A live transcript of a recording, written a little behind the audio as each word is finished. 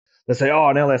They say, oh,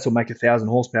 an LS will make 1,000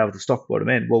 horsepower with a stock bottom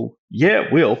end. Well, yeah,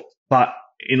 it will, but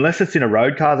unless it's in a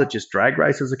road car that just drag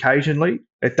races occasionally,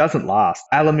 it doesn't last.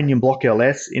 Aluminium block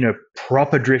LS in a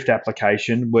proper drift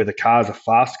application where the car's a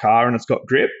fast car and it's got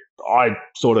grip, I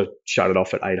sort of shut it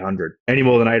off at 800. Any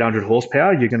more than 800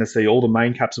 horsepower, you're going to see all the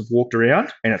main caps have walked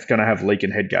around and it's going to have leaking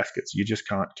head gaskets. You just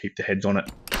can't keep the heads on it.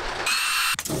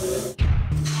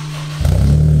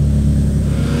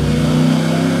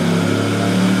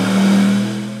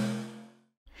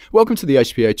 Welcome to the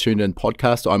HPA Tuned In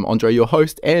podcast. I'm Andre, your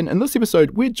host, and in this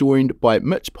episode, we're joined by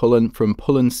Mitch Pullen from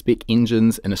Pullen Spec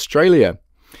Engines in Australia.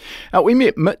 We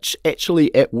met Mitch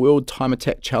actually at World Time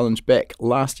Attack Challenge back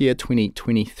last year,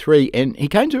 2023, and he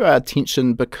came to our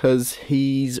attention because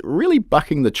he's really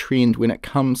bucking the trend when it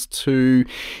comes to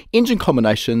engine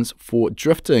combinations for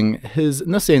drifting. His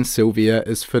Nissan Silvia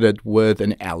is fitted with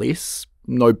an LS.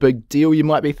 No big deal, you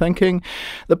might be thinking.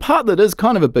 The part that is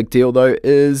kind of a big deal, though,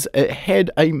 is it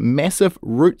had a massive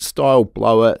root-style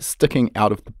blower sticking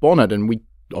out of the bonnet, and we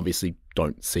obviously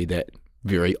don't see that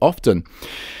very often.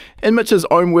 In Mitch's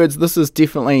own words, this is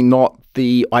definitely not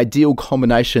the ideal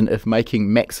combination if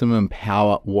making maximum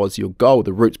power was your goal.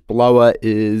 The root blower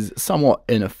is somewhat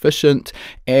inefficient,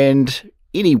 and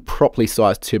any properly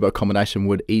sized turbo combination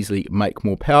would easily make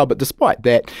more power, but despite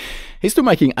that, he's still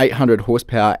making 800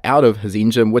 horsepower out of his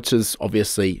engine, which is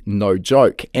obviously no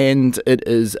joke, and it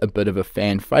is a bit of a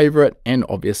fan favourite and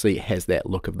obviously has that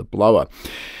look of the blower.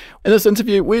 In this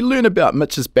interview, we learn about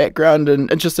Mitch's background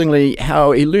and, interestingly,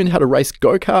 how he learned how to race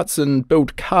go-karts and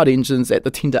build kart engines at the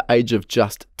tender age of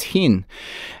just 10.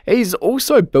 He's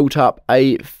also built up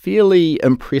a fairly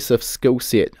impressive skill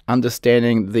set,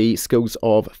 understanding the skills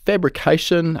of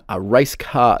fabrication, a race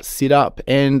car setup,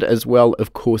 and as well,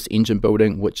 of course, engine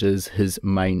building, which is his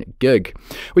main gig.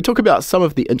 We talk about some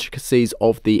of the intricacies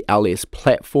of the LS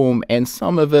platform and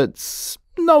some of its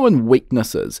known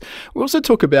weaknesses. We also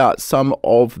talk about some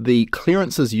of the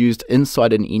clearances used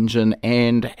inside an engine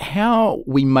and how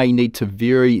we may need to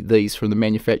vary these from the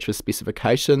manufacturer's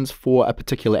specifications for a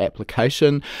particular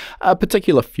application, a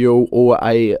particular fuel, or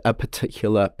a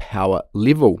particular power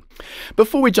level.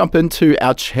 Before we jump into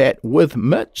our chat with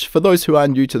Mitch, for those who are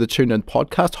new to the Tuned In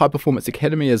podcast, High Performance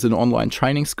Academy is an online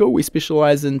training school. We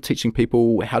specialise in teaching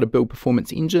people how to build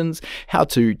performance engines, how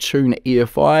to tune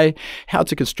EFI, how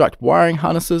to construct wiring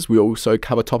harnesses. We also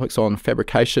cover topics on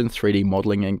fabrication, 3D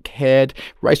modelling and CAD,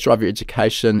 race driver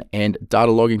education, and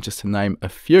data logging, just to name a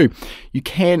few. You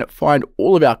can find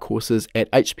all of our courses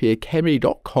at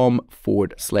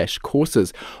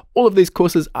hpacademy.com/courses. All of these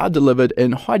courses are delivered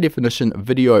in high-definition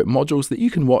video modules that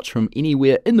you can watch from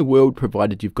anywhere in the world,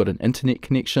 provided you've got an internet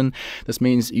connection. This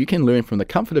means you can learn from the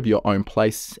comfort of your own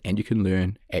place and you can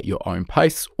learn at your own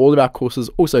pace. All of our courses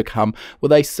also come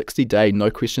with a 60-day, no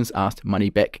questions asked,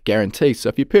 money-back guarantee. So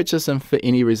if you purchase them for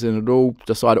any reason at all,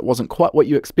 decide it wasn't quite what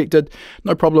you expected,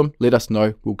 no problem, let us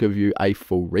know. We'll give you a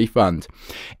full refund.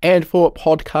 And for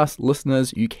podcast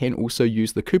listeners, you can also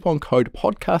use the coupon code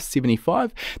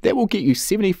podcast75. That will get you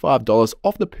 $75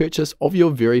 off the purchase of your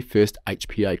very first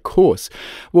HPA course.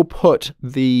 We'll put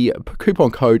the coupon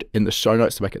code in the show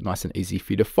notes to make it nice and easy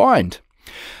for you to find.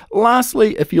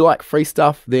 Lastly, if you like free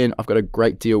stuff, then I've got a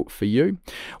great deal for you.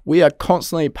 We are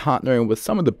constantly partnering with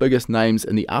some of the biggest names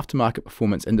in the aftermarket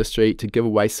performance industry to give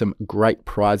away some great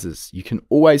prizes. You can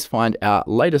always find our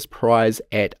latest prize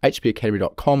at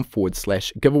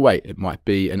hpacademy.com/giveaway. It might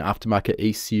be an aftermarket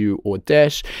ECU or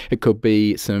dash. It could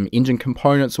be some engine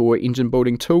components or engine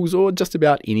building tools, or just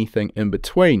about anything in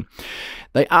between.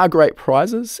 They are great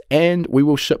prizes and we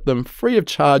will ship them free of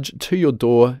charge to your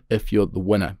door if you're the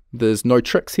winner. There's no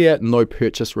tricks here, no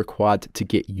purchase required to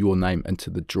get your name into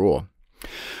the draw.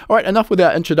 All right, enough with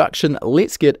our introduction.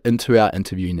 Let's get into our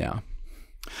interview now.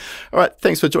 All right,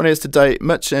 thanks for joining us today,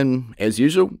 Mitch. And as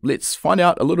usual, let's find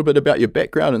out a little bit about your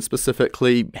background and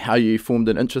specifically how you formed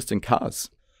an interest in cars.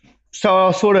 So I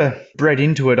was sort of bred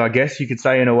into it, I guess you could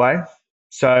say, in a way.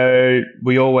 So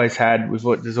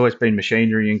there's always been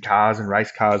machinery and cars and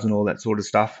race cars and all that sort of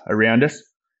stuff around us.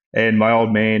 And my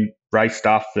old man raced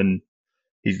stuff, and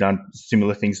he's done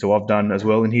similar things to I've done as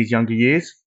well in his younger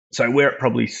years. So where it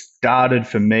probably started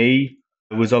for me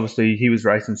was, obviously, he was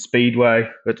racing speedway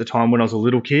at the time when I was a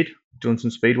little kid, doing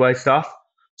some speedway stuff.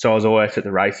 So I was always at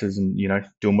the races and,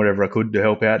 doing whatever I could to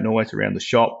help out, and always around the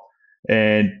shop.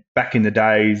 And back in the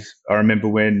days, I remember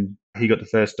when he got the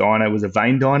first dyno, it was a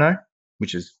vane dyno,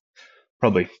 which is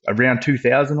probably around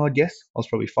 2000, I guess. I was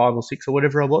probably 5 or 6 or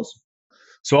whatever I was.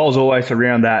 So I was always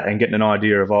around that and getting an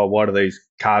idea of, why do these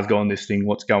cars go on this thing?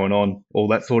 What's going on? All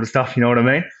that sort of stuff, you know what I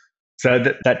mean? So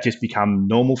that just become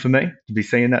normal for me to be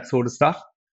seeing that sort of stuff.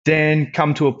 Then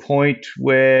come to a point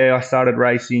where I started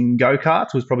racing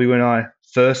go-karts was probably when I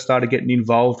first started getting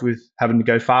involved with having to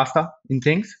go faster in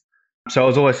things. So I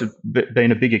was always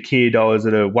being a bigger kid. I was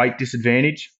at a weight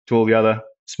disadvantage to all the other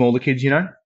smaller kids,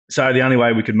 So the only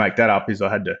way we could make that up is I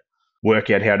had to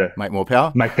work out how to Make more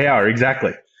power? Make power,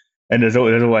 exactly. And there's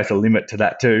always a limit to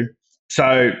that too.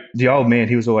 So the old man,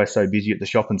 he was always so busy at the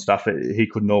shop and stuff, he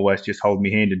couldn't always just hold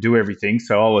me hand and do everything.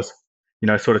 So I was,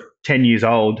 sort of 10 years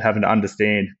old, having to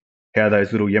understand how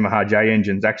those little Yamaha J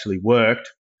engines actually worked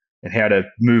and how to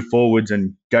move forwards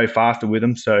and go faster with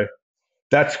them. So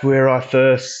that's where I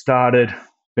first started.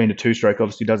 Being a two-stroke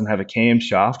obviously doesn't have a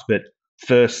camshaft, but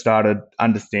first started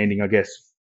understanding, I guess,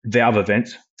 valve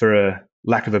events, for a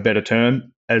lack of a better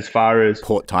term, as far as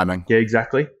port timing. Yeah,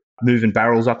 exactly. Moving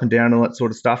barrels up and down, all that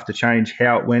sort of stuff to change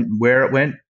how it went and where it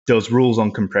went. There was rules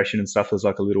on compression and stuff. There was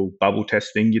like a little bubble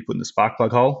test thing you'd put in the spark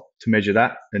plug hole to measure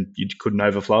that, and you couldn't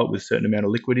overflow it with a certain amount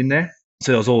of liquid in there.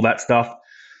 So there was all that stuff.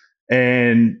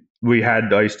 And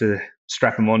I used to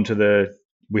strap them onto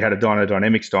we had a Dyno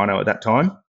Dynamics dyno at that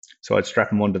time. So I'd strap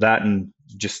them onto that and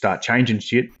just start changing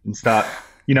shit and start,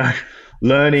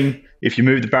 learning if you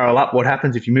move the barrel up, what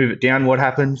happens? If you move it down, what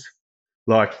happens?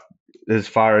 Like, as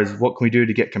far as what can we do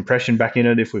to get compression back in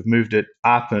it if we've moved it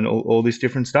up and all this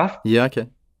different stuff. Yeah, okay.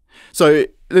 So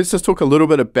let's just talk a little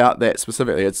bit about that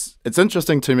specifically. It's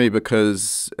interesting to me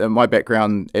because my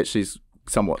background actually is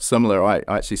somewhat similar. I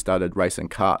actually started racing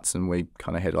karts, and we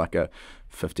kind of had like a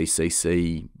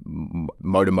 50cc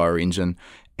motor engine,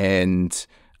 and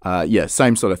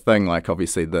same sort of thing. Like,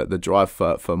 obviously the drive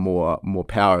for more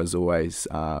power is always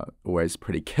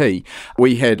pretty key.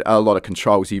 We had a lot of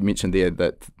controls. You mentioned there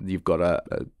that you've got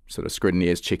a sort of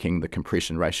scrutineers checking the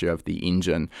compression ratio of the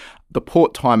engine. The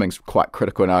port timing's quite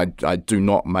critical, and I do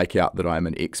not make out that I'm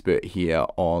an expert here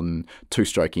on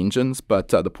two-stroke engines, but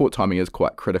the port timing is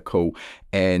quite critical,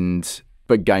 and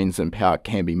big gains in power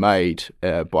can be made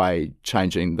by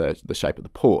changing the shape of the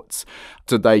ports.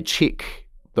 Did they check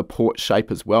the port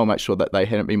shape as well, make sure that they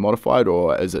hadn't been modified,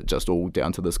 or is it just all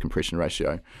down to this compression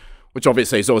ratio, which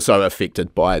obviously is also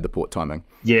affected by the port timing?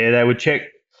 Yeah, they would check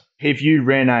if you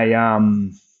ran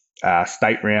a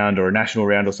state round or a national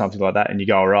round or something like that, and you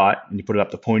go all right, and you put it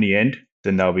up the pointy end,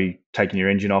 then they'll be taking your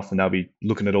engine off and they'll be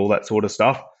looking at all that sort of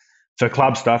stuff. For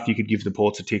club stuff, you could give the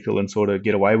ports a tickle and sort of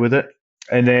get away with it.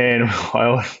 And then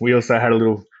we also had a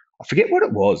little, I forget what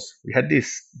it was. We had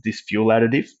this fuel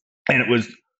additive, and it was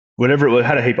whatever it was,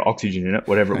 had a heap of oxygen in it,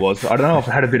 whatever it was. I don't know if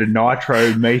it had a bit of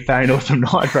nitromethane or some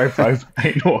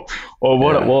nitropropane or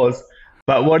what it was.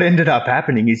 But what ended up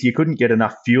happening is you couldn't get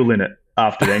enough fuel in it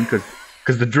after then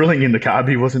because the drilling in the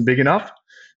carby wasn't big enough.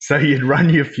 So you'd run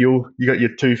your fuel, you got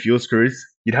your two fuel screws.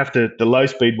 You'd have to, the low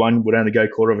speed one would only go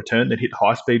quarter of a turn, then hit the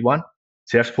high speed one.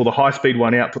 So you have to pull the high speed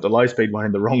one out, put the low speed one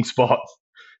in the wrong spot,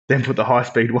 then put the high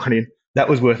speed one in. That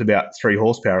was worth about 3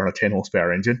 horsepower on a 10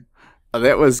 horsepower engine.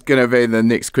 That was going to be the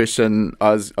next question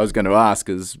I was going to ask,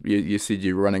 is you said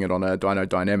you were running it on a Dyno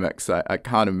Dynamics. I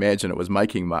can't imagine it was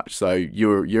making much. So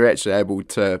you're actually able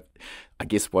to, I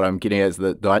guess what I'm getting at is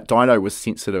that the dyno was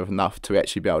sensitive enough to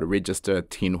actually be able to register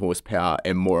 10 horsepower,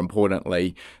 and more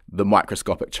importantly, the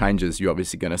microscopic changes you're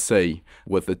obviously going to see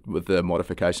with the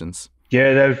modifications.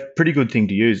 Yeah, they're a pretty good thing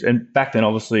to use. And back then,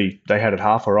 obviously, they had it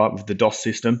half all right with the DOS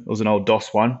system. It was an old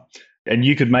DOS one. And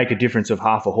you could make a difference of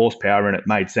half a horsepower and it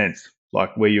made sense,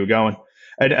 like where you were going.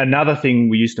 And another thing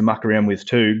we used to muck around with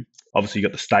too, obviously you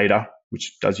got the stator,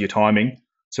 which does your timing.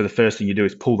 So the first thing you do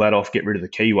is pull that off, get rid of the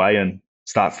keyway and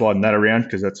start sliding that around,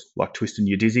 because that's like twisting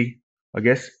your dizzy, I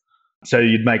guess. So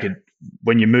you'd make it,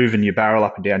 when you're moving your barrel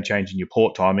up and down, changing your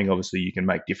port timing, obviously you can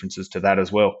make differences to that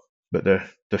as well. But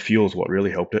the fuel's what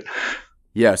really helped it.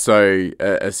 Yeah, so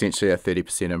essentially a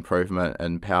 30% improvement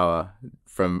in power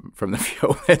from the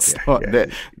fuel.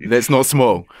 That's not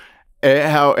small.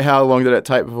 How long did it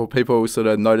take before people sort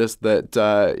of noticed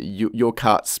that your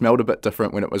kart smelled a bit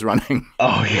different when it was running?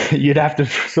 Oh, yeah, you'd have to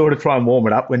sort of try and warm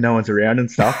it up when no one's around and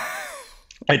stuff.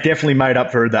 It definitely made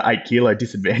up for the 8 kilo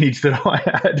disadvantage that I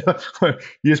had.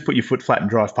 You just put your foot flat and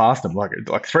drive past them.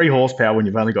 Like 3 horsepower when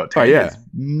you've only got 10. Oh, yeah. It's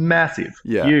massive,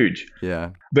 huge.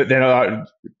 Yeah. But then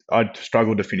I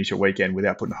struggled to finish a weekend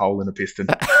without putting a hole in a piston.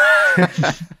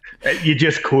 You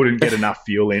just couldn't get enough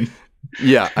fuel in.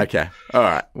 Yeah. Okay. All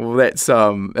right. Well, that's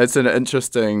an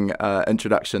interesting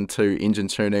introduction to engine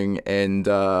tuning and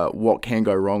what can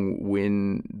go wrong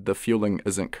when the fueling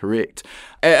isn't correct.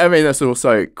 I mean, that's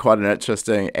also quite an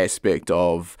interesting aspect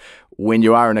of when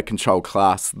you are in a control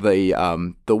class,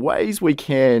 the ways we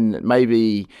can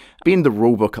maybe bend the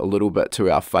rule book a little bit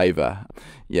to our favour.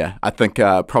 Yeah, I think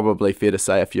probably fair to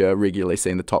say if you're regularly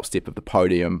seeing the top step of the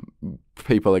podium,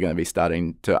 people are going to be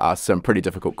starting to ask some pretty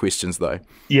difficult questions though.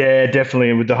 Yeah, definitely.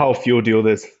 And with the whole fuel deal,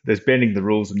 there's bending the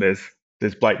rules and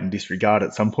there's blatant disregard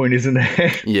at some point, isn't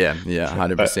there? Yeah,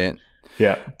 100%.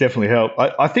 Yeah, definitely help.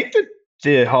 I think that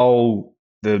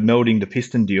the melding the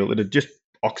piston deal, it just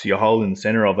oxy a hole in the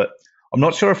center of it. I'm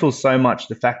not sure if it was so much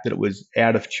the fact that it was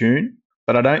out of tune,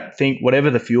 but I don't think whatever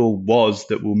the fuel was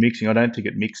that we were mixing, I don't think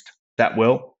it mixed that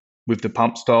well with the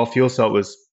pump style fuel. So it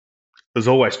was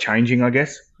always changing, I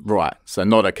guess. Right. So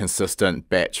not a consistent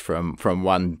batch from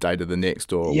one day to the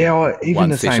next, or even one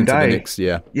the session same day. To the next.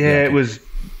 Yeah. It was.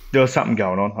 There was something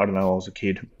going on. I don't know. I was a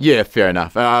kid. Yeah, fair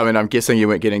enough. I mean, I'm guessing you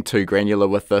weren't getting too granular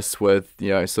with this, with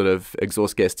sort of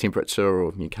exhaust gas temperature,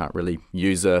 or you can't really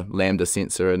use a lambda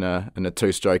sensor in a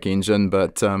two-stroke engine.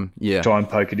 But yeah, try and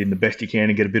poke it in the best you can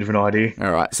and get a bit of an idea.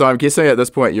 All right. So I'm guessing at this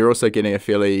point you're also getting a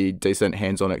fairly decent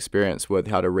hands-on experience with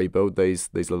how to rebuild these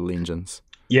little engines.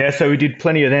 Yeah. So we did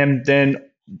plenty of them. Then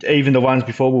even the ones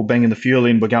before we were banging the fuel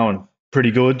in were going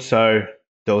pretty good. So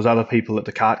there was other people at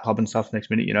the kart club and stuff. Next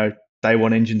minute, they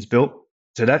want engines built.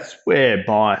 So that's where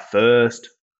my first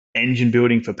engine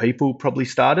building for people probably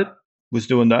started, was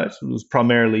doing those. It was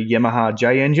primarily Yamaha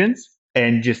J engines,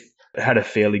 and just had a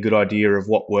fairly good idea of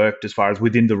what worked as far as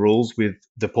within the rules with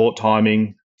the port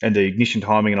timing and the ignition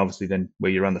timing, and obviously then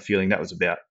where you run the fueling. That was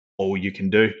about all you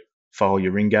can do. File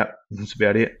your ring gap. That's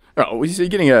about it. Oh, well, so you're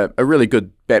getting a really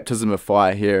good baptism of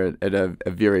fire here at a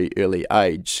very early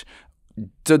age.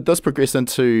 Did this progress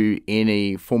into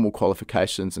any formal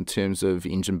qualifications in terms of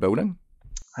engine building?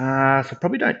 So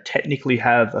probably don't technically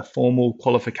have a formal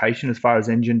qualification as far as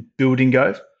engine building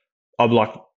goes. I'm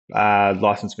like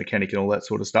licensed mechanic and all that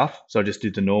sort of stuff. So I just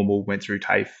did the normal, went through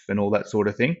TAFE and all that sort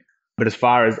of thing. But as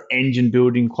far as engine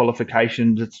building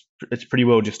qualifications, it's pretty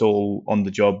well just all on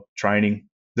the job training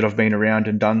that I've been around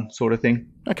and done, sort of thing.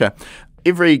 Okay.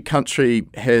 Every country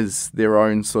has their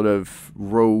own sort of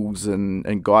rules and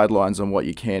guidelines on what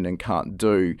you can and can't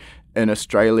do. In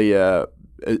Australia,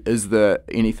 is there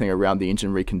anything around the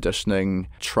engine reconditioning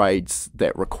trades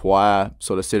that require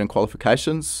sort of certain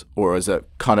qualifications, or is it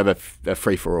kind of a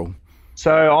free-for-all?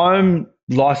 So I'm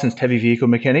licensed heavy vehicle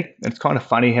mechanic. It's kind of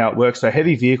funny how it works. So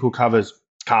heavy vehicle covers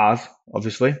cars,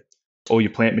 obviously, all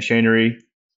your plant machinery.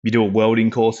 You do a welding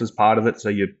course as part of it, so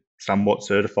you're somewhat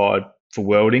certified for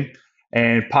welding.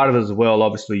 And part of it as well,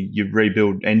 obviously, you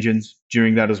rebuild engines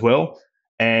during that as well.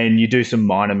 And you do some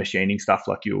minor machining stuff,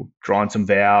 like you'll grind some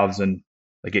valves and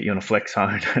they get you on a flex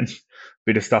hone and a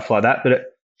bit of stuff like that. But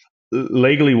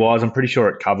legally wise, I'm pretty sure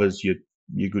it covers you.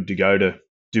 You're good to go to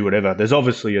do whatever. There's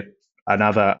obviously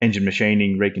another engine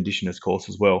machining reconditioners course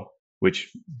as well, which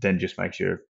then just makes you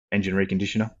an engine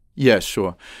reconditioner. Yeah,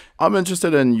 sure. I'm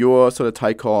interested in your sort of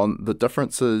take on the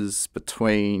differences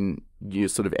between your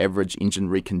sort of average engine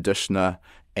reconditioner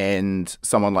and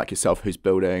someone like yourself who's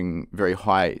building very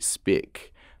high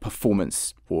spec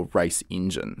performance or race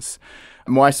engines.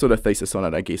 My sort of thesis on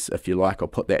it, I guess, if you like, I'll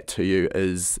put that to you,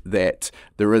 is that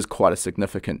there is quite a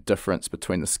significant difference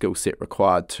between the skill set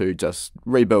required to just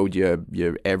rebuild your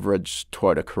average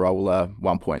Toyota Corolla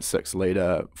 1.6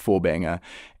 litre four-banger,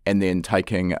 and then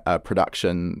taking a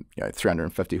production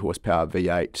 350 horsepower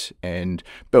V8 and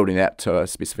building that to a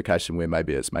specification where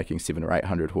maybe it's making 700 or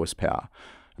 800 horsepower.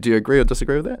 Do you agree or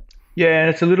disagree with that? Yeah, and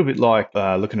it's a little bit like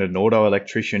looking at an auto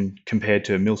electrician compared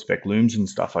to mil-spec looms and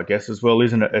stuff, I guess, as well,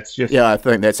 isn't it? It's just... Yeah, I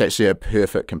think that's actually a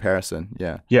perfect comparison,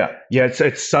 yeah. Yeah,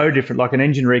 it's so different. Like an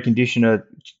engine reconditioner,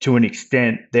 to an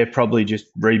extent, they're probably just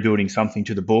rebuilding something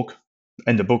to the book,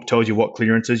 and the book tells you what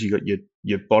clearances. You've got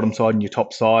your bottom side and your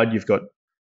top side. You've got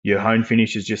your hone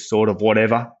finish is just sort of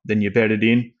whatever, then you bed it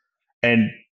in. And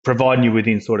providing you're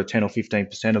within sort of 10 or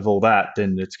 15% of all that,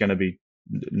 then it's going to be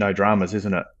no dramas,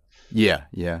 isn't it?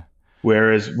 Yeah.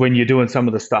 Whereas when you're doing some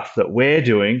of the stuff that we're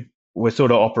doing, we're sort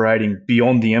of operating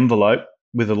beyond the envelope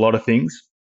with a lot of things,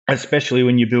 especially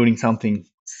when you're building something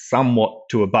somewhat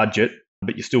to a budget,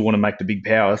 but you still want to make the big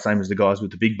power, same as the guys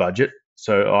with the big budget.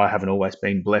 So I haven't always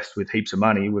been blessed with heaps of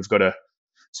money. We've got to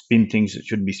spin things that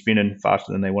shouldn't be spinning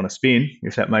faster than they want to spin,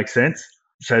 if that makes sense.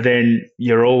 So then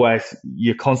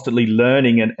you're constantly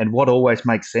learning, and what always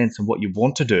makes sense and what you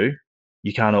want to do,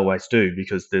 you can't always do,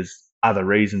 because there's other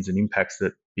reasons and impacts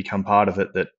that become part of it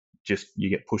that just you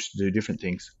get pushed to do different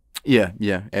things. Yeah,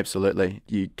 absolutely.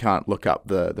 You can't look up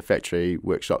the factory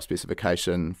workshop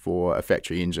specification for a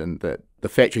factory engine. That the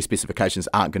factory specifications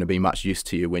aren't going to be much use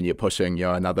to you when you're pushing,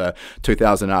 another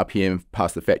 2,000 RPM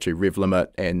past the factory rev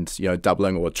limit and,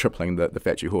 doubling or tripling the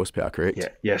factory horsepower, correct?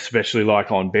 Yeah, especially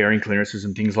like on bearing clearances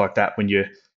and things like that when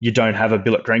you don't have a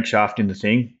billet crankshaft in the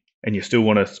thing and you still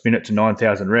want to spin it to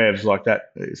 9,000 revs like that.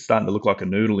 It's starting to look like a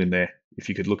noodle in there if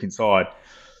you could look inside.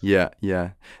 Yeah.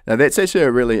 Now that's actually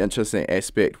a really interesting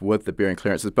aspect with the bearing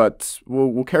clearances, but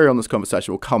we'll carry on this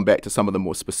conversation. We'll come back to some of the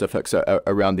more specifics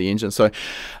around the engine. So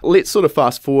let's sort of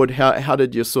fast forward. How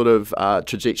did your sort of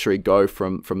trajectory go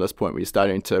from this point where you're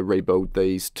starting to rebuild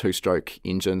these two-stroke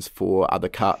engines for other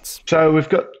karts? So we've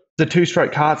got the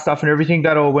two-stroke kart stuff and everything.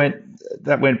 That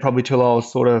went probably till I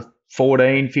was sort of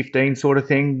 14, 15 sort of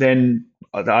thing. Then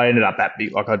I ended up that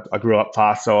big. Like I grew up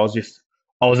fast, so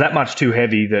I was that much too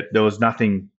heavy that there was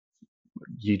nothing.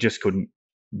 You just couldn't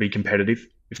be competitive,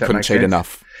 if that makes sense. Couldn't cheat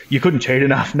enough. You couldn't cheat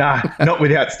enough, nah, not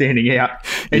without standing out.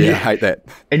 And I hate that.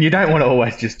 And you don't want to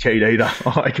always just cheat either.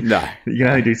 No. You can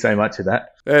only do so much of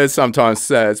that. Sometimes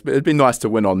it'd be nice to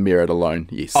win on merit alone,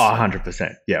 yes. Oh,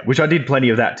 100%, yeah, which I did plenty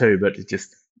of that too, but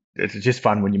it's just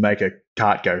fun when you make a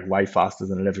kart go way faster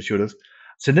than it ever should have.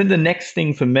 So then the next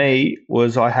thing for me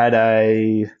was I had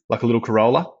a little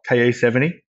Corolla,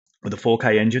 KE70, with a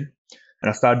 4K engine.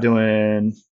 And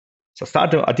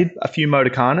I did a few motor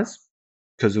Karnas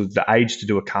because of the age to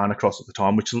do a Karna cross at the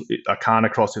time, which a Karna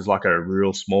cross is like a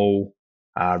real small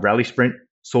rally sprint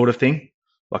sort of thing,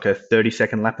 like a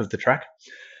 30-second lap of the track.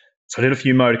 So I did a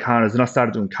few motor Karnas, and I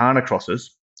started doing Karna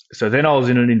crosses. So then I was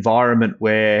in an environment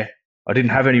where I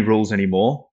didn't have any rules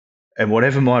anymore, and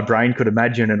whatever my brain could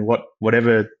imagine and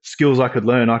whatever skills I could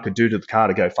learn, I could do to the car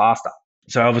to go faster.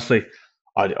 So obviously,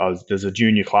 there's a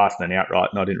junior class and an outright,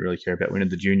 and I didn't really care about winning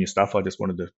the junior stuff. I just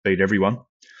wanted to beat everyone.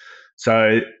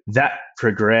 So that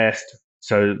progressed.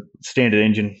 So standard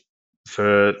engine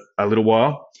for a little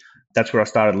while. That's where I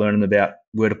started learning about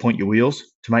where to point your wheels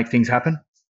to make things happen.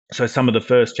 So some of the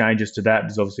first changes to that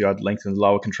is obviously I'd lengthen the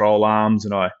lower control arms,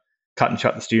 and I cut and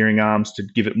shut the steering arms to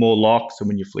give it more lock. So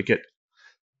when you flick it,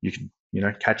 you can,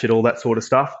 catch it, all that sort of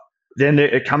stuff. Then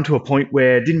it come to a point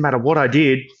where it didn't matter what I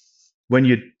did. When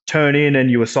you turn in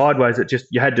and you were sideways,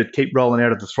 you had to keep rolling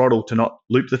out of the throttle to not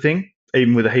loop the thing,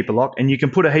 even with a heap of lock. And you can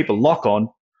put a heap of lock on,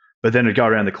 but then it'd go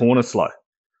around the corner slow.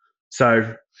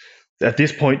 So at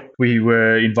this point, we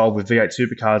were involved with V8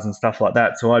 supercars and stuff like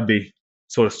that. So I'd be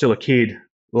sort of still a kid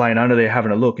laying under there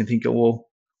having a look and thinking, well,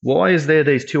 why is there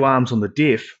these two arms on the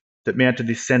diff that mounted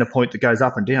this center point that goes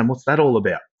up and down? What's that all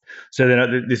about? So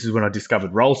then this is when I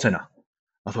discovered roll center.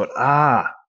 I thought,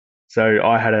 so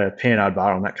I had a Panhard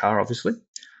bar on that car, obviously.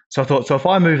 So I thought, if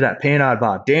I move that Panhard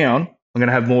bar down, I'm going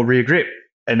to have more rear grip.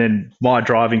 And then my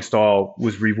driving style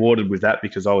was rewarded with that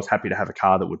because I was happy to have a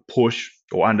car that would push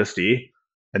or understeer,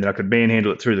 and then I could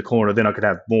manhandle it through the corner. Then I could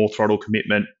have more throttle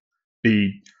commitment,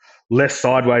 be less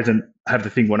sideways, and have the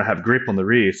thing want to have grip on the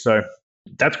rear. So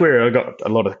that's where I got a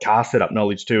lot of car setup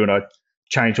knowledge too. And I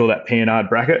changed all that Panhard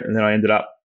bracket, and then I ended up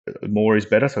more is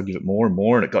better. So I give it more and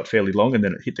more, and it got fairly long, and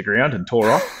then it hit the ground and tore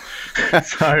off.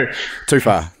 So Too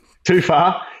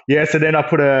far. Yeah. So then I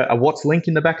put a Watts link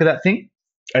in the back of that thing,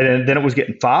 and then it was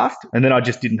getting fast, and then I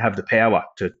just didn't have the power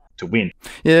to win.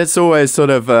 Yeah, it's always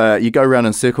sort of, you go around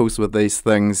in circles with these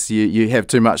things. You have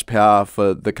too much power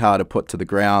for the car to put to the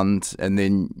ground, and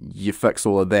then you fix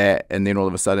all of that, and then all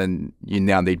of a sudden you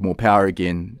now need more power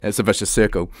again. It's a vicious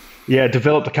circle. Yeah,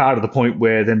 developed the car to the point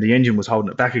where then the engine was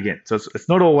holding it back again. So it's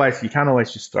not always, you can't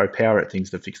always just throw power at things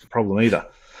to fix the problem either.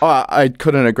 Oh, I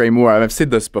couldn't agree more. I've said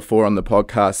this before on the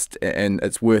podcast, and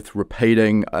it's worth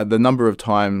repeating. The number of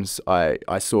times I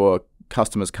saw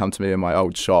customers come to me in my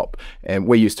old shop, and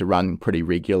we used to run pretty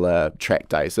regular track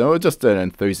days. So it was just an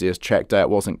enthusiast track day. It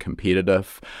wasn't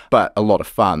competitive, but a lot of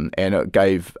fun, and it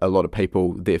gave a lot of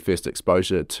people their first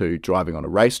exposure to driving on a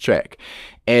racetrack.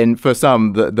 And for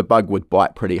some, the bug would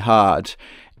bite pretty hard.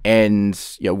 And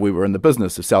we were in the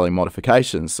business of selling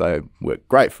modifications, so it worked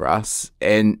great for us.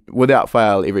 And without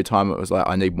fail, every time it was like,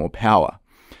 I need more power.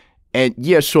 And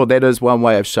yeah, sure, that is one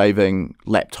way of shaving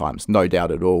lap times, no doubt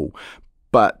at all.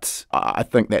 But I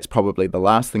think that's probably the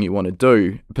last thing you want to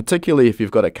do, particularly if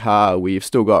you've got a car where you've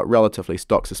still got relatively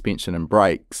stock suspension and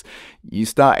brakes. You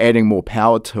start adding more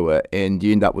power to it, and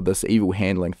you end up with this evil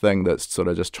handling thing that's sort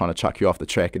of just trying to chuck you off the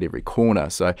track at every corner.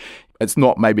 So it's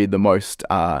not maybe the most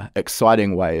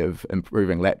exciting way of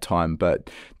improving lap time, but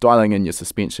dialing in your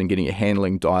suspension, getting your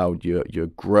handling dialed, your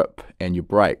grip and your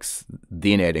brakes,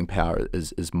 then adding power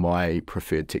is my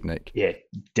preferred technique. Yeah,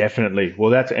 definitely. Well,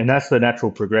 that's the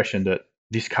natural progression that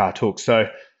this car took. So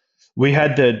we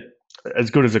had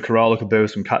as good as a Corolla could be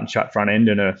with some cut and shut front end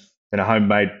and a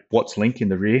homemade Watts link in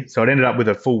the rear. So it ended up with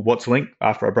a full Watts link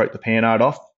after I broke the panhard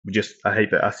off. With just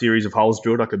a series of holes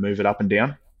drilled, I could move it up and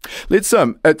down. Let's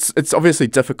it's obviously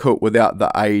difficult without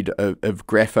the aid of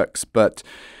graphics, but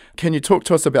can you talk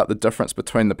to us about the difference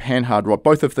between the panhard rod?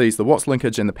 Both of these, the Watts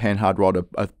linkage and the panhard rod,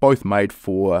 are both made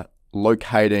for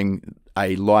locating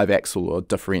a live axle or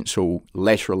differential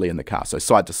laterally in the car, so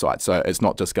side to side. So it's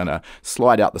not just going to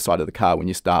slide out the side of the car when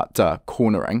you start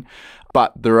cornering.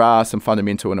 But there are some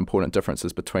fundamental and important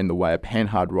differences between the way a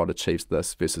panhard rod achieves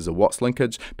this versus a Watts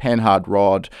linkage. Panhard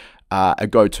rod, a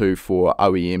go-to for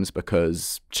OEMs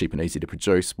because cheap and easy to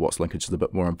produce. Watts linkage is a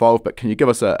bit more involved. But can you give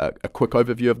us a quick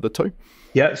overview of the two?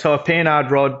 Yeah, so a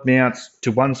panhard rod mounts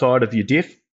to one side of your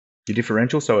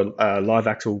differential, so a live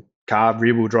axle car,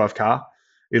 rear-wheel drive car.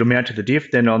 It'll mount to the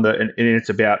diff, then and it's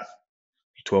about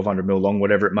 1,200 mil long,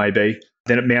 whatever it may be.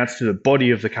 Then it mounts to the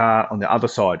body of the car on the other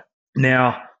side.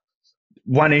 Now,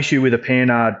 one issue with a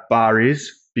panhard bar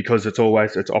is, because it's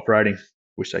operating,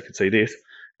 wish they could see this,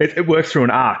 it works through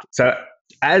an arc. So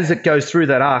as it goes through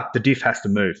that arc, the diff has to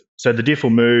move. So the diff will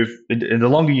move, and the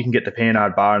longer you can get the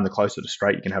panhard bar and the closer to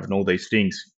straight you can have in all these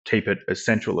things, keep it as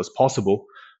central as possible.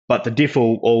 But the diff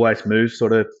will always move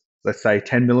sort of, let's say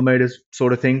 10 millimeters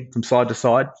sort of thing from side to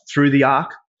side through the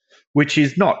arc, which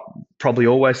is not probably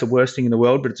always the worst thing in the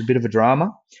world, but it's a bit of a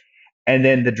drama. And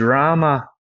then the drama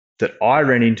that I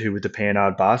ran into with the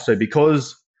panhard bar, so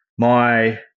because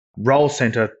my roll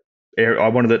center, I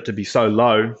wanted it to be so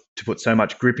low to put so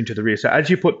much grip into the rear. So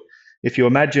if you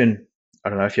imagine, I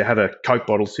don't know, if you have a Coke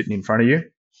bottle sitting in front of you,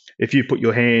 if you put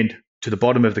your hand to the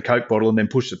bottom of the Coke bottle and then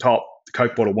push the top, the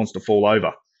Coke bottle wants to fall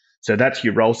over. So that's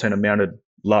your roll center mounted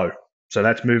low. So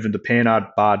that's moving the panhard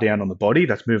bar down on the body.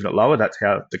 That's moving it lower. That's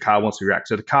how the car wants to react.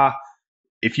 So the car,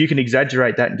 if you can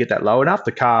exaggerate that and get that low enough,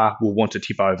 the car will want to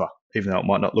tip over, even though it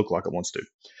might not look like it wants to.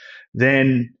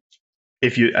 Then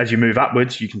as you move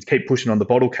upwards, you can keep pushing on the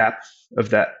bottle cap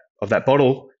of that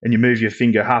bottle, and you move your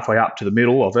finger halfway up to the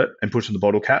middle of it and push on the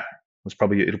bottle cap.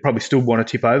 It'll probably still want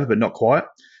to tip over, but not quite.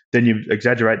 Then you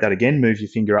exaggerate that again, move your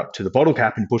finger up to the bottle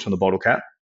cap and push on the bottle cap.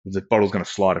 The bottle's going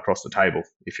to slide across the table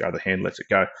if your other hand lets it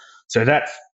go. So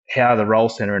that's how the roll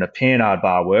center in a panhard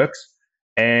bar works.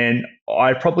 And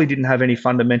I probably didn't have any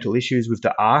fundamental issues with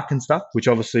the arc and stuff, which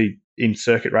obviously in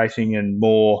circuit racing and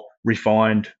more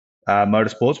refined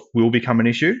motorsports will become an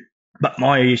issue. But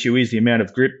my issue is the amount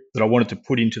of grip that I wanted to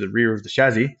put into the rear of the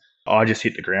chassis. I just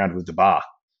hit the ground with the bar,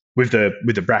 with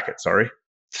the bracket, sorry.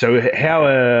 So how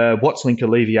a Watts link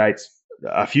alleviates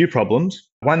a few problems.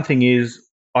 One thing is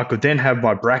I could then have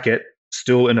my bracket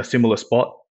still in a similar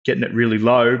spot, getting it really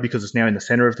low because it's now in the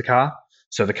center of the car.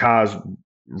 So the car's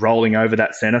rolling over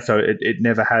that center. So it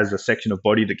never has a section of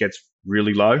body that gets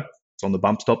really low. It's on the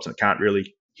bump stops and it can't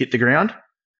really hit the ground.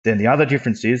 Then the other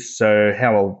difference is, so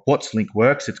how a Watts link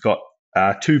works, it's got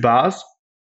two bars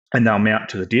and they'll mount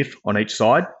to the diff on each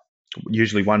side.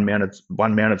 Usually one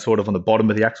mounted sort of on the bottom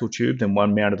of the axle tube, then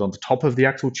one mounted on the top of the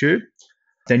axle tube.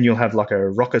 Then you'll have like a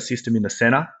rocker system in the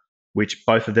center, which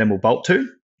both of them will bolt to,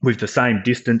 with the same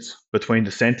distance between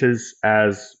the centers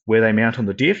as where they mount on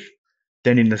the diff.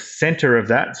 Then in the center of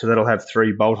that, so that'll have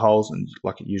 3 bolt holes and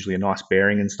like usually a nice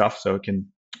bearing and stuff so it can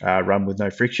run with no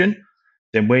friction.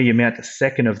 Then where you mount the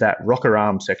second of that rocker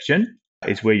arm section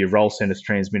is where your roll center is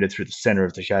transmitted through the center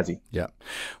of the chassis. Yeah.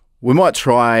 We might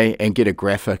try and get a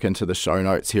graphic into the show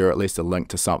notes here, or at least a link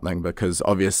to something, because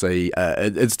obviously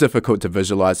it's difficult to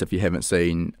visualize if you haven't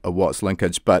seen a Watts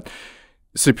linkage, but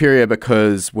superior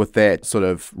because with that sort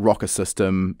of rocker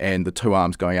system and the 2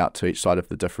 arms going out to each side of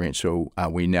the differential,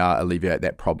 we now alleviate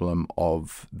that problem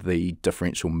of the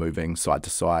differential moving side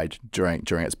to side during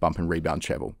its bump and rebound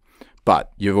travel.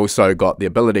 But you've also got the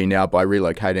ability now, by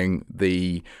relocating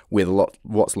where the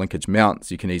Watts linkage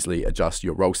mounts, you can easily adjust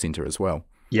your roll center as well.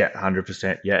 Yeah,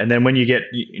 100%. Yeah, and then when you get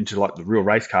into like the real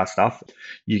race car stuff,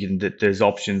 there's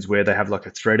options where they have like a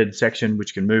threaded section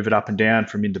which can move it up and down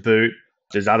from in the boot.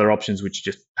 There's other options which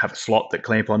just have a slot that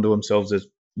clamp onto themselves.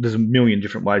 There's a million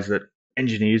different ways that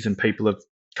engineers and people have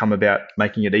come about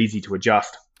making it easy to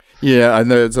adjust. Yeah, and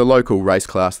there's a local race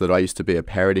class that I used to be a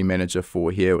parity manager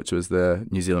for here, which was the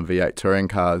New Zealand V8 touring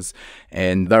cars,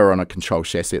 and they were on a control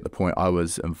chassis at the point I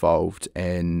was involved,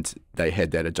 and they had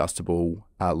that adjustable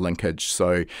linkage,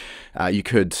 so you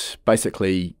could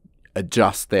basically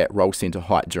adjust that roll center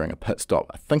height during a pit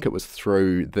stop. I think it was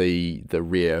through the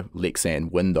rear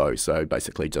Lexan window, so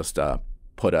basically just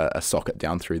put a socket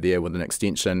down through there with an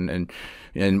extension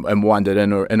and wind it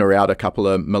in or out a couple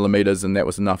of millimeters, and that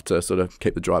was enough to sort of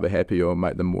keep the driver happy or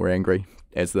make them more angry,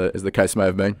 as the case may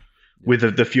have been.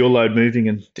 with the fuel load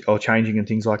moving or changing and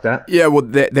things like that. Yeah, well,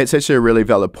 that's actually a really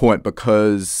valid point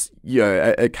because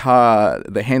a car,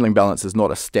 the handling balance is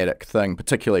not a static thing,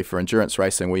 particularly for endurance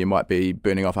racing where you might be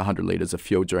burning off 100 litres of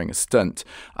fuel during a stint.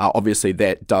 Obviously,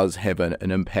 that does have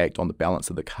an impact on the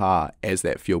balance of the car as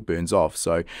that fuel burns off.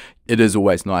 So it is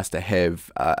always nice to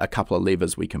have a couple of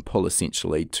levers we can pull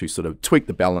essentially to sort of tweak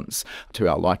the balance to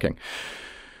our liking.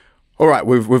 All right,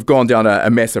 we've gone down a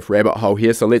massive rabbit hole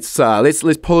here, so let's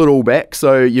pull it all back.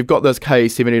 So you've got this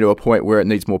K70 to a point where it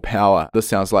needs more power. This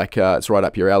sounds like it's right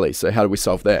up your alley. So how do we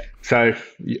solve that? So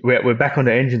we're back on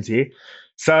the engines here.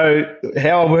 So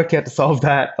how I worked out to solve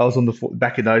that, I was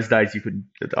back in those days. There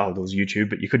was YouTube,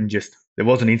 but there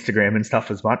wasn't Instagram and stuff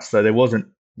as much. So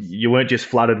you weren't just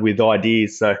flooded with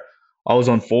ideas. So I was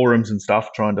on forums and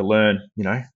stuff trying to learn,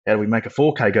 how do we make a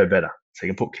 4K go better? So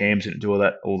you can put cams in and do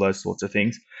all those sorts of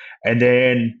things. And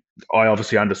then I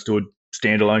obviously understood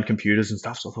standalone computers and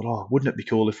stuff. So I thought, wouldn't it be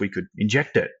cool if we could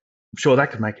inject it? I'm sure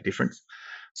that could make a difference.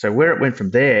 So where it went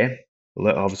from there,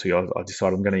 obviously I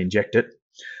decided I'm going to inject it.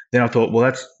 Then I thought, well,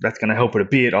 that's going to help it a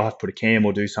bit. I'll have to put a cam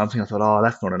or do something. I thought,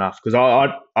 that's not enough. Because I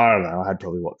don't know, I had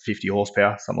probably 50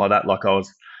 horsepower, something like that.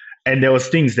 And there was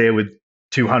things there with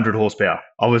 200 horsepower.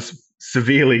 I was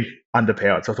severely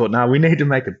underpowered. So I thought, no, we need to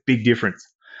make a big difference.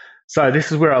 So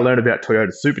this is where I learned about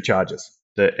Toyota superchargers,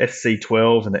 the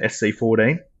SC12 and the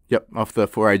SC14. Yep, off the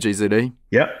 4AGZE.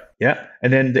 Yep.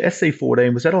 And then the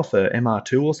SC14, was that off a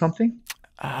MR2 or something?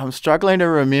 I'm struggling to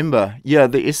remember. Yeah,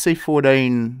 the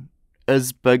SC14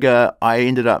 is bigger. I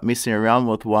ended up messing around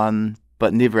with one,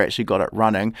 but never actually got it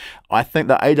running. I think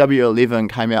the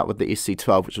AW11 came out with the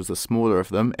SC12, which was the smaller of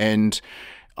them, and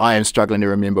I am struggling to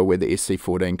remember where the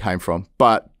SC14 came from,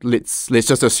 but let's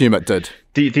just assume it did.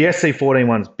 The SC14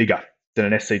 one's bigger than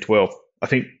an SC12. I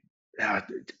think,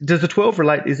 does the 12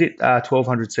 relate, is it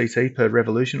 1200cc per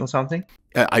revolution or something?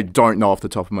 I don't know off the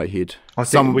top of my head.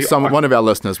 One of our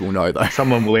listeners will know though.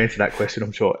 Someone will answer that question,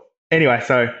 I'm sure. Anyway,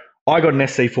 so I got an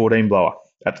SC14 blower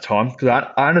at the time because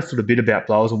I understood a bit about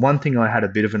blowers, and one thing I had a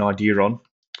bit of an idea on,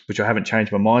 which I haven't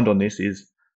changed my mind on this, is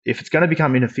if it's going to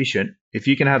become inefficient, if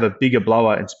you can have a bigger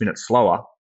blower and spin it slower,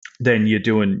 then you're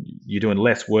doing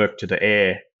less work to the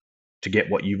air to get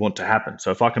what you want to happen.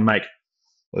 So if I can make,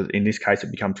 in this case,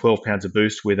 it become 12 pounds of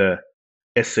boost with a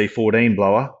SC14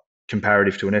 blower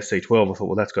comparative to an SC12, I thought,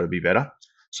 well, that's got to be better.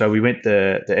 So we went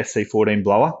the SC14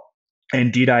 blower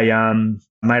and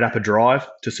made up a drive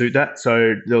to suit that.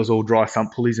 So there was all dry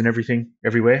sump pulleys and everything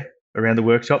everywhere around the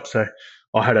workshop. So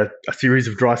I had a series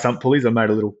of dry sump pulleys. I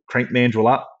made a little crank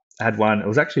mandrel up. I had one, it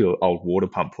was actually an old water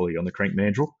pump pulley on the crank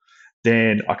mandrel.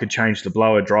 Then I could change the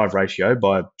blower drive ratio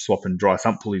by swapping dry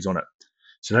sump pulleys on it.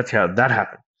 So that's how that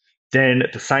happened. Then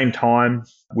at the same time,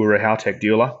 we were a Haltech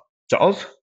dealer. So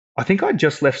I think I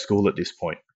just left school at this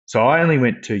point. So I only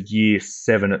went to year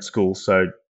 7 at school. So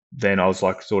then I was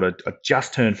like I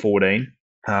just turned 14,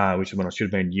 which is when I should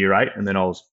have been year 8. And then I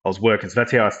was working. So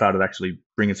that's how I started actually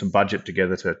bringing some budget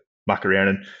together to muck around,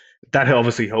 and that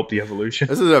obviously helped the evolution.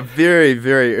 This is a very,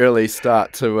 very early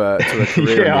start to a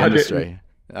career in the industry.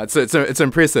 It's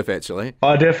impressive, actually.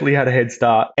 I definitely had a head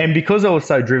start, and because I was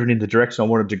so driven in the direction I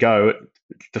wanted to go,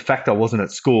 the fact I wasn't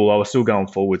at school, I was still going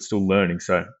forward, still learning,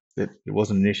 so it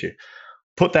wasn't an issue.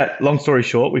 Long story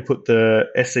short, we put the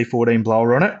SC14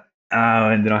 blower on it,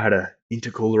 and then I had a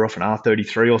intercooler off an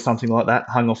R33 or something like that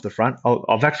hung off the front.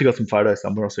 I've actually got some photos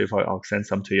somewhere. I'll see if I'll send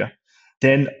some to you.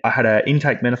 Then I had an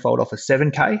intake manifold off a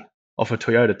 7K, off a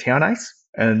Toyota Town Ace,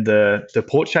 and the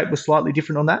port shape was slightly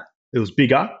different on that. It was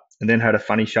bigger, and then had a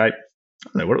funny shape. I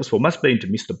don't know what it was for. It must have been to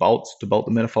miss the bolts, to bolt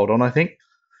the manifold on, I think.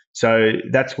 So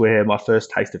that's where my first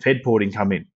taste of head porting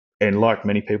come in. And like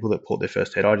many people that port their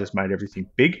first head, I just made everything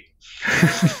big.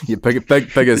 Yeah,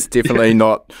 big is definitely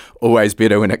not always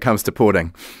better when it comes to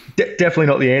porting. Definitely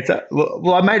not the answer.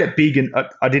 Well, I made it big, and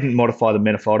I didn't modify the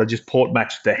manifold. I just port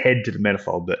matched the head to the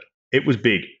manifold, but it was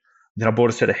big. Then I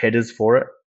bought a set of headers for it,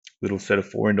 little set of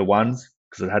 4-into-1s,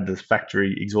 because it had this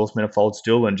factory exhaust manifold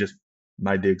still, and just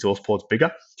made the exhaust ports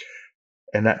bigger.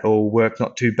 And that all worked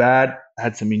not too bad. I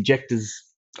had some injectors.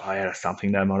 I had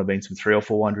something that might have been some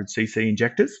 300 or 400cc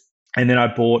injectors. And then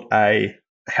I bought a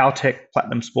Haltech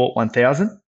Platinum Sport 1000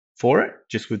 for it,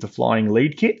 just with the flying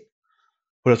lead kit.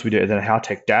 What else we did? Then a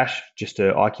Haltech dash, just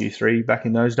a IQ3 back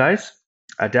in those days.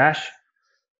 A dash,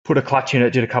 put a clutch in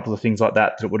it, did a couple of things like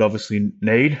that it would obviously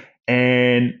need.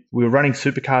 And we were running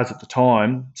supercars at the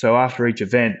time. So after each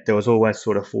event, there was always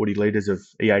sort of 40 litres of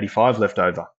E85 left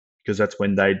over, because that's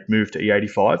when they'd moved to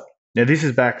E85. Now, this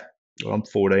is back, I'm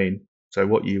 14. So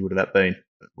what year would that been?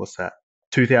 What's that?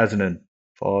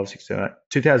 2005, 6, 7, 8,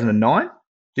 2009,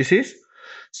 this is.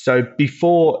 So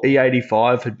before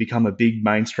E85 had become a big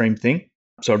mainstream thing,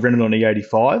 so I rented on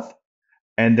E85,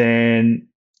 and then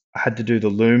I had to do the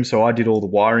loom. So I did all the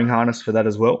wiring harness for that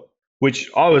as well, which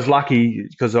I was lucky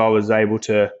because I was able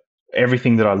to,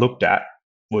 everything that I looked at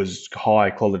was high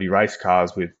quality race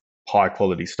cars with high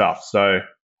quality stuff. So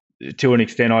to an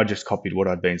extent, I just copied what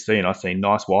I'd been seeing. I seen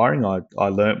nice wiring. I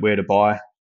learnt where to buy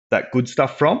that good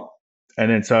stuff from.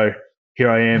 And then so here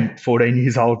I am, 14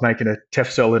 years old, making a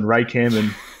Tefcel and Raycam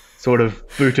and sort of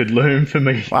booted loom for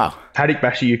me. Wow. Paddock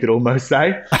basher, you could almost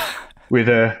say, with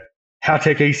a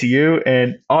Haltech ECU.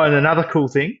 And another cool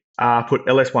thing, put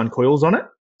LS1 coils on it.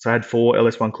 So I had 4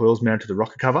 LS1 coils mounted to the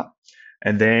rocker cover.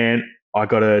 And then I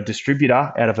got a distributor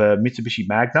out of a Mitsubishi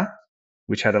Magna,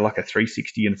 which had like a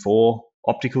 360 and 4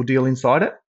 optical deal inside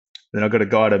it. Then I got a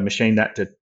guy to machine that to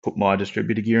put my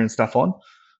distributor gear and stuff on.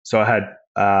 So I had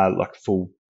like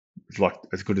full, like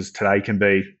as good as today can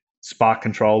be, spark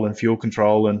control and fuel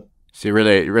control. And so you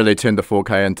really turned the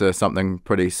 4K into something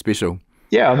pretty special.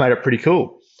 Yeah, I made it pretty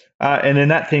cool. And then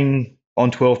that thing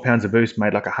on 12 pounds of boost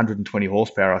made like 120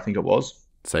 horsepower, I think it was.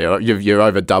 So you're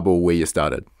over double where you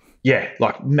started. Yeah,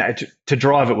 like to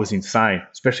drive it was insane,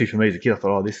 especially for me as a kid. I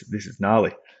thought, this is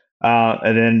gnarly.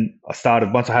 And then I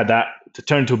started, once I had that, to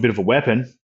turn into a bit of a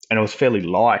weapon, and it was fairly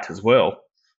light as well.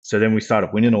 So then we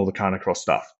started winning all the Carnicross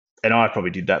stuff. And I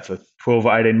probably did that for 12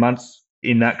 or 18 months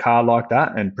in that car like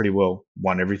that, and pretty well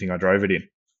won everything I drove it in.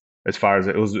 As far as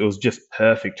it was just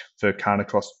perfect for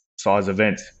Carnicross size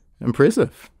events.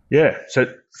 Impressive. Yeah. So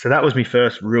that was my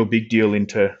first real big deal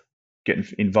into getting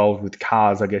involved with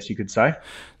cars, I guess you could say.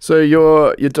 So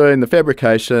you're doing the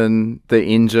fabrication, the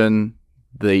engine,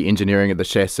 the engineering of the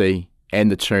chassis,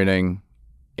 and the tuning,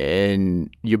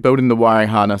 and you're building the wiring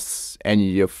harness, and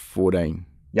you're 14.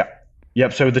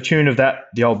 Yep. So the tune of that,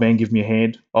 the old man gave me a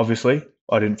hand, obviously.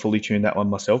 I didn't fully tune that one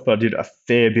myself, but I did a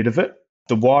fair bit of it.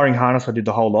 The wiring harness, I did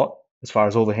the whole lot as far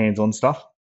as all the hands-on stuff.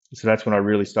 So that's when I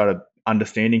really started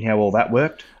understanding how all that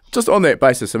worked. Just on that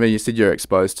basis, I mean, you said you're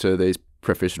exposed to these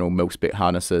professional mil-spec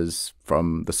harnesses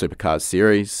from the supercars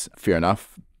series, fair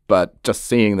enough, but just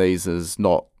seeing these is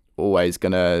not always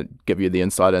going to give you the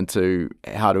insight into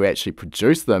how to actually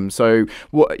produce them. So,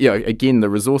 again, the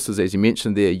resources, as you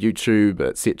mentioned there, YouTube,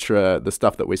 etc., the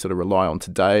stuff that we sort of rely on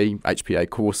today, HPA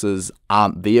courses,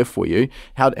 aren't there for you.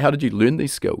 How did you learn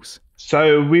these skills?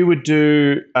 So we would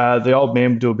do, the old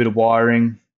man would do a bit of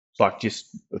wiring, like just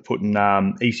putting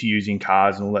ECUs in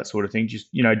cars and all that sort of thing, just,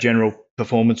 general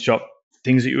performance shop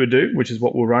things that you would do, which is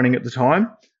what we're running at the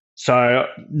time. So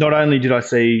not only did I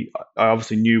see, I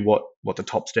obviously knew what the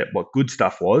top step, what good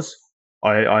stuff was.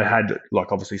 I had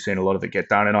obviously seen a lot of it get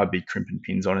done, and I'd be crimping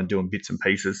pins on and doing bits and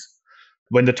pieces.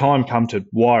 When the time come to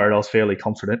wire it, I was fairly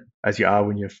confident, as you are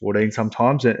when you're 14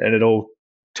 sometimes, and it all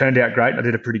turned out great. I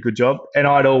did a pretty good job, and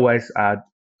I'd always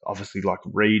obviously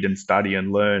read and study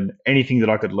and learn anything that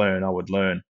I could learn. I would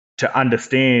learn to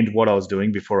understand what I was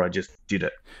doing before I just did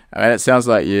it. I mean, it sounds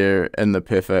like you're in the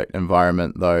perfect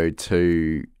environment though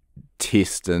to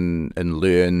test and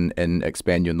learn and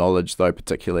expand your knowledge, though,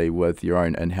 particularly with your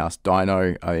own in-house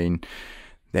dyno. I mean,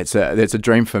 that's a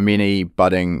dream for many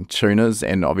budding tuners,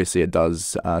 and obviously it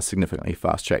does significantly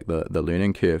fast track the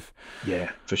learning curve. Yeah,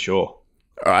 for sure.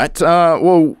 All right.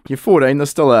 Well, you're 14.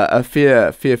 There's still a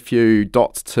fair few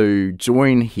dots to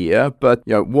join here. But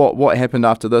what happened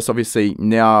after this? Obviously,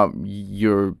 now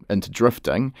you're into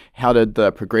drifting. How did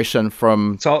the progression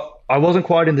from? So I wasn't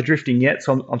quite in the drifting yet,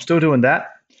 so I'm still doing that.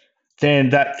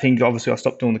 Then that thing, obviously, I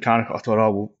stopped doing the Carnival.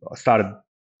 I thought,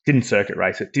 didn't circuit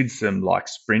race it, did some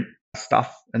sprint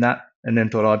stuff and that, and then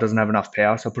thought, it doesn't have enough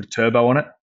power, so I put a turbo on it,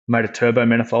 made a turbo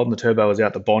manifold, and the turbo was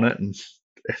out the bonnet and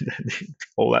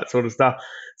all that sort of stuff.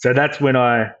 So that's when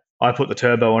I put the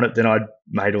turbo on it. Then I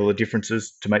made all the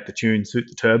differences to make the tune suit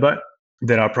the turbo.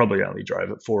 Then I probably only drove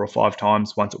it 4 or 5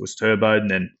 times once it was turboed, and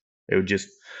then it would just,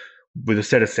 with a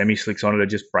set of semi-slicks on it,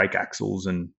 just brake axles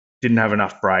and didn't have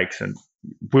enough brakes, and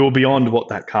we were beyond what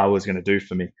that car was going to do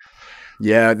for me.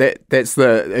 Yeah, that's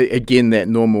that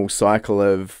normal cycle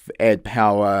of add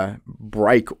power,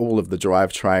 break all of the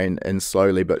drivetrain, and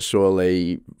slowly but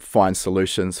surely find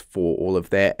solutions for all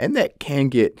of that. And that can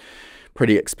get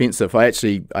pretty expensive. I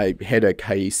had a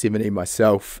KE70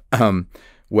 myself,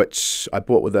 which I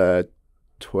bought with a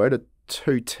Toyota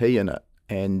 2T in it.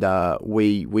 And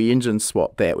we engine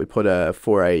swapped that. We put a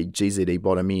 4A GZE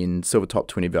bottom end, silver top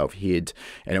 20 valve head,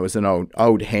 and it was an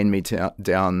old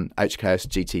hand-me-down HKS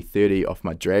GT30 off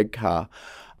my drag car.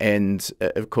 And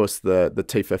of course the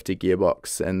T50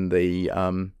 gearbox and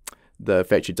the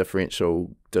factory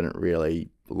differential didn't really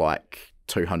like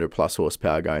 200 plus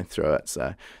horsepower going through it,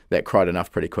 so that cried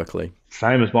enough pretty quickly.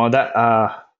 Same as mine. That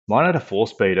Mine had a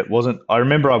 4-speed. It wasn't. I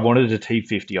remember I wanted a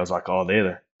T50. I was like, oh,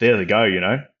 they're the go,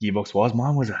 gearbox wise.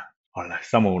 Mine was I don't know.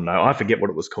 Someone will know. I forget what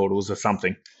it was called. It was a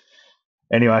something.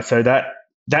 Anyway, so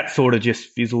that sort of just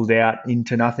fizzled out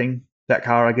into nothing. That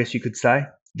car, I guess you could say.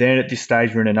 Then at this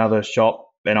stage, we're in another shop,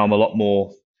 and I'm a lot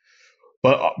more.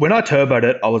 But when I turboed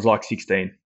it, I was like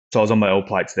 16. So I was on my L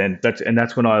plates then.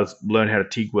 That's when I learned how to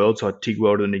TIG weld. So I TIG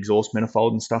welded an exhaust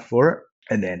manifold and stuff for it.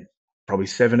 And then probably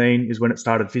 17 is when it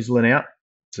started fizzling out.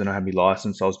 So then I had my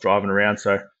license. I was driving around.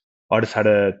 So I just had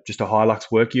a Hilux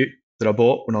work ute that I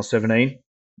bought when I was 17,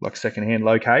 like secondhand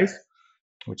low Ks,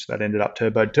 which that ended up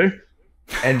turboed too.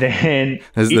 And then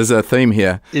there's a theme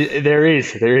here. There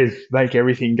is. Make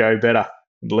everything go better.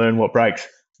 Learn what breaks.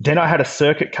 Then I had a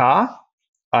circuit car.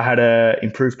 I had a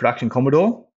improved production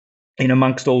Commodore in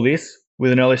amongst all this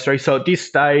with an LS3. So at this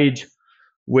stage,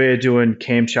 we're doing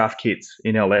camshaft kits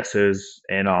in LSs,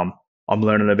 and I'm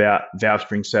learning about valve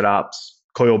spring setups,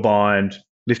 coil bind,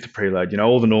 lifter preload,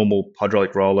 all the normal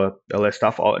hydraulic roller LS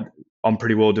stuff. I'm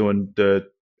pretty well doing the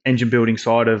engine building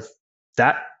side of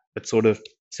that at sort of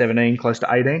 17, close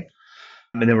to 18.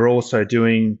 And then we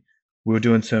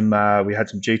had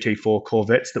some GT4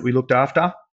 Corvettes that we looked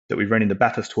after, that we ran in the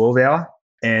Bathurst 12 hour.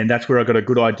 And that's where I got a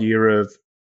good idea of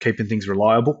keeping things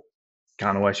reliable.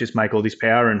 Can't always just make all this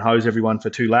power and hose everyone for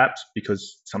 2 laps,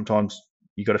 because sometimes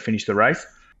you got to finish the race.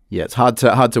 Yeah, it's hard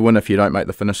to win if you don't make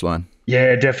the finish line.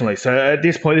 Yeah, definitely. So at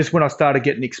this point, this is when I started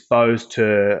getting exposed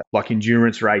to like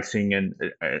endurance racing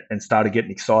and started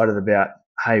getting excited about,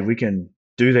 hey, we can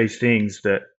do these things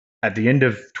that at the end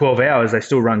of 12 hours, they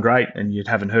still run great and you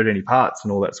haven't hurt any parts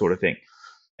and all that sort of thing.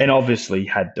 And obviously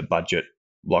had the budget,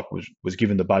 like was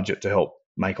given the budget to help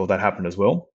make all that happen as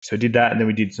well. So did that, and then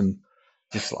we did some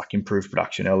just like improved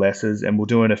production LSs, and we're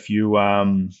doing a few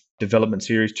development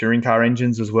series touring car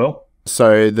engines as well.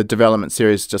 So the development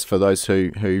series, just for those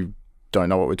who don't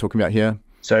know what we're talking about here.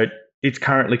 So it's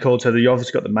currently called, so you've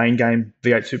obviously got the main game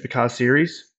V8 Supercar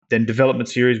series, then development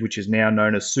series, which is now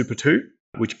known as Super 2,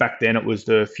 which back then it was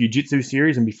the Fujitsu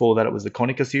series, and before that it was the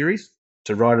Konica series.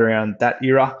 So right around that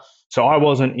era. So I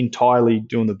wasn't entirely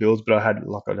doing the builds, but I'd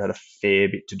had a fair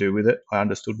bit to do with it. I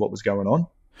understood what was going on.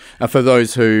 For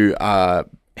those who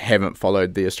haven't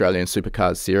followed the Australian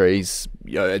Supercars series,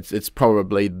 it's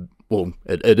probably, well,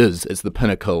 it's the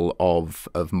pinnacle of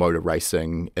motor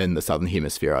racing in the Southern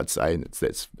Hemisphere, I'd say.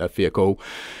 That's a fair call.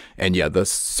 And yeah, the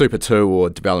Super 2 or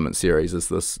development series is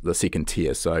the second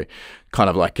tier. So kind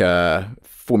of like a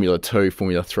Formula 2,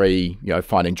 Formula 3,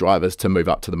 finding drivers to move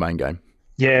up to the main game.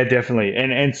 Yeah, definitely.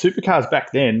 And supercars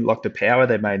back then, like the power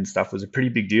they made and stuff, was a pretty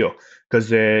big deal, because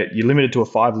you're limited to a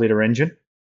 5-litre engine.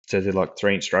 So they're like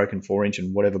 3-inch stroke and 4-inch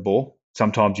and whatever bore.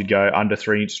 Sometimes you'd go under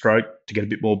 3-inch stroke to get a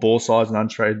bit more bore size and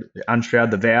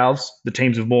unshroud the valves. The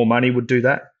teams with more money would do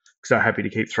that, because they're happy to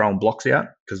keep throwing blocks out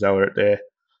because they were at their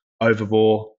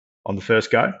overbore on the first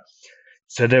go.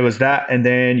 So there was that, and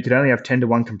then you could only have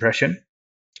 10-to-1 compression.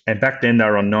 And back then they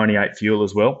were on 98 fuel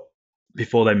as well,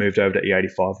 before they moved over to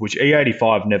E85, which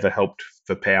E85 never helped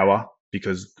for power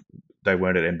because they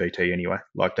weren't at MBT anyway.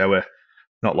 Like they were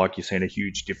not like you're seeing a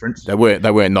huge difference. They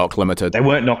weren't knock limited. They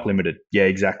weren't knock limited. Yeah,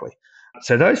 exactly.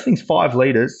 So those things, 5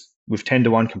 litres with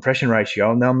 10-to-1 compression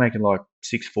ratio, and they're making like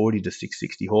 640 to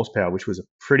 660 horsepower, which was a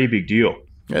pretty big deal.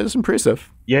 Yeah, that's impressive.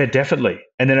 Yeah, definitely.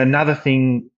 And then another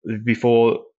thing,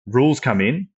 before rules come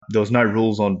in, there was no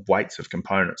rules on weights of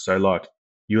components. So like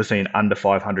you were seeing under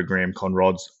 500 gram con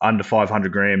rods, under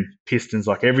 500 gram pistons,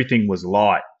 like everything was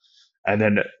light. And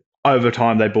then over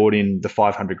time, they brought in the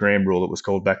 500 gram rule, it was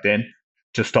called back then,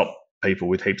 to stop people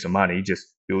with heaps of money just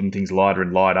building things lighter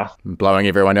and lighter. Blowing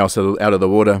everyone else out of the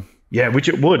water. Yeah, which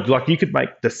it would. Like you could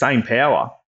make the same power,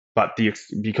 but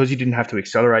because you didn't have to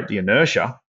accelerate the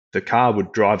inertia, the car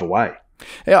would drive away.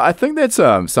 Yeah, I think that's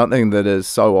something that is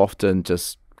so often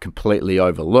just completely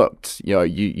overlooked.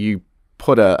 You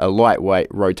put a lightweight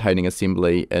rotating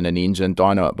assembly in an engine,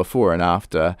 dyno it before and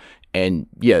after, and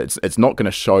yeah, it's not going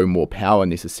to show more power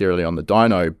necessarily on the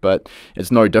dyno, but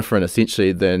it's no different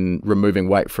essentially than removing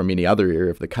weight from any other area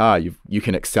of the car. You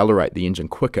can accelerate the engine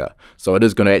quicker, so it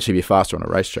is going to actually be faster on a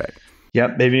racetrack. Yeah,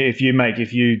 maybe if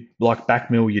you like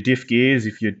back mill your diff gears,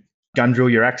 if you gun drill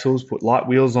your axles, put light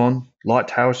wheels on, light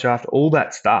tail shaft, all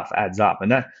that stuff adds up,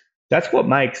 and that's what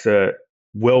makes a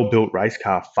well-built race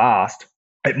car fast.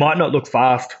 It might not look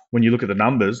fast when you look at the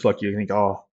numbers, like you think,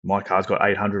 oh, my car's got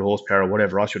 800 horsepower or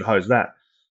whatever, I should hose that.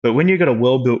 But when you've got a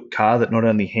well-built car that not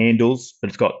only handles, but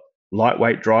it's got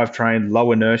lightweight drivetrain,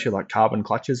 low inertia, like carbon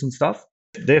clutches and stuff,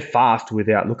 they're fast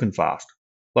without looking fast.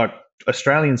 Like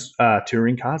Australian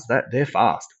touring cars, they're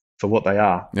fast for what they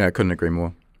are. Yeah, I couldn't agree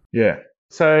more. Yeah.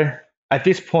 So at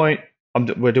this point,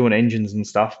 we're doing engines and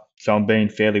stuff, so I'm being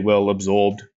fairly well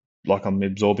absorbed, like I'm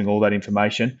absorbing all that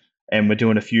information. And we're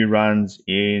doing a few runs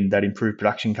in that improved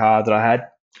production car that I had.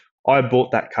 I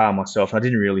bought that car myself. I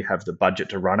didn't really have the budget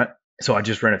to run it, so I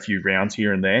just ran a few rounds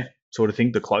here and there, sort of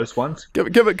thing, the close ones.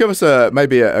 Give us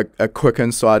maybe a quick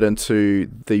insight into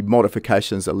the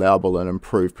modifications allowable in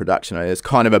improved production. It's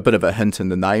kind of a bit of a hint in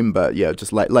the name, but yeah,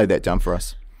 just lay that down for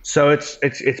us. So it's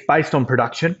based on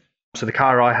production. So the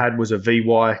car I had was a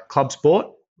VY Club Sport,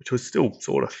 which was still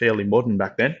sort of fairly modern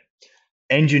back then.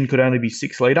 Engine could only be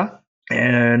 6 litre,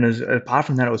 and apart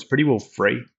from that, it was pretty well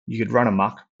free. You could run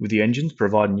amok with the engines,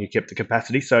 providing you kept the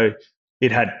capacity. So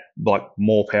it had like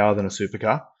more power than a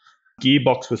supercar.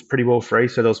 Gearbox was pretty well free,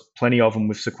 so there was plenty of them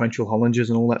with sequential Hollanders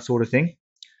and all that sort of thing.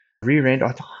 Rear end,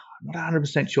 I'm not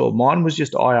 100% sure. Mine was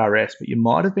just IRS, but you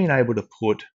might have been able to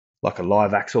put like a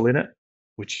live axle in it,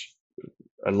 which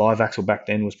a live axle back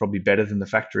then was probably better than the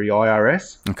factory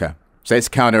IRS. Okay. So it's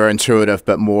counterintuitive,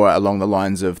 but more along the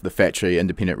lines of the factory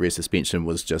independent rear suspension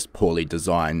was just poorly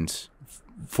designed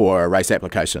for a race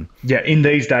application. Yeah, in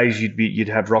these days you'd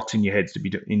have rocks in your head to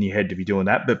be doing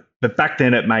that, but back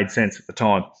then it made sense at the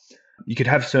time. You could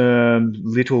have some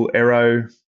little aero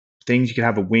things. You could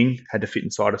have a wing, had to fit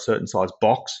inside a certain size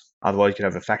box. Otherwise, you could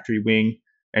have a factory wing.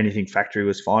 Anything factory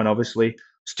was fine, obviously.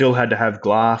 Still had to have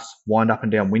glass, wind up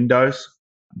and down windows.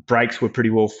 Brakes were pretty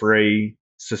well free.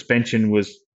 Suspension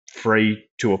was free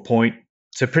to a point.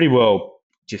 So pretty well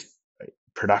just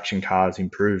production cars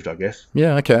improved, I guess.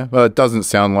 Yeah, okay. Well, it doesn't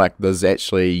sound like there's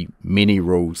actually many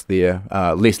rules there,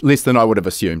 less than I would have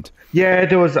assumed. Yeah,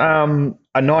 there was a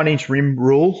 9-inch rim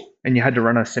rule, and you had to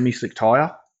run a semi-slick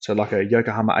tyre. So like a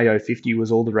Yokohama AO50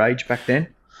 was all the rage back then.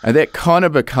 And that kind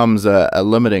of becomes a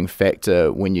limiting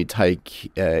factor when you take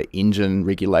engine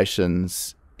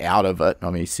regulations out of it.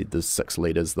 I mean, you said there's 6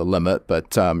 litres the limit,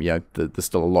 but there's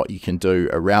still a lot you can do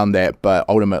around that. But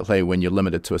ultimately, when you're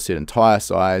limited to a certain tyre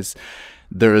size,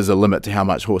 there is a limit to how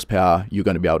much horsepower you're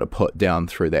going to be able to put down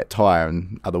through that tyre,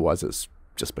 and otherwise it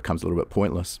just becomes a little bit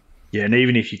pointless. Yeah, and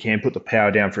even if you can put the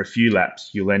power down for a few laps,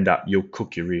 you'll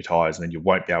cook your rear tyres, and then you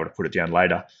won't be able to put it down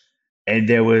later. And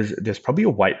there's probably a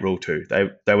weight rule too.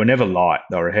 They were never light;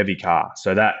 they were a heavy car.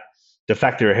 So that the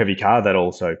fact they're a heavy car, that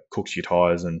also cooks your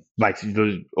tyres and makes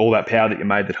all that power that you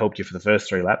made that helped you for the first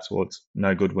 3 laps. Well, it's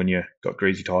no good when you got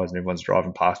greasy tyres and everyone's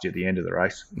driving past you at the end of the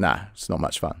race. Nah, it's not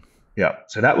much fun. Yeah,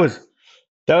 so that was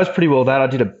pretty well that. I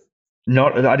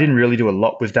didn't really do a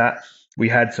lot with that. We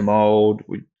had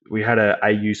we had a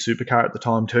AU supercar at the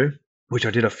time too, which I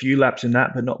did a few laps in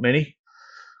that, but not many.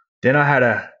 Then I had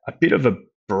a bit of a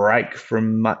break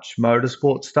from much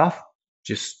motorsport stuff.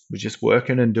 Was just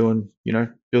working and doing,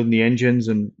 building the engines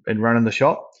and running the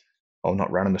shop. Well,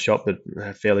 not running the shop, but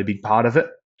a fairly big part of it.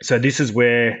 So this is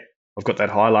where I've got that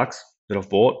Hilux that I've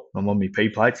bought. I'm on my P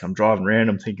plates. I'm driving around.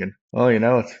 I'm thinking, I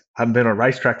haven't been on a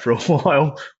racetrack for a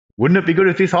while. Wouldn't it be good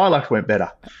if this Hilux went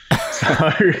better?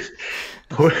 So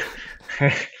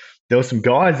there were some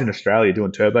guys in Australia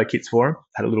doing turbo kits for them.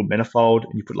 Had a little manifold,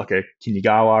 and you put like a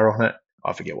Kinyagawa on it.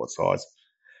 I forget what size.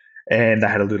 And they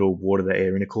had a little water to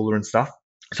air intercooler and stuff.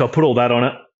 So I put all that on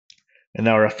it. And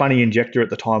they were a funny injector at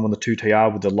the time on the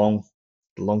 2TR with the long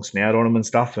snout on them and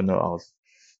stuff. And it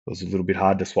was a little bit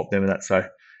hard to swap them and that. So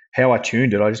how I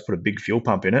tuned it, I just put a big fuel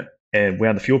pump in it and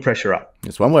wound the fuel pressure up.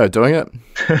 It's one way of doing it.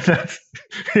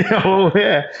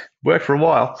 Worked for a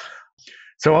while.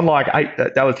 So on like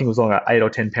that thing was like 8 or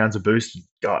 10 pounds of boost.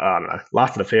 I don't know,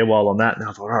 lasted a fair while on that. And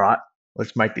I thought, all right,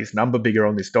 let's make this number bigger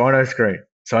on this dyno screen.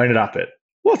 So I ended up at,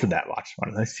 wasn't that much, I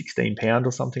don't know, 16 pounds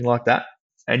or something like that.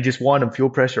 And just winding fuel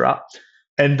pressure up.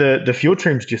 And the fuel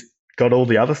trims just got all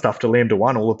the other stuff to lambda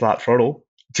 1, all apart throttle.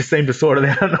 Just seemed to sort it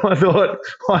out. And I thought,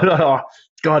 oh,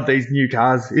 God, these new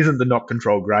cars, isn't the knock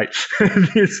control great?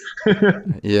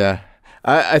 Yeah.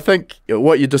 I think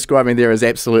what you're describing there is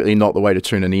absolutely not the way to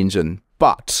tune an engine.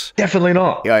 But definitely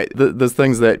not. There's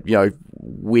things that,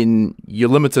 when you're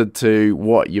limited to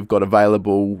what you've got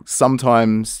available,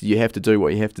 sometimes you have to do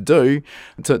what you have to do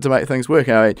to make things work.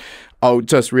 I'll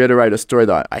just reiterate a story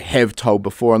that I have told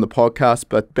before on the podcast,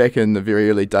 but back in the very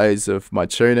early days of my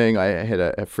tuning, I had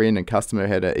a friend and customer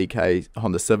who had an EK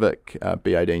Honda Civic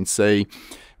B18C,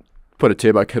 put a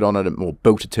turbo kit on it, or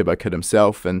built a turbo kit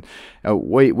himself, and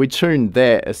we tuned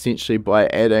that essentially by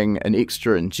adding an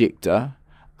extra injector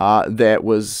that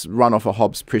was run off a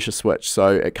Hobbs pressure switch. So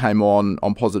it came on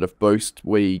positive boost.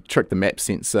 We tricked the map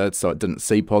sensor so it didn't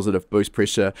see positive boost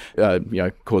pressure,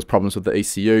 caused problems with the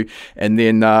ECU. And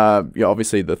then,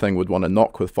 obviously the thing would want to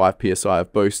knock with 5 PSI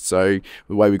of boost. So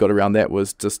the way we got around that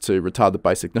was just to retard the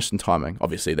base ignition timing.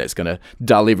 Obviously that's going to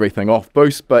dull everything off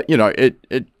boost, but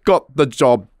it got the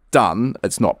job done.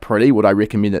 It's not pretty. Would I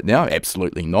recommend it now?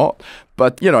 Absolutely not.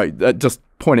 But, just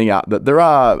pointing out that there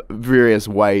are various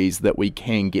ways that we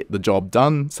can get the job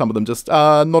done. Some of them just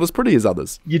are not as pretty as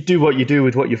others. You do what you do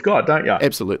with what you've got, don't you?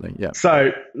 Absolutely, yeah.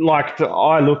 So,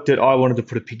 I wanted to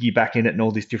put a piggyback in it and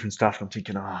all this different stuff. And I'm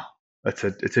thinking,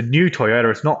 it's a new Toyota.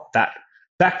 It's not that.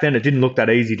 Back then, it didn't look that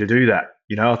easy to do that.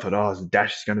 I thought, the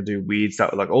dash is going to do weird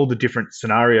stuff, like all the different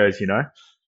scenarios,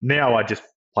 Now I just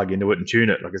plug into it and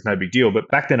tune it. Like, it's no big deal. But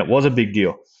back then, it was a big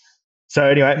deal. So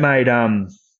anyway, it made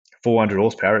 400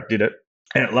 horsepower. It did it.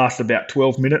 And it lasted about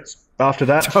 12 minutes after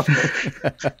that.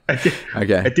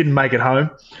 Okay. It didn't make it home.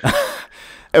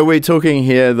 Are we talking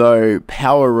here, though,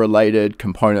 power-related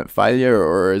component failure,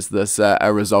 or is this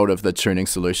a result of the tuning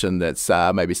solution that's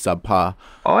maybe subpar?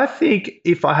 I think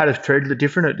if I had a tread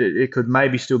different, it could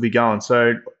maybe still be going.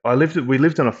 So we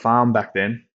lived on a farm back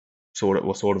then, sort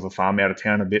of a farm out of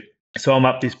town a bit. So I'm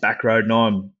up this back road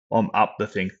and I'm up the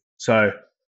thing. So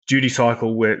duty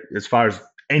cycle, as far as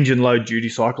engine load duty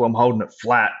cycle, I'm holding it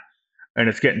flat, and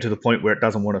it's getting to the point where it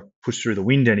doesn't want to push through the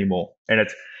wind anymore, and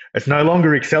it's no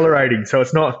longer accelerating. So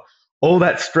it's not all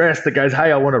that stress that goes,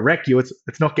 hey, I want to wreck you.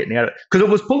 It's not getting out of it, because it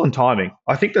was pulling timing.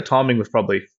 I think the timing was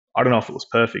probably, I don't know if it was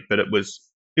perfect, but it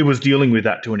was dealing with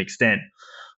that to an extent.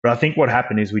 But I think what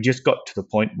happened is we just got to the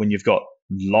point when you've got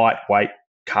lightweight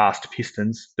cast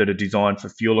pistons that are designed for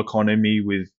fuel economy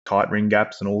with tight ring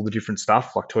gaps and all the different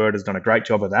stuff. Like, Toyota's done a great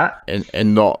job of that.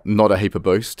 And not a heap of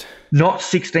boost. Not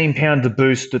 16 pounds of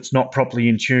boost that's not properly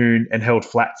in tune and held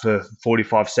flat for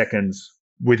 45 seconds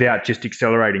without just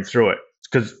accelerating through it.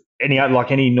 Because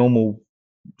any normal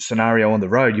scenario on the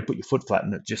road, you put your foot flat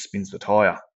and it just spins the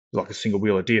tyre. Like a single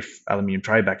wheeler diff, aluminium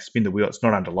tray back, spin the wheel, it's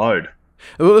not under load.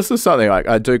 Well, this is something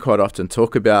I do quite often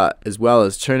talk about, as well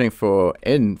as tuning for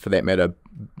that matter,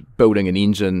 building an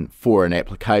engine for an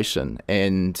application.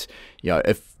 And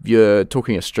if you're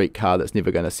talking a street car that's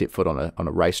never going to set foot on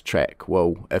a racetrack,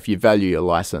 well, if you value your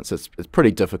license, it's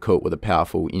pretty difficult with a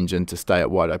powerful engine to stay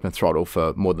at wide open throttle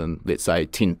for more than, let's say,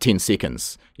 10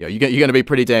 seconds. You're going to be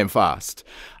pretty damn fast.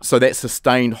 So that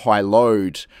sustained high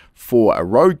load for a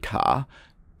road car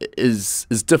is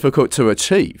difficult to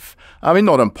achieve. I mean,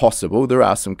 not impossible. There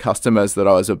are some customers that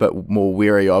I was a bit more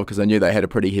wary of because I knew they had a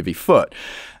pretty heavy foot.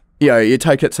 You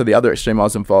take it to the other extreme. I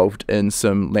was involved in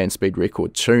some land speed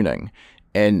record tuning,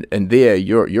 and there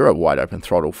you're at wide open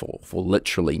throttle for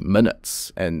literally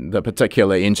minutes. And the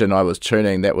particular engine I was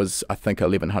tuning, that was, I think,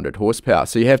 1100 horsepower.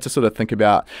 So you have to sort of think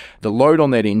about the load on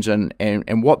that engine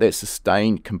and what that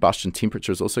sustained combustion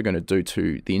temperature is also going to do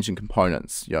to the engine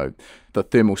components. The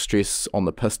thermal stress on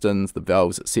the pistons, the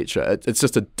valves, etc. It's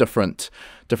just a different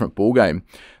ball game.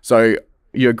 So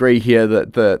you agree here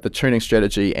that the tuning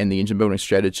strategy and the engine building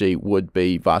strategy would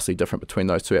be vastly different between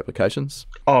those two applications?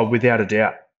 Oh, without a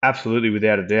doubt. Absolutely,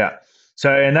 without a doubt.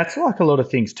 So, and that's like a lot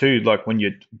of things too, like when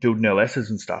you're building LSs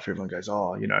and stuff, everyone goes,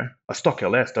 a stock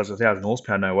LS does 1,000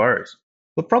 horsepower, no worries.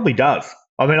 Well, it probably does.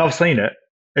 I mean, I've seen it.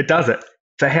 It does it.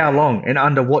 For how long and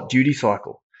under what duty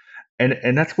cycle?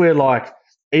 And that's where, like,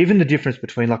 even the difference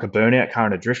between like a burnout car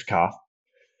and a drift car,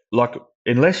 like,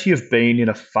 unless you've been in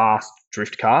a fast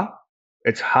drift car,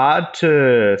 it's hard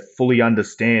to fully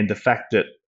understand the fact that,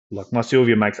 like, my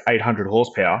Sylvia makes 800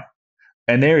 horsepower,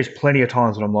 and there is plenty of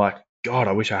times when I'm like, God,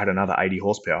 I wish I had another 80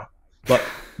 horsepower. But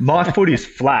my foot is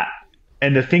flat,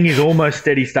 and the thing is almost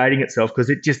steady stating itself because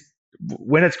it just,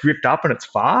 when it's gripped up and it's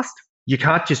fast, you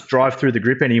can't just drive through the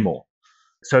grip anymore.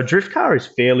 So a drift car is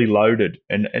fairly loaded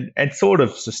and sort of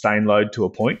sustained load to a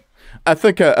point. I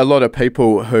think a lot of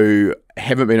people who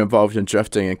haven't been involved in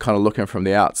drifting and kind of looking from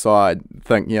the outside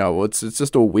think, it's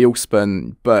just all wheel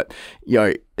spin. But,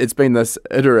 it's been this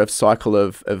iterative cycle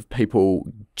of people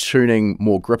tuning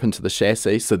more grip into the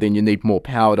chassis. So then you need more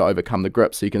power to overcome the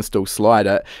grip so you can still slide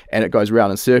it. And it goes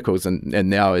round in circles. And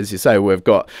now, as you say, we've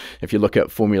got, if you look at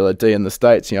Formula D in the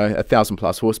States, 1,000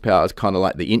 plus horsepower is kind of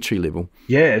like the entry level.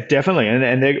 Yeah, definitely.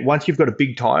 And once you've got a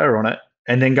big tyre on it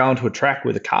and then go onto a track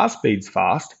where the car speed's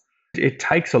fast, it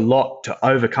takes a lot to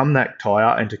overcome that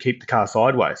tyre and to keep the car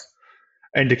sideways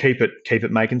and to keep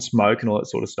it making smoke and all that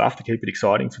sort of stuff, to keep it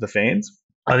exciting for the fans.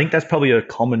 I think that's probably a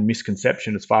common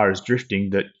misconception as far as drifting,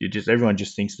 that everyone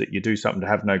just thinks that you do something to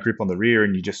have no grip on the rear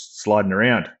and you're just sliding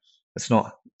around. It's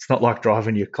not like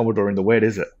driving your Commodore in the wet,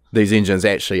 is it? These engines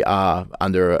actually are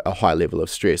under a high level of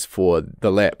stress for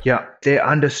the lap. Yeah, they're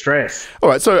under stress. All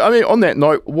right, so I mean, on that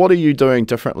note, what are you doing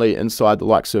differently inside the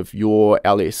likes of your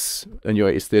LS and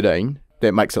your S13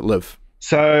 that makes it live?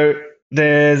 So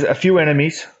there's a few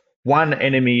enemies. One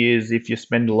enemy is if you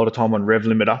spend a lot of time on rev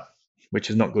limiter, which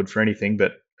is not good for anything,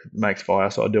 but it makes fire,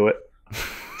 so I do it.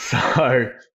 So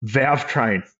valve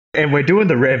train. And we're doing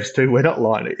the revs too. We're not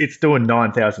lying. It's doing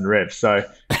 9,000 revs. So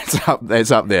It's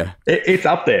up there. it's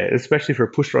up there, especially for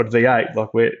a pushrod V8. Like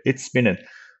it's spinning.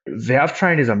 Valve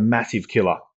train is a massive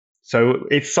killer. So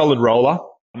it's solid roller.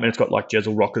 I mean, it's got like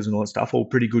Jezel rockers and all that stuff, all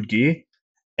pretty good gear.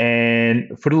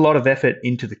 And put a lot of effort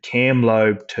into the cam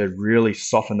lobe to really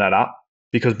soften that up,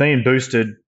 because being boosted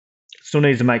still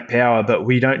needs to make power, but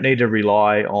we don't need to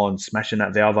rely on smashing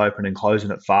that valve open and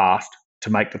closing it fast to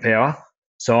make the power.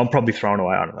 So I'm probably throwing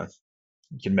away, I don't know,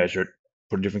 you can measure it,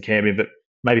 put a different cam in, but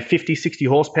maybe 50, 60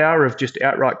 horsepower of just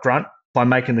outright grunt by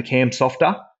making the cam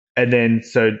softer. And then,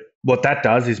 so what that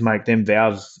does is make them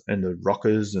valves and the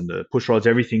rockers and the push rods,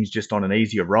 everything's just on an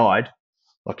easier ride.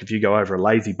 Like if you go over a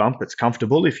lazy bump, it's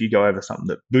comfortable. If you go over something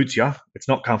that boots you, it's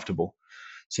not comfortable.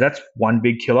 So that's one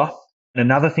big killer. And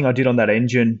another thing I did on that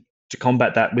engine to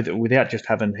combat that without just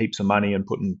having heaps of money and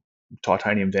putting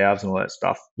titanium valves and all that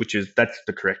stuff, that's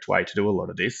the correct way to do a lot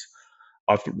of this.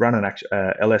 I've run an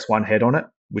LS1 head on it,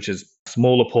 which is a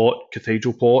smaller port,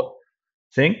 cathedral port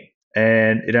thing.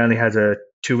 And it only has a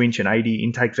 2-inch and 80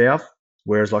 intake valve,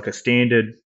 whereas like a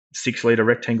standard 6-litre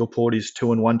rectangle port is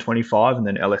 2 and 125, and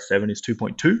then LS7 is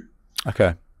 2.2.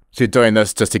 Okay. So you're doing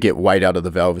this just to get weight out of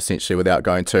the valve, essentially, without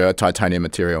going to a titanium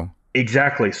material.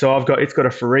 Exactly. So it's got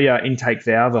a Faria intake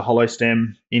valve, a hollow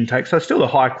stem intake. So it's still a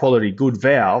high quality, good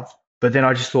valve. But then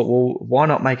I just thought, well, why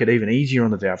not make it even easier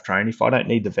on the valve train? If I don't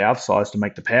need the valve size to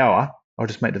make the power, I'll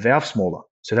just make the valve smaller.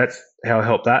 So that's how I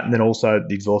helped that. And then also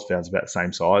the exhaust valve's about the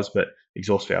same size, but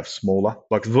exhaust valve's smaller.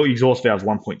 Like the exhaust valve's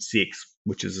 1.6,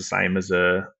 which is the same as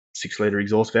a 6-litre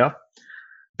exhaust valve.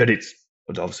 But it's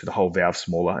obviously the whole valve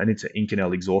smaller, and it's an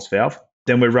Inconel exhaust valve.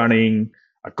 Then we're running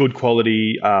a good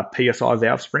quality PSI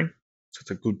valve spring. So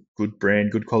it's a good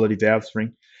brand, good quality valve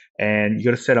spring. And you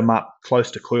got to set them up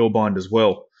close to coil bind as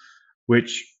well,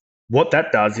 which what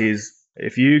that does is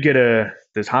if you get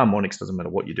there's harmonics, doesn't matter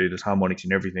what you do, there's harmonics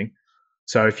in everything.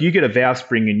 So if you get a valve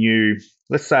spring and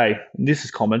let's say, and this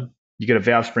is common, you get a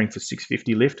valve spring for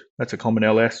 650 lift, that's a common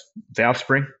LS valve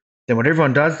spring. Then what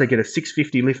everyone does, they get a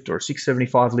 650 lift or a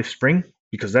 675 lift spring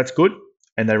because that's good,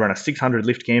 and they run a 600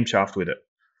 lift camshaft with it.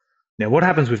 Now what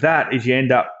happens with that is you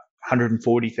end up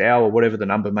 140 thou or whatever the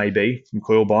number may be from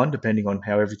coil bind, depending on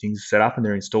how everything's set up and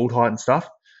their installed height and stuff.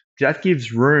 That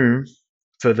gives room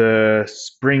for the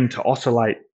spring to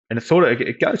oscillate, and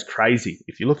it goes crazy.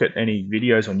 If you look at any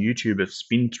videos on YouTube of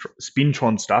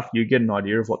Spintron stuff, you get an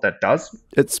idea of what that does.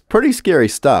 It's pretty scary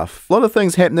stuff. A lot of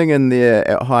things happening in there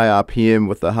at high RPM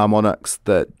with the harmonics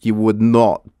that you would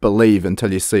not believe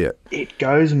until you see it. It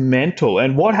goes mental.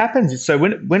 And what happens is, so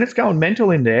when it's going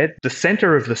mental in there, the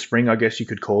center of the spring, I guess you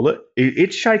could call it,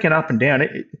 it's shaking up and down.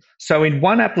 So in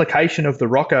one application of the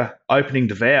rocker opening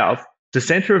the valve, the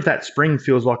center of that spring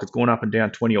feels like it's gone up and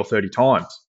down 20 or 30 times.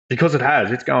 Because it has.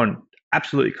 It's going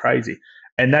absolutely crazy.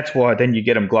 And that's why then you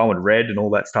get them glowing red and all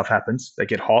that stuff happens. They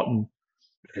get hot and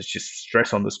it's just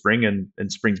stress on the spring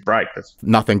and springs break.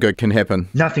 Nothing good can happen.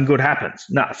 Nothing good happens.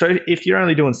 No. So if you're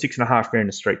only doing $6,500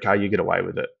 a street car, you get away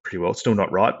with it pretty well. It's still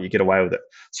not right, but you get away with it.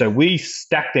 So we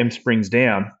stack them springs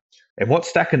down. And what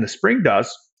stacking the spring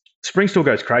does, spring still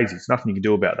goes crazy. There's nothing you can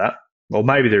do about that. Well,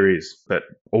 maybe there is, but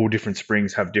all different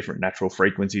springs have different natural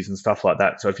frequencies and stuff like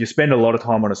that. So if you spend a lot of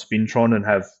time on a Spintron and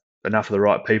have enough of the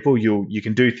right people, you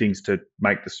can do things to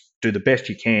do the best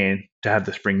you can to have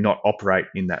the spring not operate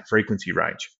in that frequency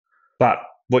range. But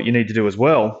what you need to do as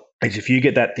well is if you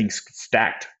get that thing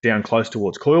stacked down close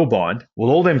towards coil bind,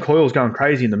 well, all them coils going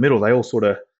crazy in the middle,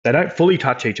 they don't fully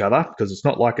touch each other because it's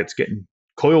not like it's getting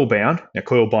coil bound. Now,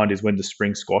 coil bind is when the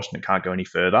spring's squashed and it can't go any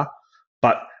further.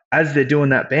 But as they're doing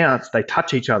that bounce, they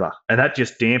touch each other, and that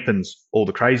just dampens all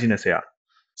the craziness out.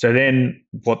 So then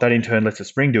what that in turn lets the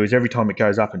spring do is every time it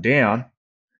goes up and down,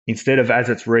 instead of as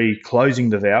it's reclosing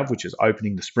the valve, which is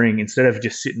opening the spring, instead of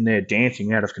just sitting there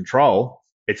dancing out of control,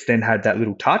 it's then had that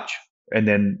little touch, and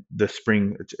then the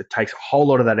spring, it takes a whole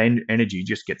lot of that energy,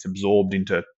 just gets absorbed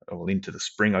into the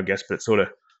spring, I guess, but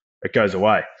it goes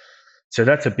away. So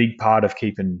that's a big part of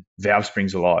keeping valve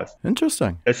springs alive.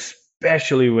 Interesting.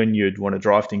 Especially when you'd want to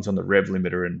drive things on the rev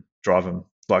limiter and drive them.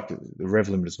 Like the rev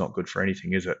limiter is not good for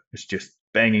anything, is it? It's just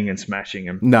banging and smashing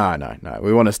them. No.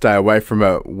 We want to stay away from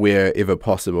it wherever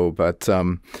possible. But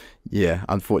yeah,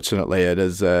 unfortunately, it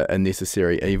is a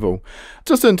necessary evil.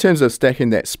 Just in terms of stacking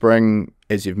that spring,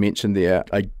 as you've mentioned there,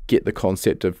 I get the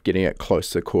concept of getting it close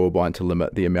to coil bind to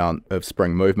limit the amount of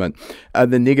spring movement. Are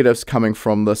the negatives coming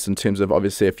from this in terms of,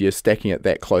 obviously, if you're stacking it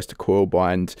that close to coil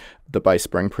bind, the base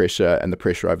spring pressure and the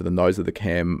pressure over the nose of the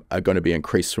cam are going to be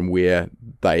increased from where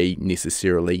they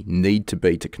necessarily need to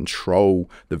be to control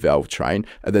the valve train.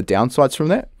 Are there downsides from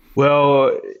that?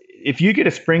 Well, if you get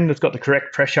a spring that's got the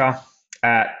correct pressure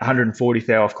at 140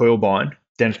 thou off coil bind,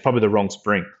 then it's probably the wrong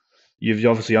spring. You've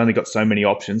obviously only got so many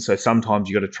options, so sometimes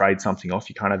you got to trade something off.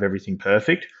 You can't have everything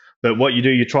perfect. But what you do,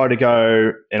 you try to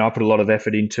go, and I put a lot of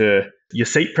effort into your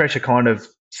seat pressure. Kind of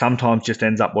sometimes just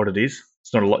ends up what it is.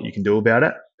 It's not a lot you can do about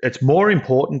it. It's more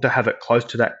important to have it close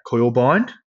to that coil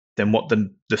bind than what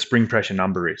the spring pressure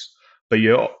number is. But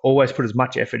you always put as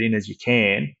much effort in as you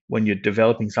can when you're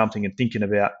developing something and thinking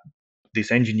about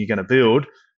this engine you're going to build,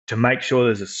 to make sure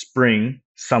there's a spring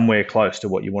somewhere close to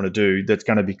what you want to do that's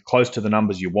going to be close to the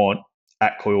numbers you want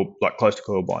at coil, like close to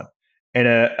coil bind. And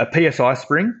a PSI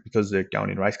spring, because they're going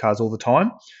in race cars all the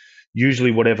time,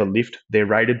 usually whatever lift they're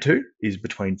rated to is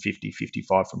between 50,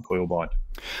 55 from coil bind.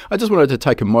 I just wanted to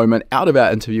take a moment out of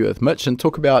our interview with Mitch and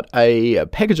talk about a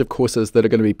package of courses that are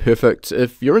going to be perfect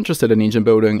if you're interested in engine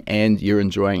building and you're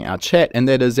enjoying our chat, and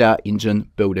that is our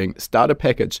engine building starter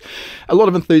package. A lot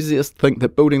of enthusiasts think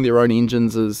that building their own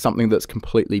engines is something that's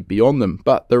completely beyond them,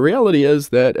 but the reality is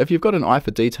that if you've got an eye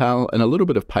for detail and a little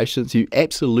bit of patience, you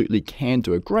absolutely can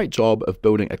do a great job of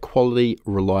building a quality,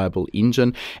 reliable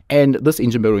engine, and this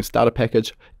engine building starter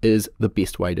package is the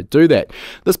best way to do that.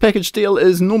 This package deal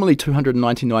is normally $299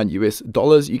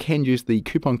 US. You can use the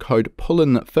coupon code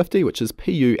PULLEN50, which is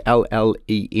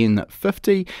PULLEN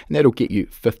 50, and that'll get you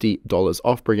 $50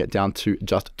 off, bring it down to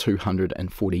just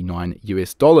 $249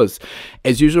 US.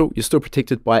 As usual, you're still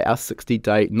protected by our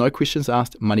 60-day no questions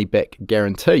asked money back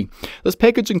guarantee. This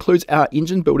package includes our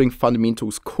engine building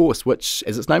fundamentals course, which,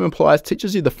 as its name implies,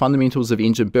 teaches you the fundamentals of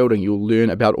engine building. You'll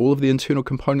learn about all of the internal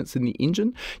components in the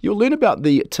engine. You'll learn about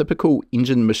the typical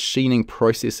engine machining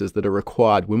processes that are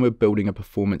required when we're building a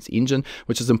performance engine,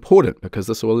 which is important because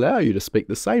this will allow you to speak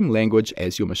the same language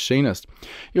as your machinist.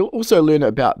 You'll also learn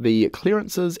about the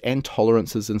clearances and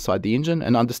tolerances inside the engine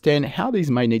and understand how these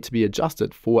may need to be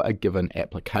adjusted for a given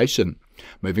application.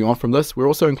 Moving on from this, we're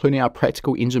also including our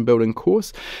practical engine building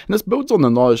course, and this builds on the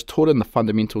knowledge taught in the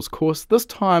fundamentals course. This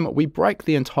time we break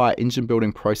the entire engine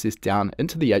building process down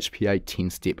into the HPA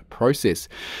 10-step process.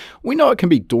 We know it can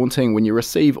be daunting when you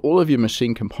receive all of your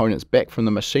machine components back from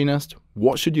the machinist.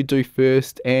 What should you do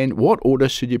first, and what order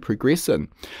should you progress in?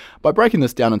 By breaking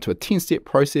this down into a 10-step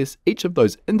process, each of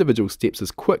those individual steps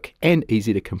is quick and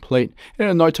easy to complete, and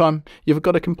in no time you've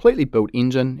got a completely built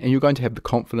engine, and you're going to have the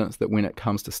confidence that when it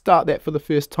comes to start that for the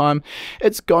first time,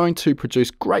 it's going to produce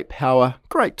great power,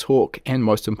 great torque, and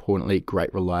most importantly,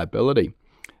 great reliability.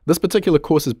 This particular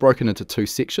course is broken into two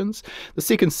sections. The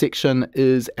second section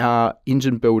is our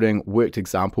engine building worked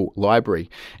example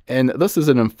library, and this is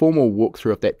an informal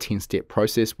walkthrough of that 10-step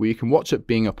process where you can watch it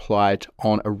being applied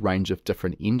on a range of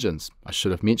different engines. I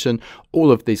should have mentioned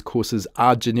all of these courses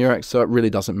are generic, so it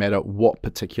really doesn't matter what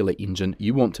particular engine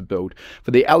you want to build. For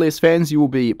the LS fans, you will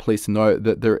be pleased to know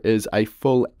that there is a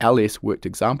full LS worked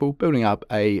example building up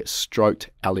a stroked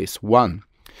LS1.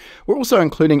 We're also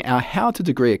including our How to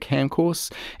Degree a Cam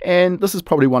course, and this is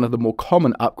probably one of the more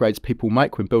common upgrades people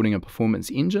make when building a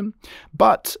performance engine,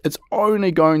 but it's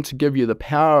only going to give you the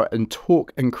power and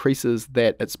torque increases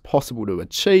that it's possible to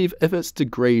achieve if it's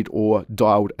degreed or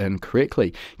dialed in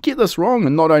correctly. Get this wrong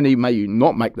and not only may you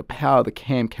not make the power the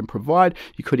cam can provide,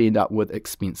 you could end up with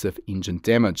expensive engine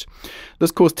damage.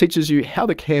 This course teaches you how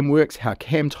the cam works, how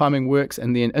cam timing works,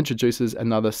 and then introduces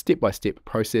another step-by-step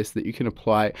process that you can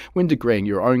apply when degreeing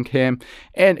your own cam.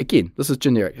 And again, this is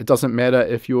generic. It doesn't matter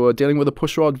if you're dealing with a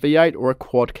pushrod V8 or a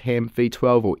quad cam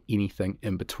V12 or anything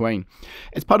in between.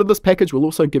 As part of this package, we'll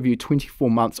also give you 24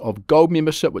 months of gold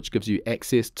membership, which gives you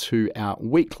access to our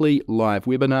weekly live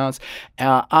webinars,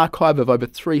 our archive of over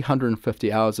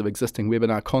 350 hours of existing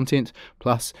webinar content,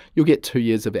 plus you'll get 2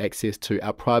 years of access to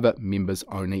our private members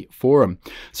only forum.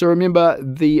 So remember,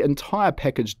 the entire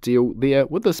package deal there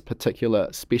with this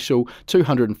particular special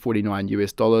 $249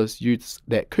 US. Use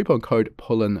that coupon code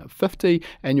PULLEN50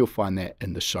 and you'll find that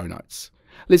in the show notes.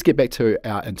 Let's get back to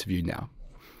our interview now.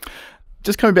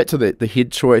 Just coming back to the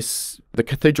head choice, the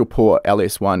Cathedral Port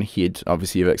LS1 head,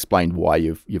 obviously you've explained why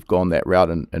you've gone that route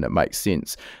and it makes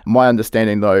sense. My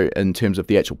understanding though, in terms of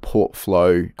the actual port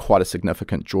flow, quite a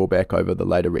significant drawback over the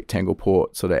later rectangle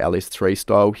port, sort of LS3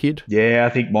 style head. Yeah,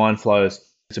 I think mine flows,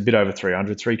 it's a bit over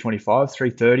 300, 325,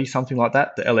 330, something like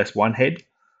that, the LS1 head.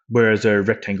 Whereas a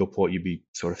rectangle port, you'd be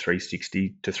sort of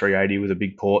 360 to 380 with a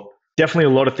big port. Definitely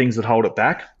a lot of things that hold it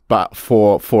back. But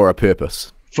for a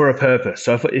purpose. For a purpose.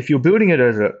 So if you're building it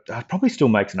as it probably still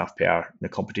makes enough power in a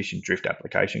competition drift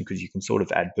application because you can sort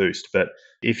of add boost. But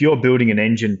if you're building an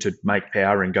engine to make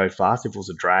power and go fast, if it was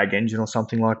a drag engine or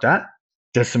something like that,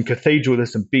 there's some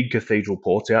big cathedral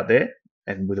ports out there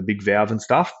and with a big valve and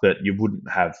stuff, but you wouldn't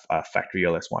have a factory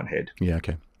LS1 head. Yeah,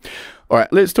 okay. All right,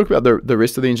 let's talk about the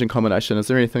rest of the engine combination. Is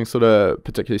there anything sort of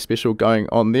particularly special going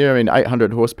on there? I mean,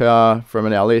 800 horsepower from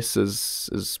an LS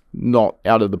is not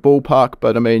out of the ballpark,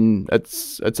 but I mean,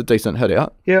 it's a decent hit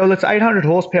out. Yeah, well, it's 800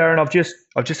 horsepower, and I've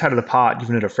just had it apart,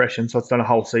 given it a freshen, so it's done a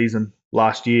whole season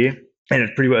last year, and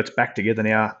it's back together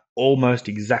now, almost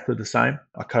exactly the same.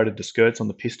 I coated the skirts on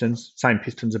the pistons, same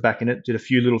pistons are back in it, did a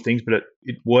few little things, but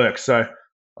it works. So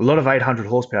a lot of 800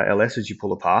 horsepower LSs you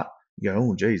pull apart, you go,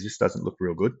 oh, geez, this doesn't look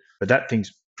real good. But that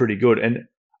thing's pretty good. And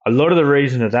a lot of the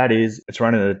reason of that is it's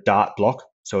running a Dart block,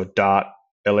 so a Dart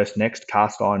LS Next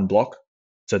cast iron block.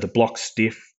 So the block's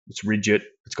stiff, it's rigid,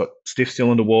 it's got stiff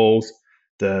cylinder walls.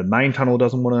 The main tunnel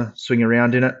doesn't want to swing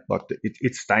around in it. Like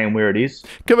it's staying where it is.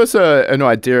 Give us an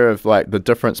idea of like the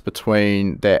difference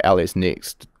between that LS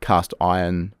Next cast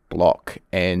iron block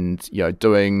and, you know,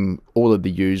 doing all of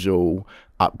the usual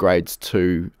upgrades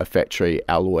to a factory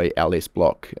alloy LS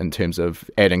block in terms of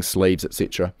adding sleeves,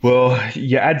 etc. Well,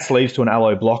 you add sleeves to an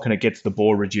alloy block and it gets the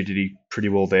bore rigidity pretty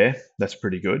well there. That's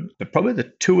pretty good. But probably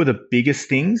the two of the biggest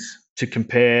things to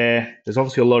compare, there's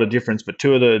obviously a lot of difference, but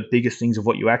two of the biggest things of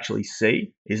what you actually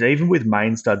see is even with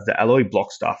main studs, the alloy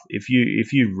block stuff, if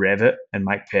you rev it and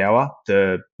make power,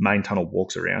 the main tunnel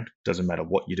walks around. Doesn't matter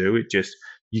what you do.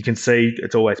 You can see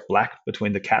it's always black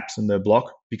between the caps and the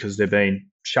block because they've been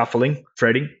shuffling,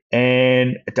 threading,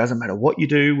 and it doesn't matter what you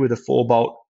do with a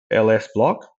 4-bolt LS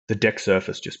block, the deck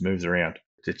surface just moves around.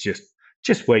 It's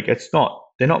just weak.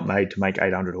 They're not made to make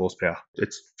 800 horsepower.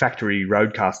 It's factory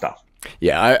road car stuff.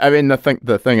 Yeah, I mean, I think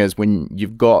the thing is when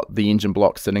you've got the engine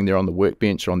block sitting there on the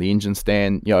workbench or on the engine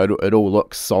stand, you know, it all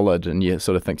looks solid, and you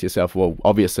sort of think to yourself, well,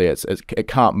 obviously it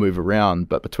can't move around,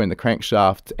 but between the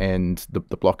crankshaft and the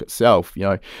block itself, you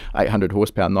know, 800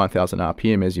 horsepower, 9,000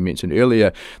 RPM, as you mentioned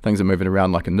earlier, things are moving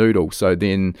around like a noodle. So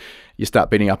then you start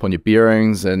beating up on your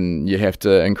bearings, and you have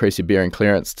to increase your bearing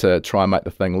clearance to try and make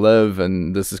the thing live,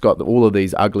 and this has got all of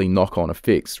these ugly knock-on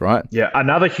effects, right? Yeah,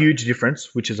 another huge difference,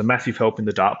 which is a massive help in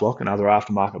the Dart block and other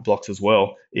aftermarket blocks as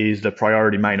well, is the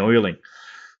priority main oiling.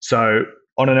 So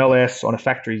on an LS, on a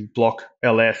factory block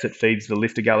LS, it feeds the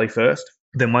lifter galley first.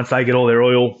 Then once they get all their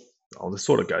oil, this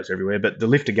sort of goes everywhere, but the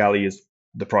lifter galley is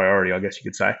the priority, I guess you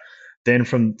could say. Then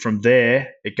from there,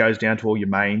 it goes down to all your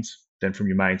mains. Then from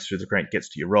your mains through the crank gets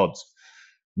to your rods.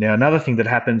 Now, another thing that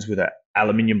happens with an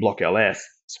aluminium block LS,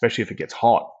 especially if it gets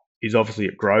hot, is obviously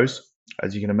it grows,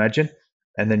 as you can imagine,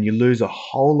 and then you lose a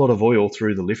whole lot of oil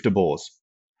through the lifter bores.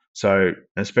 So,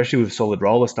 especially with solid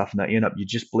roller stuff, and that you end up, you're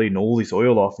just bleeding all this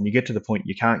oil off, and you get to the point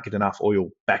you can't get enough oil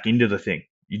back into the thing.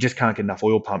 You just can't get enough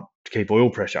oil pump to keep oil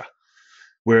pressure.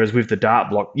 Whereas with the Dart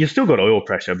block, you've still got oil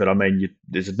pressure, but I mean,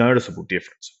 there's a noticeable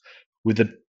difference. With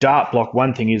the Dart block,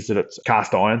 one thing is that it's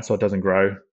cast iron, so it doesn't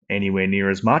grow anywhere near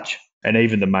as much. And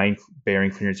even the main bearing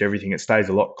clearance, everything, it stays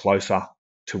a lot closer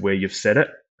to where you've set it.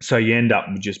 So you end up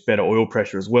with just better oil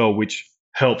pressure as well, which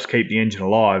helps keep the engine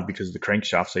alive because the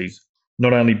crankshaft sees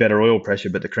not only better oil pressure,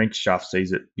 but the crankshaft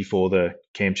sees it before the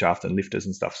camshaft and lifters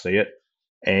and stuff see it.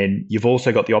 And you've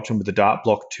also got the option with the Dart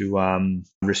block to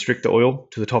restrict the oil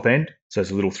to the top end. So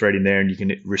there's a little thread in there, and you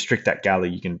can restrict that galley.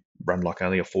 You can run like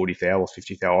only a 40th thou or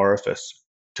 50th thou orifice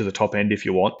to the top end if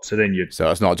you want. So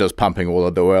it's not just pumping all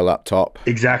of the oil up top.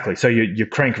 Exactly. So your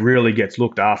crank really gets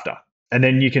looked after. And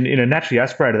then you can, in a naturally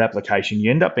aspirated application, you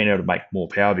end up being able to make more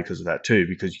power because of that too,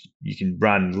 because you can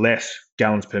run less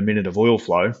gallons per minute of oil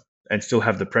flow and still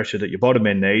have the pressure that your bottom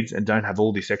end needs and don't have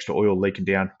all this extra oil leaking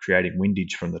down, creating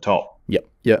windage from the top. Yep.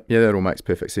 Yeah, that all makes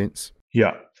perfect sense.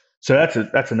 Yeah. So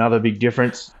that's another big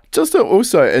difference. Just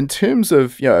also in terms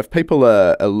of, you know, if people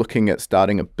are looking at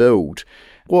starting a build,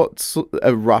 what's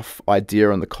a rough idea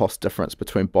on the cost difference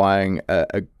between buying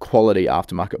a quality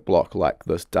aftermarket block like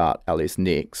this Dart LS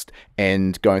Next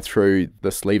and going through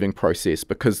the sleeving process?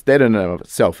 Because that in and of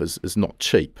itself is not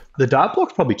cheap. The Dart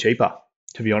block's probably cheaper,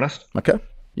 to be honest. Okay.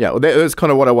 Yeah, well, that was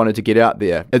kind of what I wanted to get out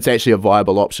there. It's actually a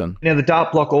viable option. Now, the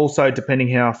Dart block also, depending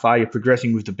how far you're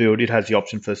progressing with the build, it has the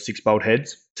option for 6-bolt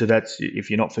heads. So that's, if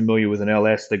you're not familiar with an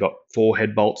LS, they've got 4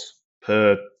 head bolts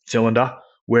per cylinder,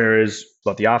 whereas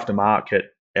like the aftermarket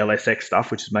LSX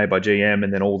stuff, which is made by GM,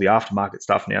 and then all the aftermarket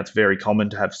stuff now, it's very common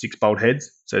to have 6-bolt heads.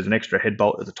 So there's an extra head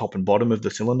bolt at the top and bottom of the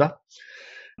cylinder.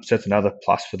 So that's another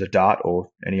plus for the Dart or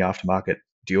any aftermarket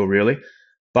deal, really.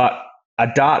 But a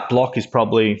Dart block is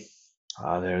probably...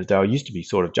 they used to be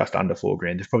sort of just under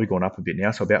 $4,000. They've probably gone up a bit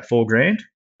now, so about $4,000,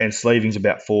 and sleeving's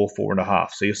about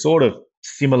 $4.5. So you're sort of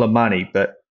similar money,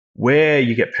 but where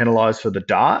you get penalised for the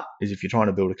Dart is if you're trying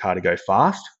to build a car to go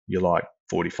fast, you're like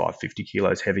 45, 50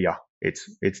 kilos heavier.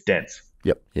 It's dense.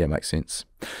 Yep. Yeah, makes sense.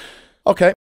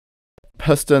 Okay.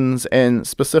 pistons and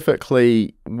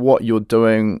specifically what you're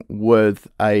doing with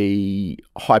a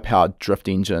high-powered drift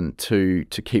engine to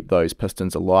keep those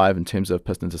pistons alive in terms of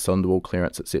piston to cylinder wall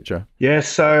clearance, etc. Yeah,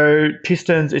 so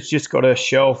pistons, it's just got a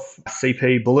shelf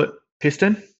CP bullet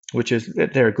piston, which is,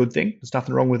 they're a good thing. There's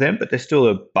nothing wrong with them, but they're still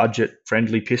a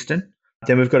budget-friendly piston.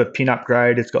 Then we've got a pin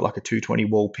upgrade. It's got like a 220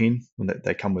 wall pin.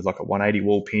 They come with like a 180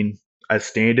 wall pin as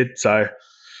standard. So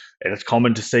and it's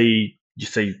common to see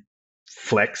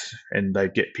flex and they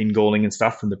get pin galling and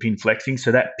stuff from the pin flexing.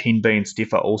 So that pin being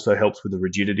stiffer also helps with the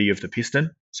rigidity of the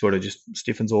piston, sort of just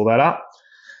stiffens all that up.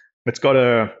 It's got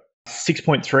a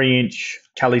 6.3 inch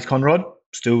Callies conrod,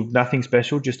 still nothing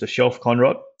special, just a shelf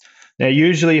conrod. Now,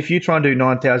 usually if you try and do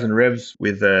 9,000 revs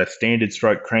with a standard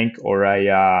stroke crank or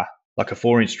a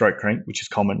 4-inch stroke crank, which is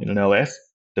common in an LS,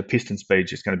 the piston speed is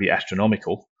just going to be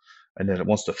astronomical, and then it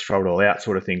wants to throw it all out,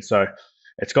 sort of thing. So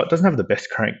doesn't have the best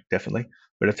crank, definitely,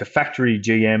 but it's a factory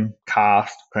GM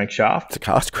cast crankshaft. It's a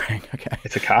cast crank, okay.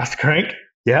 It's a cast crank,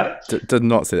 yeah. Did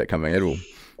not see that coming at all.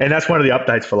 And that's one of the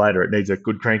updates for later. It needs a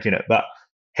good crank in it. But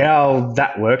how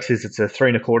that works is it's a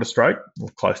 3 1/4 stroke, or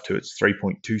close to it's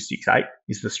 3.268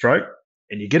 is the stroke.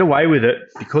 And you get away with it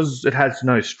because it has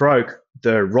no stroke.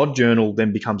 The rod journal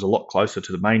then becomes a lot closer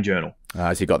to the main journal.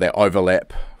 So you got that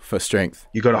overlap for strength.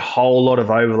 You got a whole lot of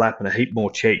overlap and a heap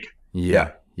more cheek.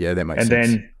 Yeah, that makes sense. And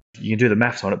then you can do the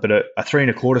maths on it, but a 3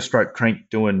 1/4 stroke crank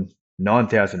doing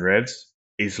 9,000 revs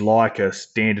is like a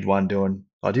standard one doing.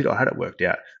 I had it worked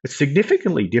out. It's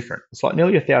significantly different. It's like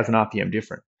nearly 1,000 RPM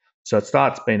different. So it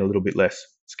starts being a little bit less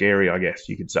scary, I guess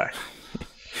you could say.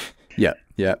 Yeah.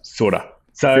 Sort of.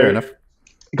 So fair enough.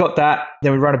 Got that.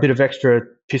 Then we run a bit of extra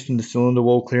piston to cylinder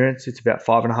wall clearance. It's about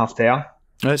 5.5 thou.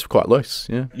 That's quite loose,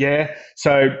 yeah. Yeah.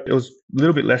 So it was a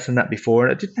little bit less than that before.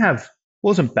 And it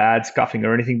wasn't bad scuffing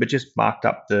or anything, but just marked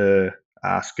up the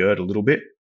skirt a little bit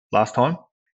last time.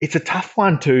 It's a tough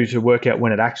one too to work out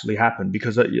when it actually happened,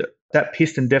 because that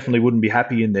piston definitely wouldn't be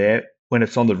happy in there when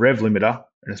it's on the rev limiter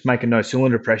and it's making no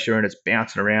cylinder pressure and it's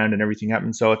bouncing around and everything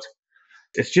happens. So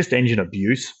it's just engine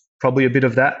abuse, probably a bit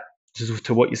of that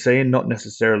to what you're seeing, not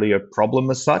necessarily a problem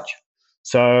as such.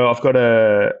 So I've got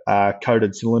a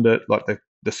coated cylinder, like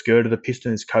the skirt of the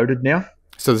piston is coated now.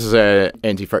 So this is a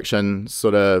anti-friction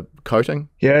sort of coating?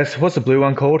 Yes. What's the blue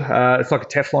one called? It's like a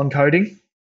Teflon coating.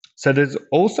 So there's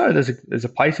a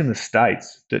place in the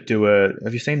States that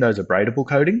have you seen those abradable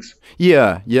coatings?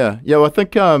 Yeah. Well, I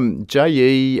think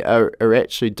JE are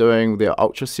actually doing their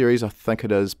Ultra Series, I think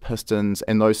it is, pistons,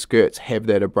 and those skirts have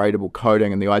that abradable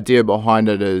coating. And the idea behind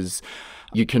it is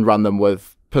you can run them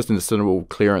with piston to cylinder wall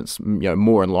clearance,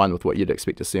 more in line with what you'd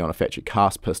expect to see on a factory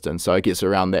cast piston. So it gets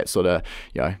around that sort of,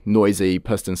 noisy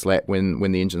piston slap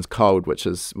when the engine's cold, which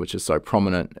is so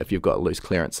prominent if you've got loose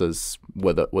clearances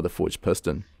with a forged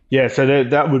piston. Yeah, so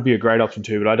that would be a great option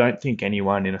too, but I don't think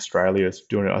anyone in Australia is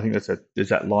doing it. I think there's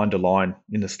that line to line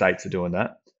in the States are doing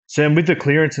that. So with the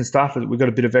clearance and stuff, we've got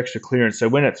a bit of extra clearance. So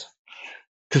because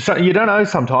you don't know,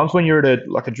 sometimes when you're at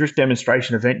a drift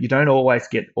demonstration event, you don't always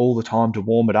get all the time to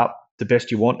warm it up the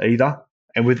best you want either.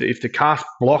 And if the cast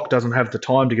block doesn't have the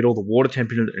time to get all the water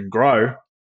temp in it and grow,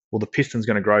 well, the piston's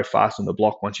going to grow faster than the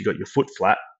block once you got your foot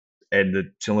flat. And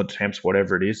the cylinder temps,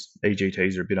 whatever it is,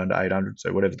 EGTs are a bit under 800,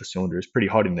 so whatever the cylinder is, pretty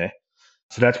hot in there.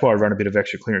 So that's why I run a bit of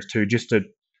extra clearance too, just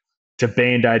to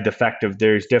band-aid the fact of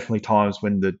there is definitely times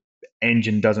when the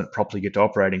engine doesn't properly get to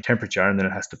operating temperature and then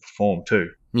it has to perform too.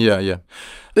 Yeah.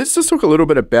 Let's just talk a little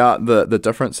bit about the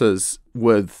differences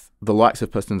with the likes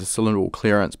of piston to cylinder wall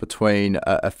clearance between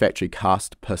a factory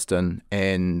cast piston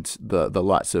and the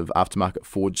likes of aftermarket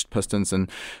forged pistons. And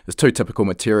there's two typical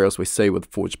materials we see with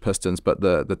forged pistons, but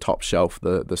the top shelf,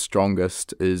 the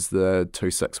strongest, is the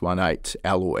 2618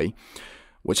 alloy,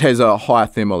 which has a higher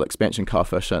thermal expansion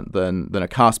coefficient than a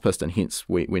cast piston. Hence,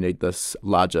 we need this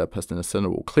larger piston to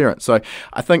cylinder wall clearance. So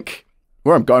I think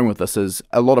where I'm going with this is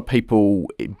a lot of people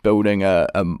building a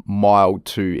mild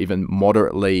to even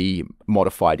moderately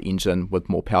modified engine with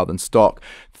more power than stock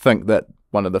think that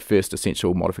one of the first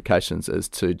essential modifications is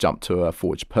to jump to a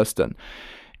forged piston.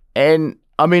 And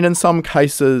I mean, in some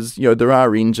cases, there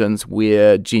are engines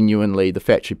where genuinely the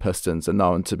factory pistons are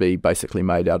known to be basically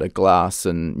made out of glass,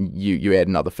 and you add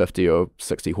another 50 or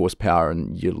 60 horsepower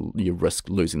and you risk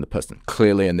losing the piston.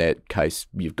 Clearly, in that case,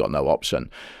 you've got no option.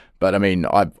 But I mean,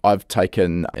 I've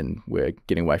taken, and we're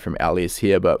getting away from LS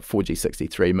here, but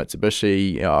 4G63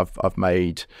 Mitsubishi, I've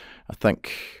made, I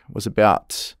think, was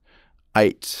about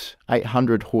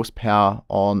 800 horsepower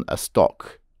on a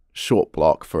stock short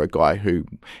block for a guy who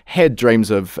had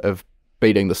dreams of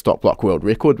beating the stock block world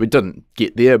record. We didn't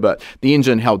get there, but the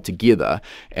engine held together.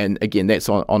 And again, that's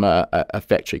on a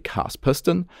factory cast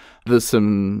piston. There's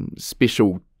some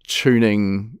special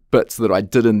tuning bits that I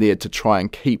did in there to try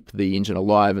and keep the engine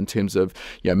alive in terms of,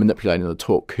 manipulating the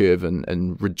torque curve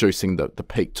and reducing the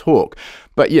peak torque.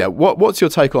 But yeah, what's your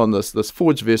take on this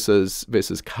forged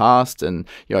versus cast, and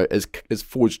is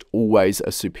forged always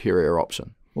a superior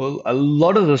option? Well, a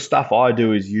lot of the stuff I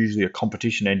do is usually a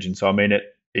competition engine, so I mean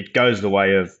it goes the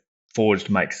way of forged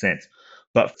makes sense.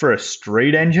 But for a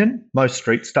street engine, most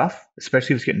street stuff,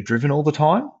 especially if it's getting driven all the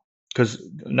time, because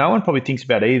no one probably thinks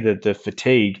about either the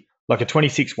fatigue. Like a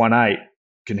 2618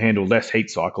 can handle less heat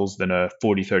cycles than a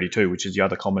 4032, which is the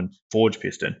other common forged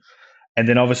piston. And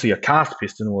then obviously a cast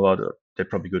piston, well, they're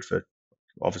probably good for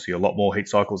obviously a lot more heat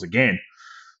cycles again.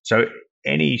 So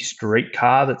any street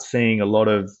car that's seeing a lot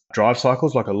of drive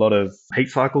cycles, like a lot of heat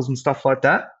cycles and stuff like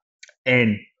that,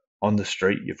 and on the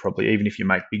street, you're probably, even if you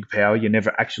make big power, you're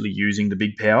never actually using the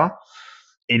big power.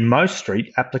 In most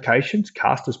street applications,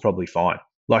 cast is probably fine.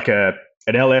 Like an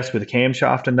LS with a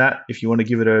camshaft and that, if you want to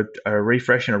give it a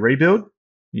refresh and a rebuild,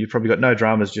 you've probably got no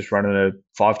dramas just running a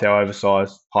 5-thou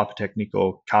oversized Hypertechnic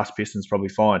or cast piston's probably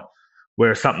fine.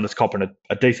 Whereas something that's copping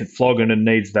a decent flogging and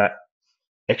needs that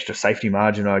extra safety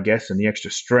margin, I guess, and the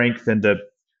extra strength, and the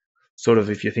sort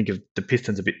of, if you think of the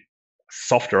piston's a bit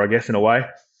softer, I guess, in a way,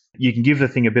 you can give the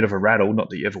thing a bit of a rattle, not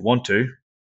that you ever want to,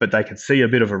 but they can see a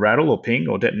bit of a rattle or ping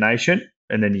or detonation,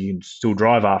 and then you can still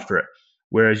drive after it.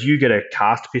 Whereas you get a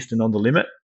cast piston on the limit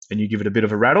and you give it a bit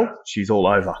of a rattle, she's all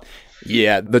over.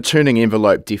 Yeah, the tuning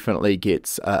envelope definitely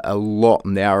gets a lot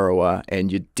narrower, and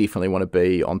you definitely want to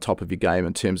be on top of your game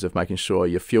in terms of making sure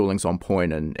your fueling's on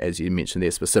point, and as you mentioned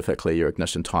there specifically, your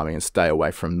ignition timing, and stay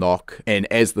away from knock. And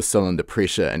as the cylinder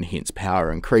pressure and hence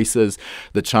power increases,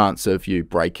 the chance of you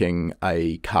breaking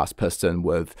a cast piston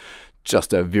with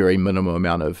just a very minimal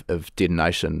amount of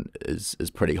detonation is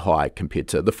pretty high compared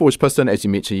to the forged piston. As you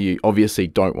mentioned, you obviously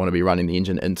don't want to be running the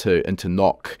engine into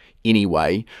knock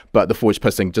anyway, but the forged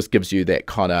piston just gives you that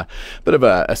kind of bit of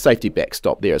a safety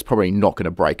backstop there. It's probably not going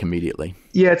to break immediately.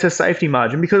 Yeah, it's a safety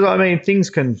margin, because I mean, things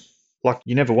can, like,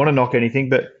 you never want to knock anything,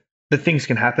 but things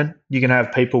can happen. You can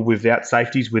have people without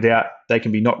safeties, they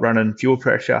can be not running fuel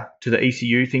pressure to the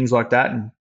ECU, things like that,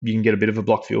 and you can get a bit of a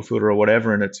block fuel filter or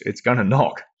whatever, and it's going to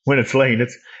knock. When it's lean,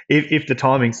 if the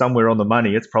timing's somewhere on the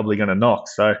money, it's probably going to knock.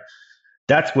 So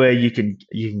that's where you can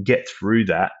get through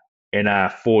that, and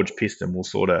a forged piston will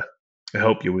sort of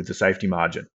help you with the safety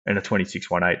margin, and a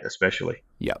 2618 especially.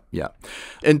 Yeah.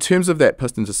 In terms of that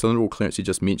piston to cylinder wall clearance you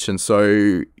just mentioned,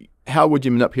 so how would you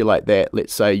manipulate that?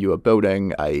 Let's say you are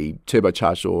building a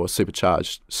turbocharged or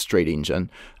supercharged street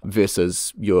engine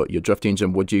versus your drift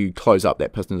engine. Would you close up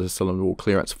that piston to cylinder wall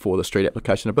clearance for the street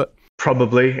application a bit?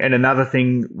 Probably. And another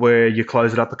thing where you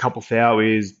close it up a couple thou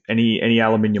is any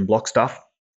aluminium block stuff,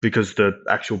 because the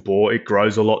actual bore, it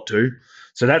grows a lot too.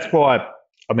 So that's why,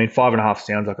 I mean, 5.5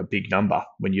 sounds like a big number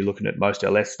when you're looking at most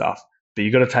LS stuff, but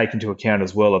you've got to take into account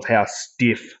as well of how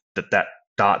stiff that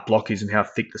dart block is and how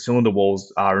thick the cylinder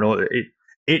walls are, and all.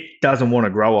 It doesn't want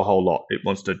to grow a whole lot. It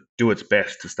wants to do its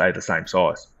best to stay the same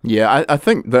size. Yeah, I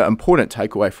think the important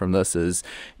takeaway from this is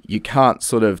you can't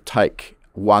sort of take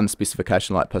one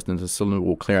specification like piston to cylinder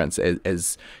wall clearance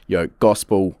as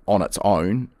gospel on its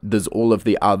own. There's all of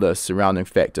the other surrounding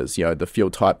factors, the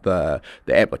fuel type, the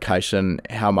application,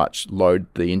 how much load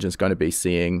the engine's going to be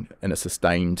seeing in a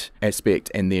sustained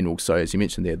aspect, and then also, as you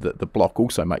mentioned there, the block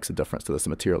also makes a difference to this, the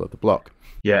material of the block.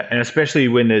 Yeah, and especially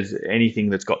when there's anything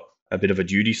that's got a bit of a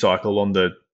duty cycle on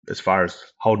as far as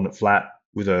holding it flat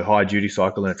with a high duty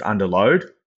cycle and it's under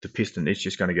load, the piston, it's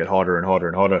just going to get hotter and hotter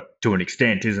and hotter to an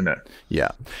extent, isn't it? Yeah.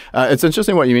 It's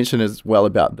interesting what you mentioned as well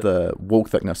about the wall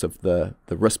thickness of the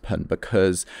wrist pin,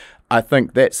 because I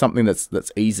think that's something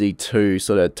that's easy to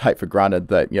sort of take for granted,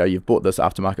 that you've bought this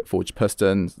aftermarket forged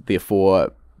piston,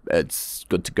 therefore it's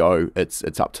good to go,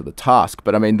 it's up to the task.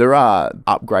 But I mean, there are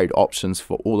upgrade options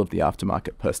for all of the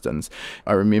aftermarket pistons.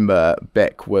 I remember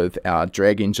back with our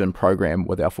drag engine program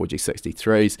with our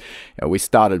 4G63s, we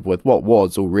started with what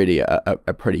was already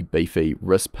a pretty beefy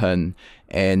wrist pin,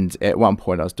 and at one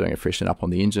point I was doing a freshen up on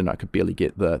the engine. I could barely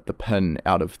get the pin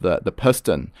out of the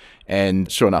piston,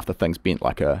 and sure enough the thing's bent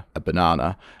like a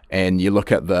banana. And you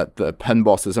look at the pin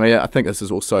bosses. I mean, I think this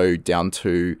is also down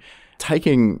to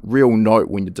taking real note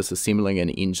when you're disassembling an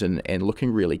engine and looking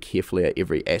really carefully at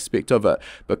every aspect of it,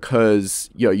 because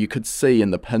you could see in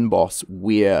the pin boss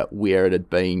where it had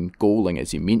been galling,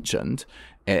 as you mentioned,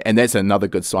 and that's another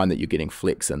good sign that you're getting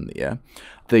flex in there.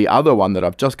 The other one that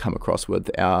I've just come across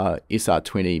with our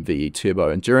SR20 VE Turbo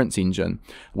Endurance engine,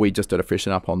 we just did a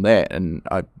freshen up on that, and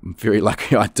I'm very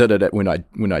lucky I did it when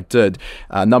I did.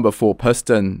 Number 4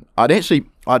 piston,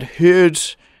 I'd heard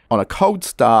on a cold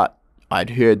start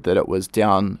I'd heard that it was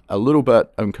down a little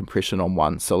bit in compression on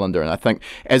one cylinder. And I think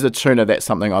as a tuner, that's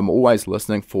something I'm always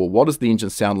listening for. What does the engine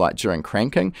sound like during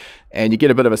cranking? And you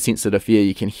get a bit of a sensitive ear.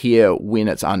 You can hear when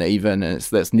it's uneven, and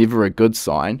that's never a good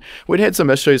sign. We'd had some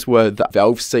issues with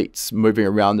valve seats moving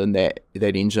around in that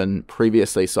engine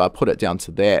previously, so I put it down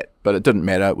to that, but it didn't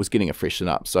matter. It was getting a freshen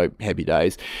up, so happy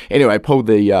days. Anyway, I pulled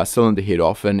the cylinder head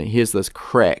off, and here's this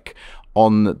crack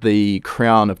on the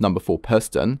crown of number 4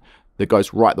 piston that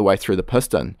goes right the way through the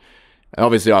piston. And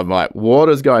obviously I'm like, what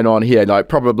is going on here? Like,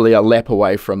 probably a lap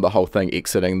away from the whole thing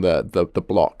exiting the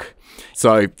block.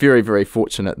 So very, very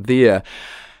fortunate there.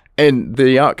 And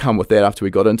the outcome with that, after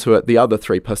we got into it, the other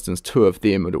 3 pistons, 2 of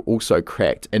them had also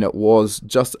cracked, and it was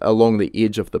just along the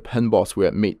edge of the pin boss where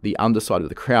it met the underside of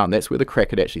the crown. That's where the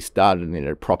crack had actually started, and then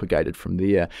it propagated from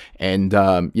there. And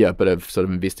a bit of sort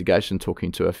of investigation,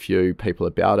 talking to a few people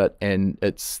about it, and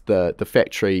it's the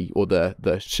factory or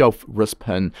the shelf wrist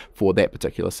pin for that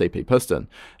particular CP piston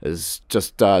is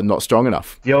just not strong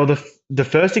enough. Yeah, well, the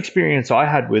first experience I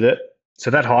had with it, so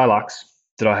that Hilux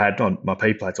that I had on my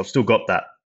P plates, I've still got that.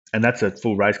 And that's a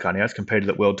full race car now. It's competed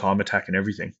at World Time Attack and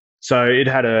everything. So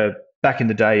back in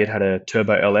the day, it had a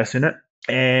turbo LS in it,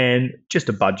 and just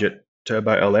a budget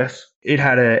turbo LS. It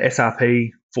had a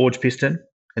SRP forged piston,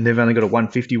 and they've only got a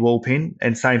 150 wall pin.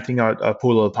 And same thing, I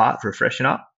pull it apart for a freshen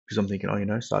up, because I'm thinking,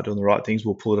 start doing the right things.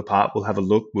 We'll pull it apart. We'll have a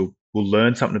look. We'll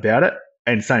learn something about it.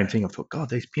 And same thing, I thought, God,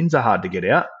 these pins are hard to get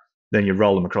out. Then you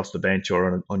roll them across the bench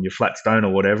or on your flat stone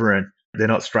or whatever, and they're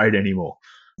not straight anymore.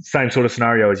 Same sort of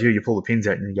scenario as you pull the pins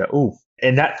out and you go, oh.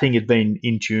 And that thing had been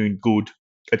in tune good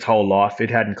its whole life. It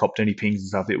hadn't copped any pings and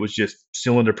stuff. It was just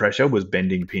cylinder pressure was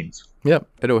bending pins. Yep,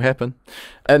 it'll happen.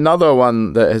 Another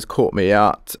one that has caught me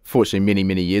out, fortunately many,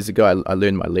 many years ago, I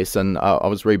learned my lesson. I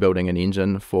was rebuilding an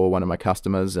engine for one of my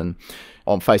customers, and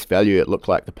on face value, it looked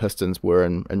like the pistons were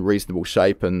in reasonable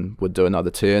shape and would do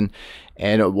another turn.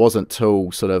 And it wasn't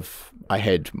till sort of I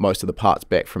had most of the parts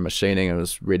back from machining and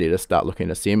was ready to start looking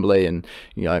at assembly, and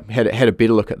had a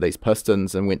better look at these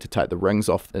pistons and went to take the rings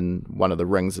off, and one of the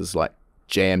rings is like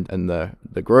jammed in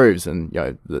the grooves, and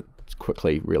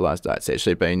quickly realized that it's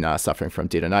actually been suffering from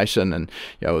detonation, and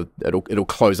it'll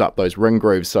close up those ring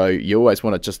grooves. So you always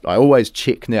want to I always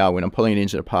check now when I'm pulling an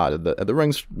engine apart, are the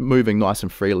rings moving nice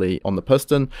and freely on the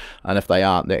piston, and if they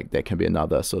aren't, that can be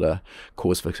another sort of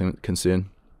cause for concern.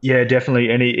 Yeah,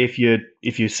 definitely. And if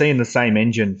you're seeing the same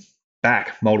engine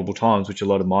back multiple times, which a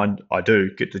lot of mine I do,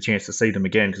 get the chance to see them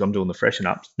again because I'm doing the freshen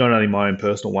ups, not only my own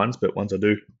personal ones, but ones I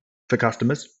do for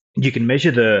customers. You can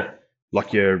measure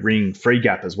your ring free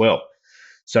gap as well.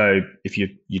 So if you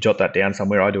jot that down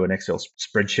somewhere, I do an Excel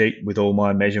spreadsheet with all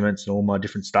my measurements and all my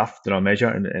different stuff that I measure,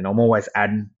 and I'm always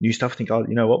adding new stuff. I think,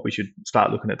 you know what, we should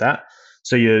start looking at that.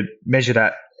 So you measure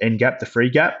that end gap, the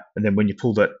free gap, and then when you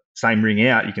pull that same ring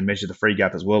out, you can measure the free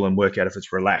gap as well and work out if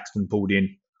it's relaxed and pulled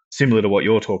in, similar to what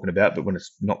you're talking about, but when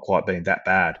it's not quite being that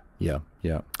bad. Yeah.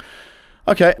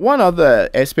 Okay, one other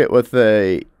aspect with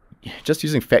just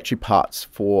using factory parts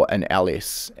for an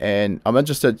LS, and I'm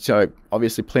interested,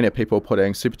 obviously plenty of people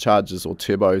putting superchargers or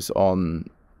turbos on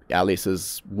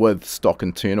LSs with stock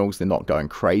internals. They're not going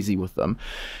crazy with them.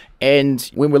 And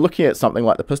when we're looking at something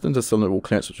like the piston to cylinder wall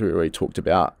clearance, which we already talked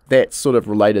about, that's sort of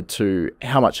related to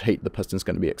how much heat the piston's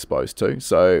going to be exposed to.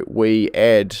 So we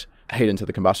add heat into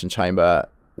the combustion chamber,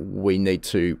 we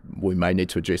may need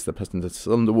to address the piston to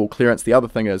cylinder wall clearance. The other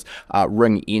thing is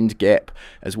ring end gap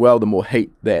as well. The more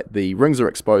heat that the rings are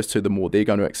exposed to, the more they're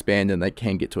going to expand, and they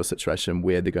can get to a situation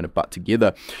where they're going to butt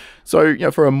together.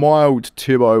 So, for a mild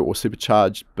turbo or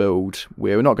supercharged build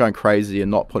where we're not going crazy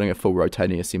and not putting a full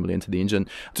rotating assembly into the engine,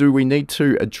 do we need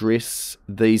to address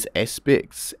these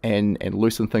aspects and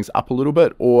loosen things up a little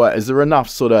bit? Or is there enough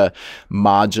sort of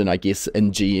margin, I guess,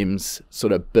 in GM's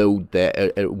sort of build that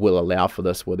it will allow for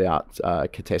this without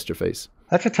catastrophes?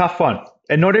 That's a tough one.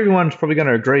 And not everyone's probably going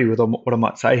to agree with what I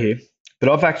might say here.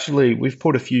 But we've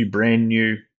pulled a few brand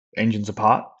new engines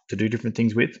apart to do different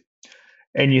things with.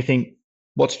 And you think,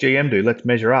 what's GM do? Let's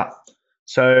measure up.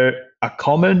 So a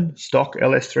common stock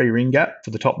LS3 ring gap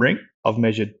for the top ring, I've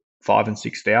measured 5 and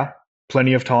 6 thou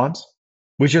plenty of times,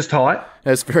 which is tight.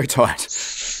 It's very tight.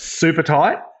 Super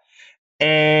tight.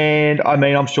 And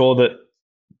I'm sure that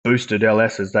boosted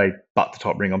LSs, they butt the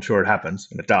top ring. I'm sure it happens,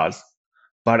 and it does.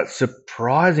 But it's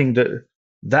surprising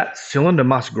that cylinder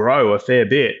must grow a fair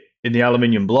bit in the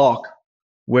aluminium block,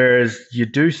 whereas you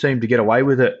do seem to get away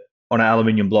with it on an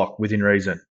aluminium block within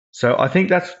reason. So I think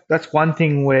that's one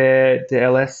thing where the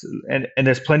LS, and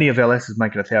there's plenty of LSs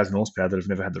making 1,000 horsepower that have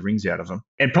never had the rings out of them.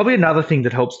 And probably another thing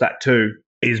that helps that too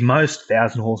is most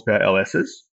 1,000 horsepower LSs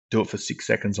do it for 6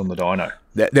 seconds on the dyno.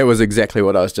 That was exactly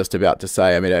what I was just about to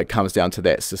say. I mean, it comes down to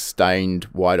that sustained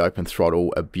wide open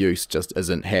throttle abuse just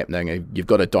isn't happening. You've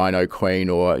got a dyno queen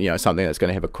or, something that's going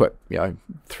to have a quick,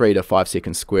 3 to 5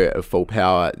 second squirt of full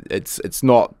power. It's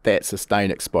not that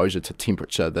sustained exposure to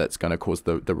temperature that's going to cause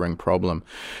the ring problem.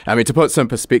 I mean, to put some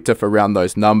perspective around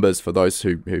those numbers for those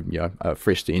who are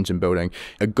fresh to engine building,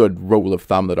 a good rule of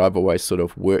thumb that I've always sort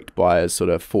of worked by is sort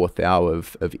of 4th hour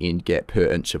of end gap per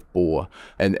inch of bore.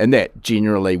 And that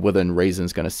generally within reason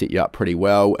is going to set you up pretty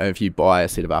well. And if you buy a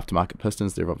set of aftermarket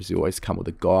pistons, they've obviously always come with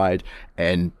a guide,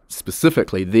 and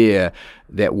specifically there,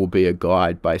 that will be a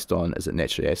guide based on, is it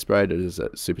naturally aspirated, is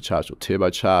it supercharged or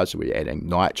turbocharged, are we adding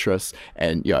nitrous,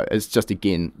 and it's just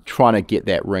again trying to get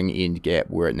that ring end gap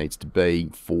where it needs to be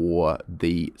for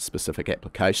the specific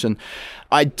application.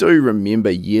 I do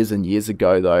remember years and years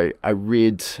ago though, I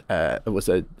read it was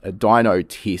a dyno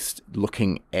test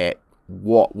looking at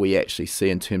what we actually see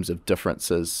in terms of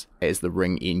differences as the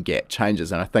ring end gap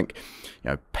changes. And I think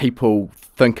people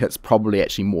think it's probably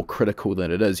actually more critical than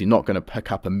it is. You're not going to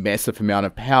pick up a massive amount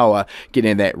of power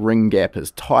getting that ring gap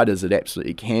as tight as it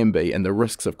absolutely can be, and the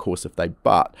risks, of course, if they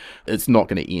butt, it's not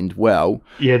going to end well.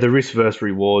 Yeah, the risk versus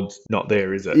reward's not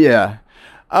there, is it? Yeah.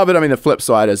 But I mean, the flip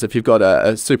side is if you've got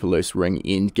a super loose ring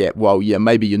end gap, well, yeah,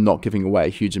 maybe you're not giving away a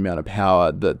huge amount of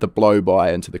power. The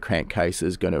blow-by into the crankcase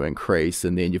is going to increase,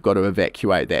 and then you've got to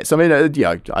evacuate that. So, I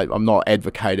mean, I'm not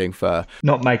advocating for...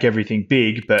 Not make everything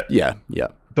big, but... Yeah.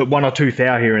 But 1 or 2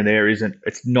 thou here and there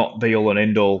it's not be all and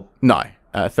end all. No.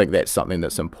 I think that's something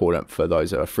that's important for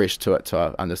those who are fresh to it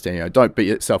to understand. Don't beat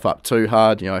yourself up too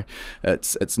hard.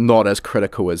 It's not as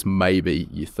critical as maybe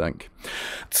you think.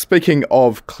 Speaking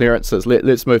of clearances,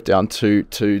 let's move down to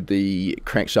the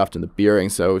crankshaft and the bearing.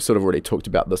 So we've sort of already talked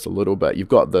about this a little bit. You've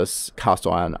got this cast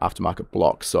iron aftermarket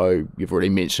block. So you've already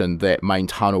mentioned that main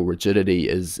tunnel rigidity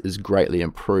is greatly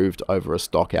improved over a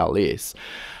stock LS.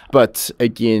 But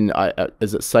again,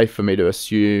 is it safe for me to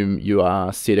assume you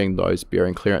are setting those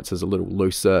bearing clearances a little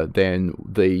looser than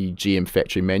the GM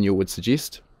factory manual would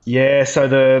suggest? Yeah,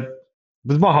 so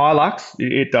with my Hilux,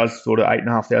 it does sort of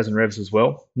 8,500 revs as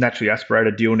well. Naturally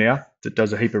aspirated deal now that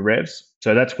does a heap of revs.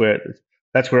 So that's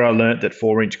where I learnt that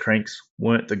 4-inch cranks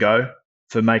weren't the go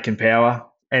for making power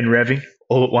and revving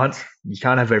all at once. You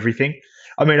can't have everything.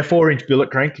 I mean, a 4-inch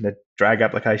billet crank in a drag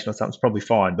application or something's probably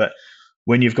fine, but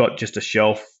when you've got just a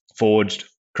shelf forged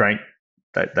crank,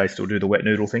 they still do the wet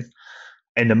noodle thing.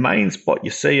 And the main spot you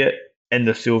see it, and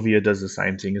the Sylvia does the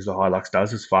same thing as the Hilux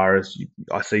does, as far as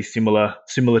I see similar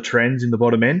trends in the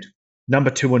bottom end. Number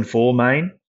 2 and 4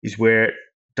 main is where it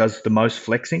does the most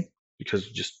flexing, because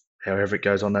just however it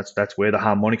goes on, that's where the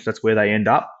harmonics, that's where they end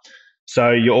up.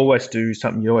 So you always do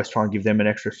something, you always try and give them an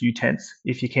extra few tenths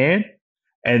if you can.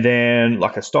 And then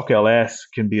like a stock LS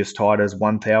can be as tight as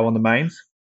 1 thou on the mains,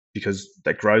 because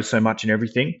that grows so much and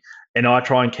everything. And I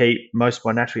try and keep most of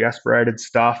my naturally aspirated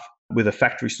stuff with a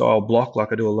factory style block,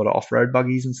 like I do a lot of off-road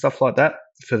buggies and stuff like that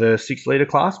for the 6 litre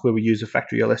class, where we use a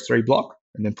factory LS3 block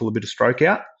and then pull a bit of stroke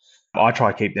out. I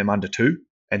try to keep them under 2,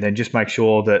 and then just make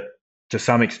sure that to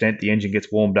some extent the engine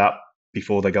gets warmed up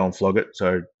before they go and flog it.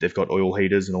 So they've got oil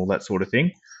heaters and all that sort of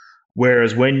thing.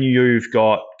 Whereas when you've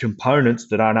got components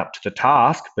that aren't up to the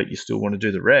task, but you still want to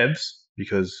do the revs,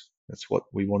 because that's what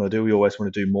we want to do. We always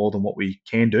want to do more than what we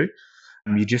can do.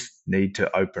 You just need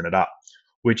to open it up,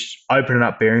 which opening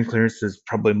up bearing clearance is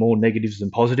probably more negatives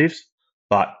than positives.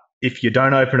 But if you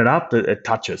don't open it up, it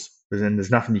touches. Then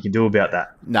there's nothing you can do about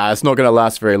that. No, it's not going to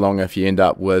last very long if you end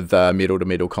up with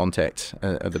metal-to-metal contact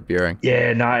of the bearing.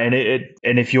 Yeah, no, and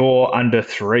if you're under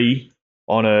 3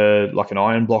 on an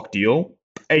iron block deal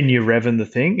and you're revving the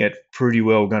thing, it's pretty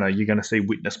well you're gonna see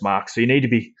witness marks. So you need to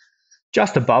be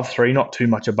just above 3, not too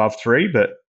much above 3,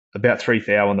 but about 3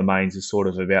 thou on the mains is sort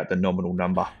of about the nominal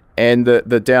number. And the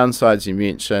downsides you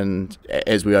mentioned,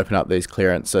 as we open up these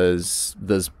clearances,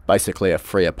 there's basically a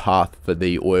freer path for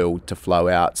the oil to flow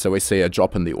out. So we see a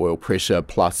drop in the oil pressure,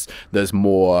 plus there's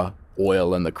more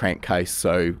oil in the crankcase,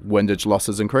 so windage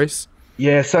losses increase.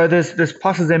 Yeah, so there's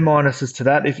pluses and minuses to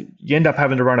that. If you end up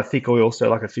having to run a thick oil, so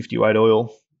like a 50 weight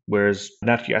oil, whereas a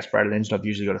naturally aspirated engine, I've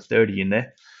usually got a 30 in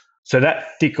there. So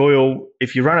that thick oil,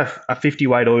 if you run a 50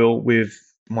 weight oil with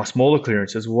my smaller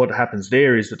clearances, what happens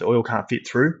there is that the oil can't fit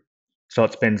through. So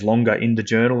it spends longer in the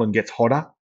journal and gets hotter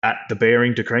at the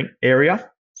bearing to crank area.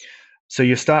 So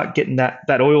you start getting that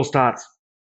oil starts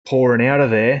pouring out of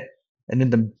there. And then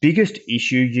the biggest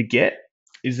issue you get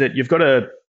is that you've got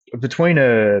between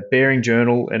a bearing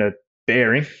journal and a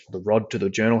bearing, the rod to the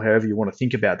journal, however you want to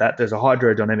think about that, there's a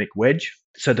hydrodynamic wedge.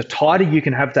 So the tighter you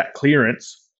can have that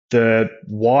clearance, the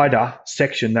wider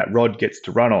section that rod gets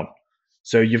to run on.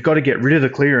 So you've got to get rid of the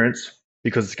clearance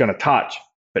because it's going to touch.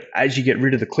 But as you get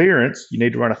rid of the clearance, you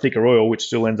need to run a thicker oil, which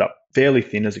still ends up fairly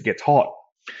thin as it gets hot.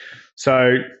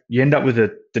 So you end up with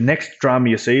the next drama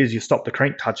you see is you stop the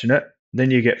crank touching it.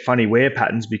 Then you get funny wear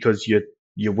patterns because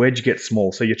your wedge gets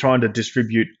small. So you're trying to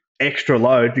distribute extra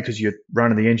load because you're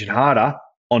running the engine harder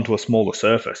onto a smaller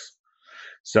surface.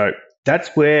 So that's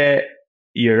where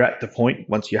you're at the point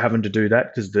once you're having to do that,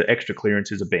 because the extra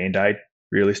clearance is a band-aid,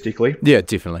 realistically. Yeah,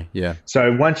 definitely. Yeah.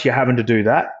 So once you're having to do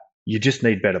that, you just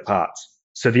need better parts.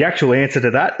 So the actual answer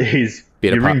to that is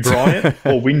Better you ring parts. Bryant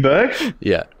or Winberg,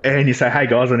 Yeah. and you say, "Hey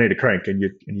guys, I need a crank," and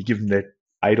you give them their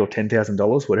 $8,000 or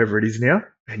 $10,000, whatever it is now,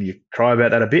 and you cry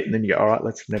about that a bit, and then you go, "All right,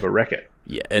 let's never wreck it."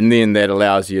 Yeah, and then that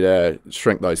allows you to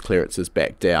shrink those clearances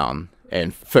back down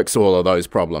and fix all of those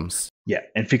problems. Yeah,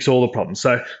 and fix all the problems.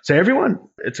 So everyone,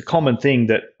 it's a common thing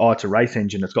that, it's a race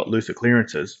engine that's got looser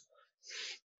clearances.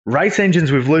 Race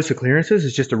engines with looser clearances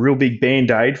is just a real big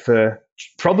band-aid for,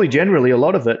 probably generally a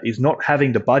lot of it is not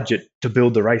having the budget to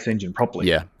build the race engine properly.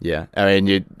 Yeah, yeah. I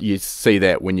mean, you see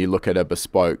that when you look at a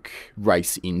bespoke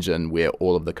race engine where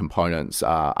all of the components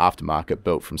are aftermarket,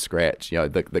 built from scratch. You know,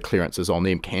 the clearances on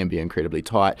them can be incredibly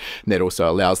tight, and that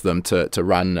also allows them to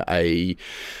run a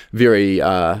very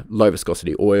low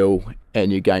viscosity oil,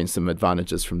 and you gain some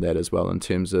advantages from that as well in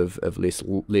terms of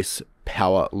less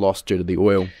power lost due to the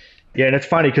oil. Yeah, and it's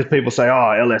funny because people say,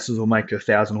 LSs will make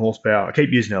 1,000 horsepower. I keep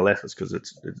using LSs because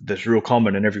that's real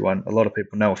common and a lot of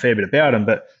people know a fair bit about them.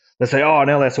 But they say, an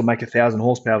LS will make 1,000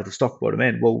 horsepower with a stock bottom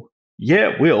end. Well,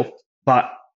 yeah, it will.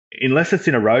 But unless it's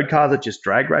in a road car that just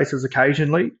drag races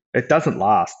occasionally, it doesn't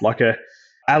last. Like a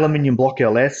aluminium block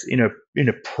LS in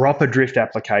a proper drift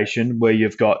application where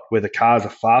the car's a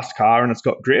fast car and it's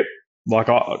got grip, like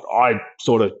I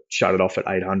sort of shut it off at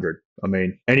 800. I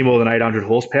mean, any more than 800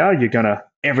 horsepower,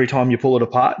 every time you pull it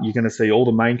apart, you're going to see all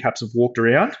the main caps have walked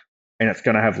around and it's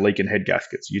going to have leaking head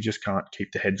gaskets. You just can't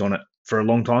keep the heads on it for a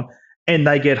long time. And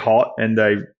they get hot and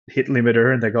they hit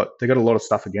limiter and they got a lot of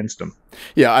stuff against them.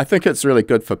 Yeah, I think it's really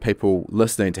good for people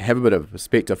listening to have a bit of a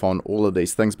perspective on all of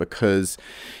these things, because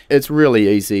it's really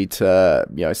easy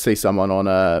to see someone on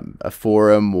a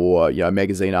forum or a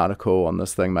magazine article on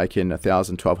this thing making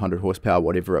 1,000, 1,200 horsepower,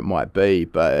 whatever it might be,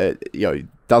 but it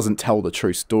doesn't tell the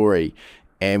true story.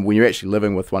 And when you're actually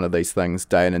living with one of these things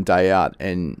day in and day out,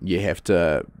 and you have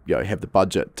to have the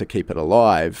budget to keep it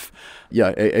alive,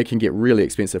 it can get really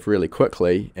expensive really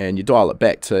quickly. And you dial it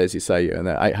back to, as you say,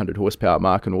 the 800 horsepower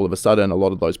mark, and all of a sudden a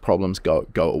lot of those problems go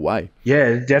away.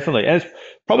 Yeah, definitely. And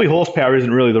probably horsepower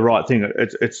isn't really the right thing.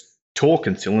 It's torque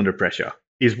and cylinder pressure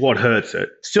is what hurts it.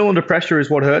 Cylinder pressure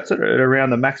is what hurts it at around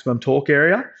the maximum torque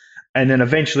area. And then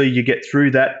eventually you get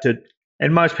through that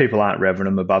and most people aren't revving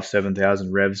them above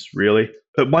 7,000 revs, really.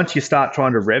 But once you start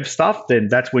trying to rev stuff, then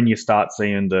that's when you start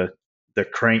seeing the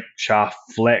crank shaft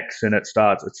flex, and it's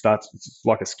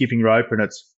like a skipping rope, and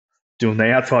it's doing the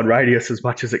outside radius as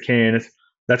much as it can.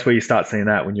 That's where you start seeing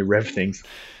that when you rev things.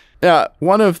 Now,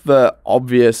 one of the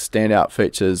obvious standout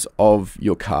features of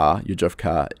your drift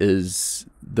car, is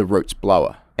the roots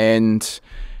blower. And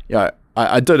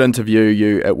I did interview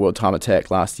you at World Time Attack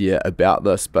last year about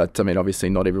this, but I mean, obviously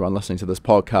not everyone listening to this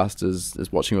podcast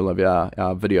is watching all of our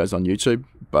videos on YouTube.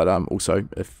 But also,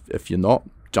 if you're not,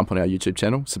 jump on our YouTube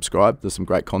channel, subscribe. There's some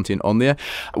great content on there.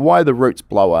 Why the roots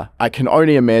blower? I can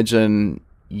only imagine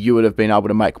you would have been able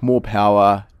to make more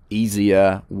power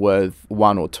easier with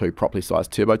one or two properly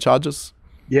sized turbochargers.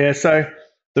 Yeah, so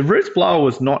the roots blower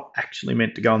was not actually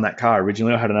meant to go on that car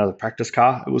originally. I had another practice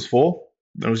car it was for.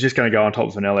 I was just going to go on top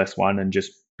of an LS1 and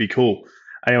just be cool.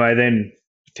 Anyway, then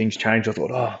things changed. I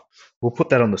thought, we'll put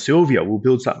that on the Silvia. We'll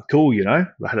build something cool, I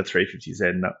had a 350Z,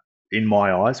 and that, in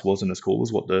my eyes, wasn't as cool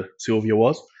as what the Silvia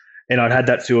was. And I'd had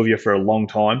that Silvia for a long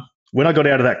time. When I got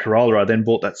out of that Corolla, I then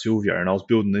bought that Silvia, and I was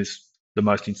building the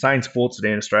most insane sports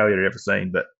sedan Australia had ever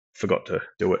seen, but forgot to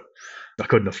do it. I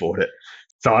couldn't afford it.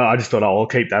 So I just thought, I'll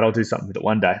keep that. I'll do something with it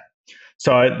one day.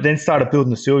 So I then started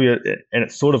building the Silvia, and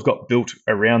it sort of got built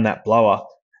around that blower.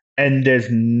 And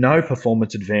there's no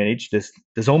performance advantage.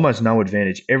 There's almost no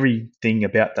advantage. Everything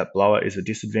about that blower is a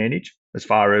disadvantage as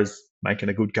far as making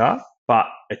a good car, but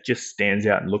it just stands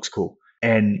out and looks cool.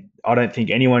 And I don't think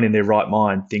anyone in their right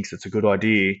mind thinks it's a good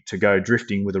idea to go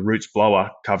drifting with a roots blower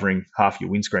covering half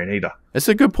your windscreen either. It's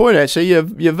a good point, actually. Your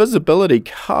visibility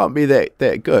can't be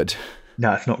that good.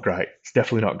 No, it's not great. It's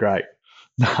definitely not great.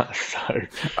 No, all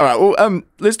right. Well,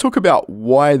 let's talk about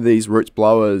why these roots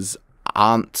blowers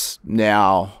aren't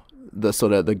now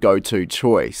the go-to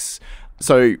choice.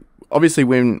 So obviously,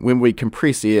 when we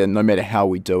compress air, no matter how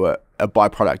we do it, a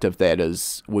byproduct of that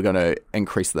is we're going to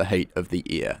increase the heat of the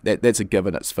air. That's a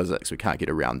given, it's physics, we can't get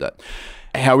around it.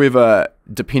 However,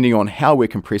 depending on how we're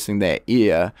compressing that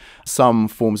air, some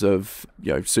forms of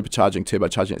supercharging,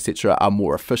 turbocharging, etc. are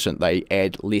more efficient. They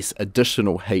add less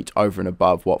additional heat over and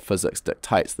above what physics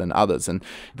dictates than others. And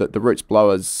the Roots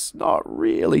blower's not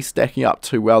really stacking up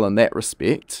too well in that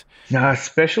respect. No,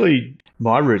 especially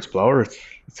my Roots blower.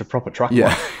 It's a proper truck.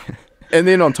 Yeah. And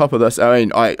then on top of this, I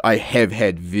mean, I have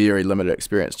had very limited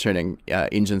experience tuning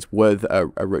engines with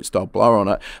a Roots style blower on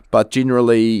it, but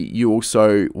generally you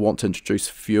also want to introduce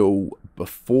fuel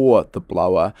before the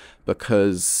blower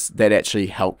because that actually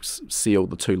helps seal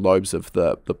the two lobes of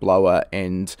the blower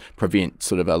and prevent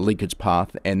sort of a leakage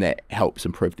path, and that helps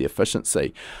improve the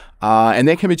efficiency. And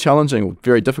that can be challenging,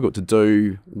 very difficult to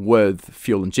do with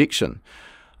fuel injection.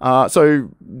 So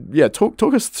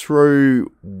talk us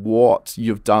through what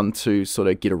you've done to sort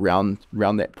of get around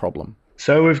that problem.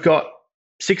 So we've got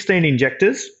 16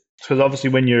 injectors, because obviously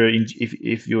when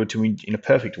if you were to in a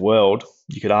perfect world,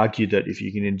 you could argue that if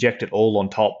you can inject it all on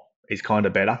top is kind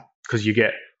of better because you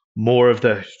get more of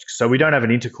so we don't have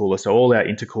an intercooler, so all our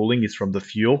intercooling is from the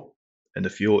fuel, and the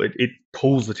fuel it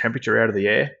pulls the temperature out of the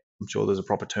air. I'm sure there's a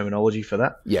proper terminology for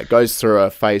that. Yeah, it goes through a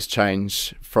phase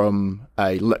change from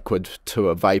a liquid to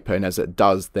a vapor, and as it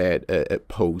does that, it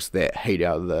pulls that heat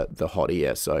out of the hot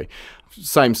air. So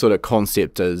same sort of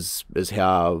concept as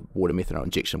how water methanol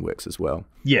injection works as well.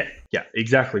 Yeah,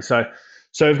 exactly. So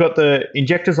we've got the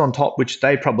injectors on top, which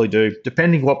they probably do,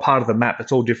 depending what part of the map,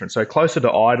 it's all different. So closer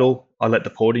to idle, I let the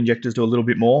port injectors do a little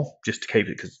bit more just to keep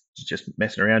it, because it's just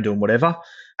messing around doing whatever.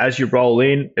 As you roll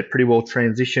in, it pretty well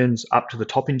transitions up to the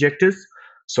top injectors.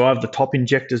 So I have the top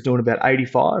injectors doing about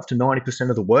 85 to 90%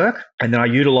 of the work. And then I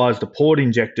utilize the port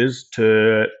injectors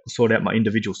to sort out my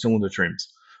individual cylinder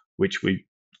trims, which you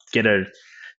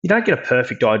don't get a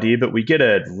perfect idea, but we get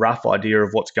a rough idea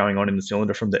of what's going on in the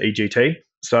cylinder from the EGT.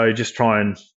 So just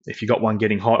if you got one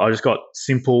getting hot, I just got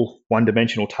simple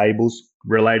one-dimensional tables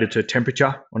related to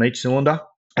temperature on each cylinder.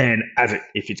 And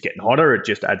if it's getting hotter, it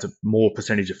just adds a more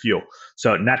percentage of fuel.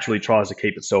 So it naturally tries to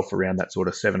keep itself around that sort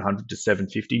of 700 to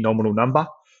 750 nominal number.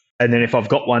 And then if I've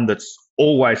got one that's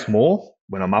always more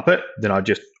when I'm up it, then I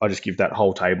just give that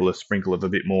whole table a sprinkle of a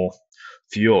bit more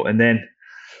fuel. And then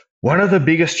one of the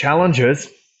biggest challenges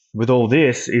with all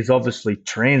this is obviously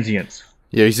transients.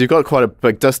 Yeah, so you've got quite a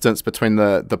big distance between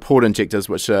the port injectors,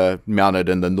 which are mounted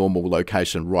in the normal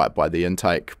location right by the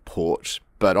intake port.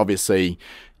 But obviously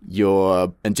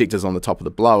your injectors on the top of the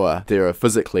blower, they're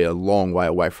physically a long way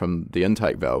away from the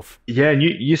intake valve. Yeah, and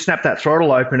you snap that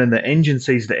throttle open and the engine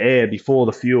sees the air before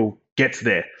the fuel gets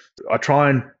there. I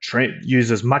try and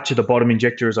use as much of the bottom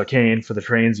injector as I can for the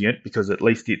transient, because at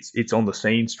least it's on the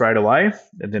scene straight away,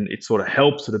 and then it sort of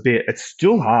helps it a bit. It's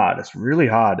still hard. It's really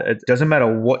hard. It doesn't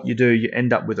matter what you do, you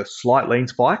end up with a slight lean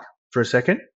spike for a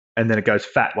second, and then it goes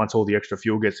fat once all the extra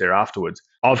fuel gets there afterwards.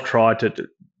 I've tried to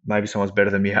maybe someone's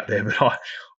better than me out there, but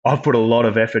I've put a lot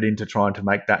of effort into trying to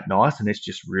make that nice, and it's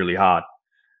just really hard.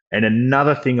 And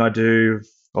another thing I do,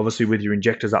 obviously with your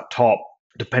injectors up top,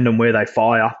 depend on where they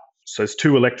fire. So there's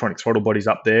 2 electronic throttle bodies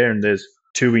up there, and there's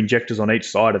 2 injectors on each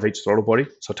side of each throttle body.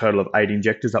 So a total of 8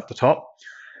 injectors up the top.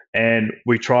 And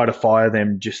we try to fire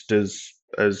them just as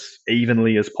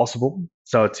evenly as possible.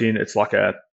 So it's like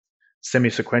a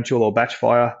semi-sequential or batch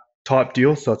fire type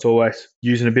deal. So it's always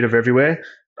using a bit of everywhere.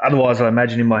 Otherwise, I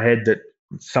imagine in my head that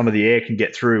some of the air can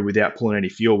get through without pulling any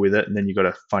fuel with it, and then you've got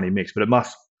a funny mix. But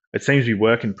it seems to be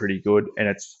working pretty good,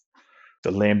 and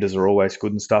the lambdas are always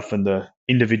good and stuff, and the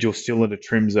individual cylinder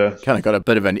trims are kind of got a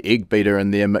bit of an egg beater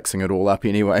in there mixing it all up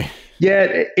anyway. Yeah,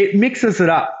 it mixes it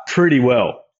up pretty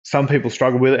well. Some people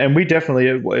struggle with it, and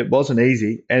it wasn't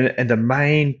easy. And the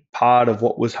main part of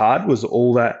what was hard was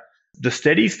all that, the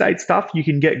steady state stuff you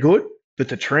can get good, but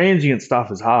the transient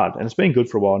stuff is hard, and it's been good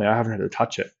for a while now. I haven't had to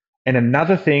touch it. And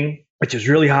another thing, which is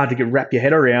really hard to wrap your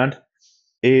head around,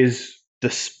 is the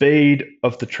speed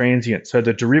of the transient. So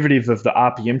the derivative of the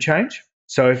RPM change.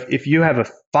 So if you have a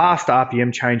fast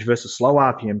RPM change versus slow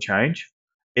RPM change,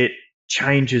 it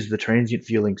changes the transient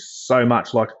feeling so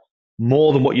much, like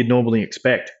more than what you'd normally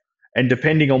expect. And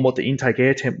depending on what the intake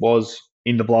air temp was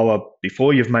in the blower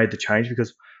before you've made the change,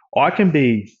 because I can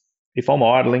be, if I'm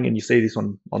idling, and you see this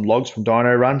on logs from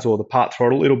dyno runs or the part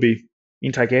throttle, it'll be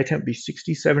intake air temp be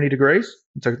 60, 70 degrees.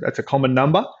 That's a common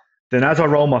number. Then as I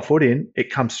roll my foot in, it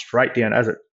comes straight down.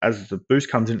 As the boost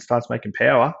comes in, it starts making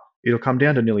power, it'll come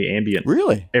down to nearly ambient.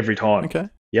 Really? Every time. Okay.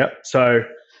 Yep. So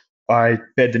I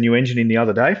bed the new engine in the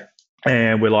other day,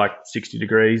 and we're like 60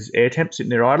 degrees air temp sitting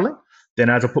there idling. Then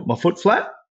as I put my foot flat,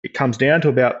 it comes down to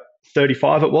about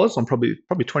 35 it was. I'm probably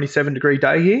 27 degree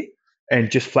day here. and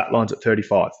just flatlines at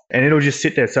 35. And it'll just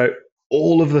sit there. So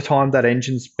all of the time that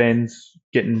engine spends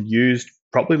getting used,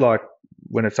 probably like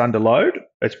when it's under load,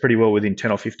 it's pretty well within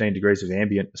 10 or 15 degrees of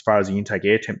ambient as far as the intake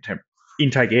air temperature.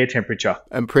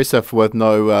 Impressive with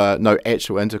no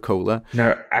actual intercooler.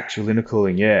 No actual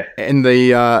intercooling, yeah. And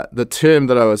the term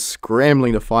that I was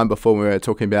scrambling to find before when we were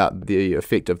talking about the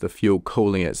effect of the fuel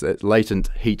cooling is that latent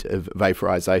heat of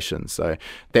vaporization. So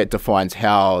that defines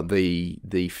how the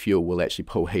fuel will actually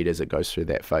pull heat as it goes through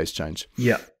that phase change.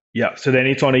 Yeah. Yeah, so then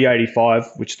it's on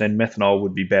E85, which then methanol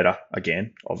would be better,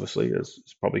 again, obviously, as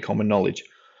it's probably common knowledge.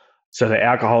 So the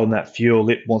alcohol in that fuel,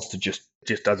 it wants to just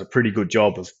does a pretty good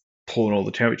job of pulling all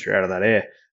the temperature out of that air.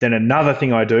 Then another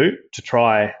thing I do to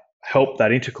try help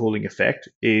that intercooling effect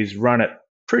is run it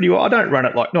pretty well. I don't run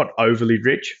it like not overly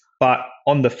rich, but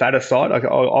on the fatter side,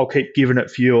 I'll keep giving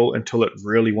it fuel until it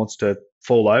really wants to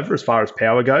fall over as far as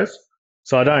power goes.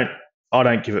 So I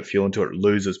don't give it fuel until it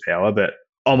loses power, but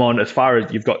I'm on as far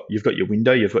as you've got your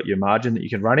window, you've got your margin that you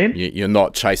can run in. You're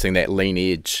not chasing that lean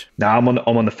edge. No, I'm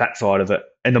on the fat side of it.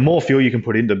 And the more fuel you can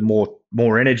put in, the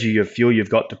more energy of fuel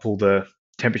you've got to pull the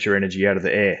temperature energy out of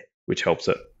the air, which helps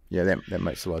it. Yeah, that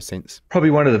makes a lot of sense. Probably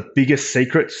one of the biggest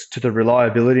secrets to the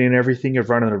reliability and everything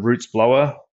of running a roots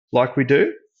blower like we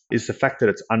do is the fact that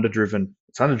it's underdriven.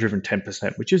 It's underdriven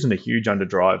 10%, which isn't a huge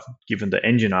underdrive given the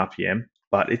engine RPM,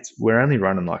 but we're only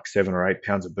running like 7 or 8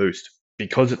 pounds of boost.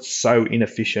 Because it's so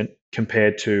inefficient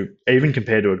compared to a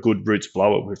good roots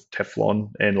blower with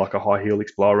Teflon and like a high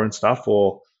helix blower and stuff,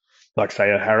 or like say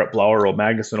a Harrop blower or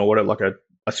Magnuson or whatever, like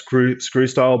a screw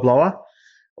style blower,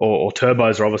 or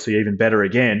turbos are obviously even better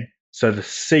again. So the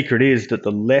secret is that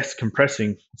the less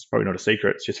compressing, it's probably not a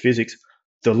secret, it's just physics,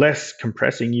 the less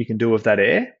compressing you can do of that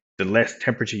air, the less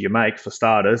temperature you make for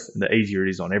starters, and the easier it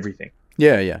is on everything.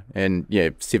 Yeah, and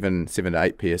 7 to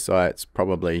 8 psi. It's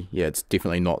probably it's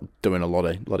definitely not doing a lot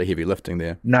of heavy lifting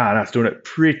there. No, it's doing it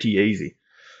pretty easy.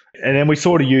 And then we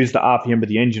sort of use the RPM of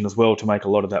the engine as well to make a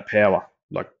lot of that power.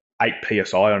 Like 8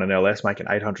 psi on an LS making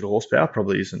 800 horsepower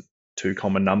probably isn't two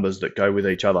common numbers that go with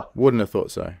each other. Wouldn't have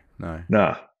thought so.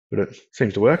 No, but it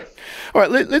seems to work. All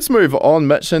right, let's move on,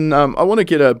 Mitch, and I want to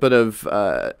get a bit of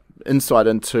insight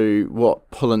into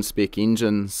what Pullen Spec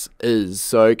Engines is.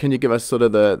 So can you give us sort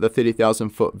of the 30,000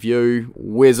 foot view?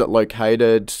 Where's it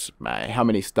located? How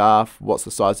many staff? What's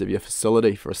the size of your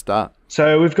facility for a start?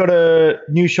 So we've got a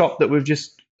new shop that we've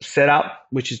just set up,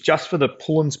 which is just for the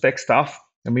Pullen Spec stuff.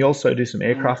 And we also do some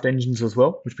aircraft engines as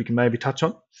well, which we can maybe touch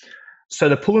on. So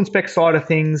the Pullen Spec side of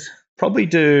things probably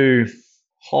do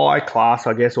high class,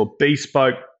 I guess, or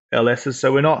bespoke LSs.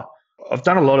 So I've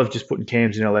done a lot of just putting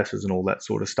cams in LSs and all that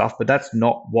sort of stuff, but that's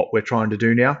not what we're trying to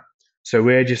do now. So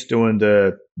we're just doing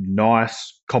the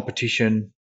nice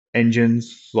competition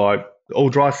engines, like all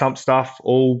dry sump stuff,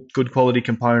 all good quality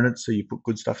components. So you put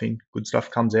good stuff in, good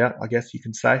stuff comes out, I guess you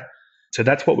can say. So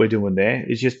that's what we're doing there.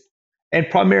 And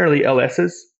primarily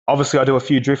LSs. Obviously, I do a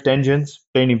few drift engines,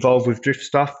 been involved with drift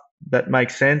stuff. That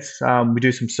makes sense. We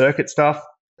do some circuit stuff,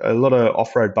 a lot of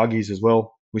off-road buggies as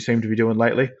well, we seem to be doing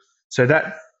lately. So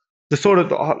the sort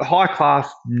of high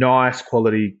class, nice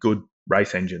quality, good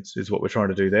race engines is what we're trying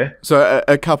to do there. So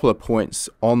a couple of points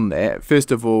on that.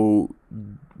 First of all,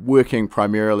 working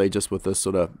primarily just with this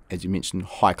sort of, as you mentioned,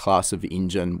 high class of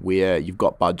engine where you've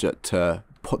got budget to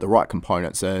put the right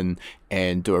components in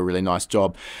and do a really nice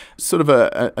job. Sort of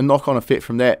a knock-on effect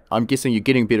from that, I'm guessing you're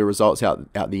getting better results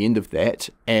out the end of that,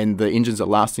 and the engines are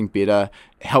lasting better,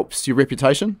 helps your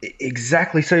reputation?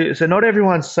 Exactly. So not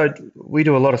everyone's, so we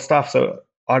do a lot of stuff, so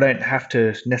I don't have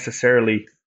to necessarily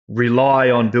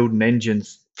rely on building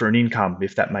engines for an income,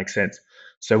 if that makes sense.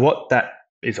 So what that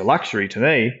is a luxury to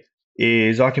me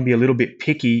is I can be a little bit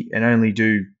picky and only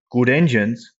do good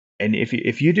engines. And if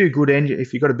you do good engine,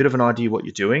 if you've got a bit of an idea what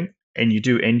you're doing and you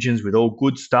do engines with all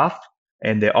good stuff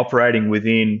and they're operating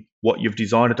within what you've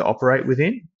designed it to operate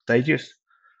within,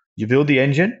 you build the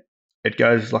engine, it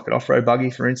goes like an off-road buggy,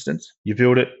 for instance. You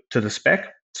build it to the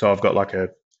spec. So I've got like a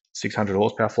 600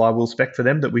 horsepower flywheel spec for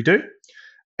them that we do.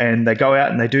 And they go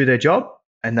out and they do their job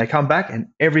and they come back and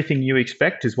everything you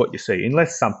expect is what you see,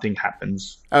 unless something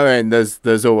happens. Oh, and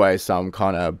there's always some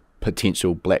kind of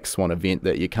potential black swan event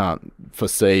that you can't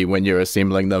foresee when you're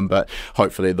assembling them, but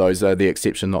hopefully those are the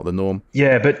exception, not the norm.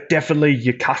 Yeah, but definitely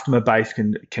your customer base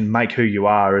can make who you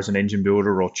are as an engine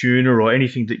builder or tuner or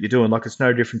anything that you're doing. Like, it's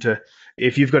no different to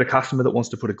if you've got a customer that wants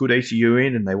to put a good ECU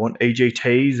in and they want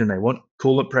EGTs and they want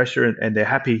coolant pressure and they're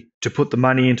happy to put the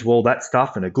money into all that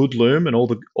stuff and a good loom and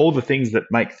all the things that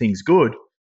make things good,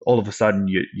 all of a sudden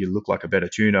you look like a better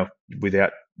tuner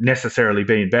without necessarily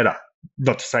being better.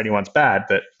 Not to say anyone's bad,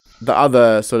 but The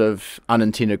other sort of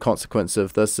unintended consequence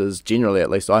of this is generally, at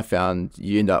least I found,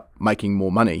 you end up making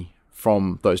more money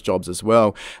from those jobs as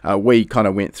well. We kind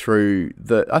of went through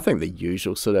I think the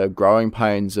usual sort of growing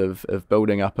pains of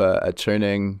building up a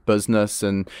tuning business.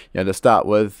 And, to start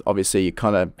with, obviously you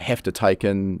kind of have to take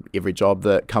in every job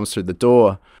that comes through the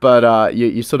door. But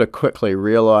you sort of quickly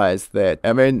realize that,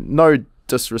 no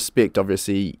disrespect,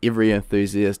 obviously every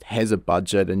enthusiast has a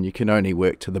budget and you can only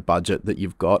work to the budget that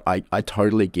you've got. I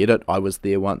totally get it. I was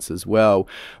there once as well,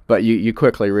 but you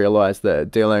quickly realize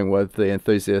that dealing with the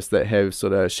enthusiasts that have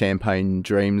sort of champagne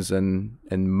dreams and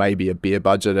maybe a beer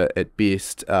budget at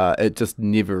best, it just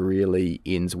never really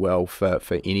ends well for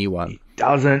anyone. It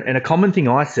doesn't. And a common thing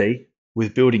I see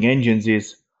with building engines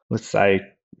is, let's say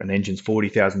an engine's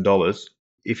 $40,000.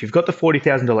 If you've got the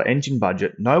 $40,000 engine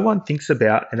budget, no one thinks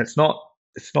about, and it's not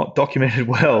documented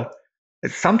well.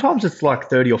 Sometimes it's like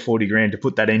 30 or 40 grand to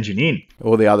put that engine in.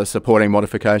 All the other supporting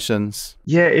modifications.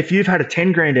 Yeah, if you've had a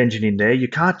 10 grand engine in there, you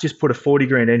can't just put a 40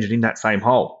 grand engine in that same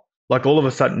hole. Like all of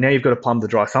a sudden, now you've got to plumb the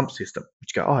dry sump system, which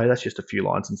you go, oh, that's just a few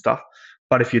lines and stuff.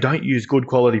 But if you don't use good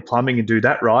quality plumbing and do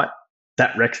that right,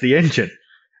 that wrecks the engine.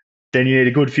 Then you need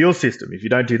a good fuel system. If you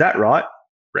don't do that right,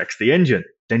 wrecks the engine.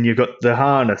 Then you've got the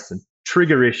harness and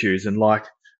trigger issues, and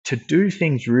to do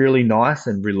things really nice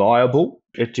and reliable,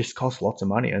 it just costs lots of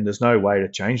money, and there's no way to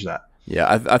change that.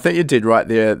 Yeah, I think you did right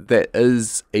there. That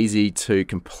is easy to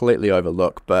completely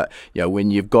overlook, but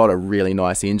when you've got a really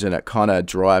nice engine, it kind of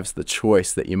drives the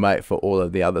choice that you make for all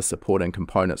of the other supporting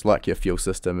components, like your fuel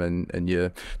system and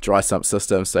your dry sump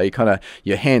system. So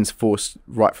your hands forced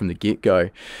right from the get-go.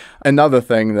 Another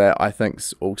thing that I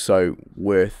think's also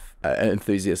worth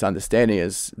enthusiast understanding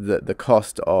is that the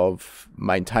cost of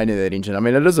maintaining that engine.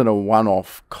 It isn't a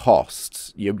one-off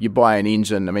cost. You buy an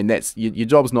engine, that's your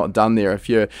job's not done there. If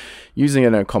you're using it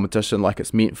in a competition like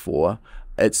it's meant for,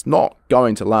 it's not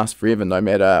going to last forever, no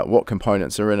matter what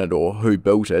components are in it or who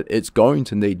built it. It's going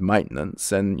to need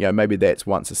maintenance, and maybe that's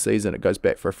once a season it goes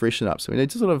back for a freshen up. So we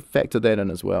need to sort of factor that in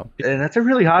as well. And that's a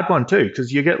really hard one too,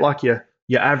 because you get like your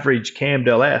average cammed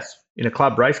LS in a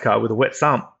club race car with a wet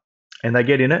sump. And they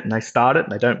get in it and they start it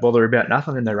and they don't bother about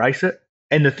nothing and they race it.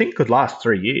 And the thing could last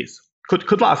 3 years.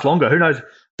 Could last longer. Who knows?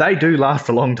 They do last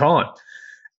a long time.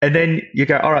 And then you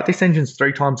go, all right, this engine's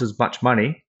 3 times as much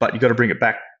money, but you've got to bring it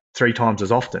back 3 times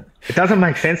as often. It doesn't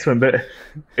make sense to them, but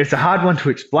it's a hard one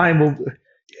to explain. Well,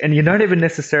 and you don't even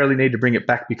necessarily need to bring it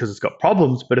back because it's got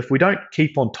problems. But if we don't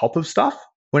keep on top of stuff,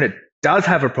 when it does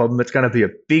have a problem, it's going to be a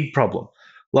big problem.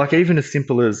 Like even as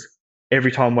simple as, every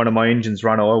time one of my engines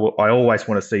run oil, I always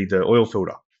want to see the oil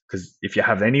filter, because if you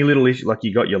have any little issue, like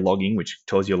you got your logging, which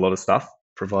tells you a lot of stuff,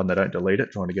 providing they don't delete it,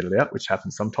 trying to get it out, which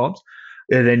happens sometimes,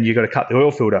 and then you got to cut the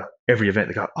oil filter every event.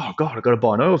 They go, oh God, I've got to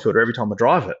buy an oil filter every time I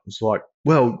drive it. It's like,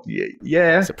 well,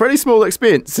 yeah. It's a pretty small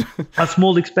expense. A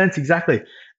small expense, exactly.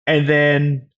 And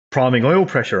then priming oil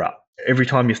pressure up. Every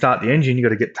time you start the engine, you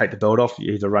got to take the belt off.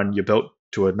 You either run your belt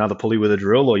to another pulley with a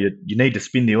drill, or you need to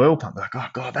spin the oil pump. They're like, oh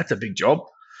God, that's a big job.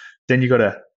 Then you got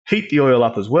to heat the oil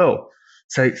up as well.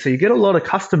 So you get a lot of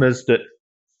customers that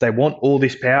they want all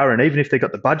this power, and even if they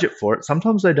got the budget for it,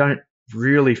 sometimes they don't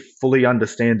really fully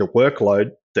understand the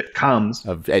workload that comes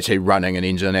of actually running an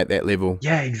engine at that level.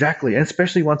 Yeah, exactly. And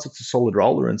especially once it's a solid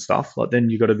roller and stuff, like then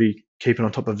you got to be keeping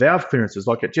on top of valve clearances.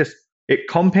 Like it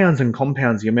compounds and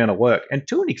compounds the amount of work, and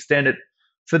to an extent,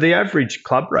 for the average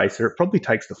club racer, it probably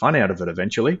takes the fun out of it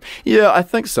eventually. Yeah, I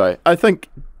think so. I think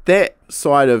that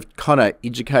side of kind of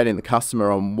educating the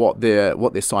customer on what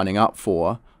they're signing up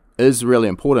for is really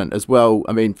important as well.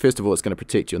 First of all, it's going to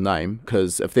protect your name,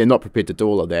 because if they're not prepared to do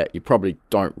all of that, you probably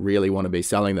don't really want to be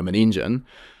selling them an engine.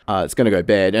 It's going to go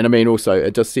bad. And also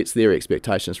it just sets their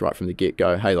expectations right from the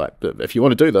get-go. Hey, if you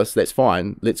want to do this, that's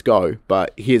fine, let's go,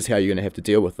 but here's how you're going to have to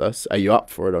deal with this. Are you up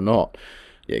for it or not?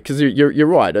 Yeah, because you're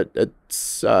right.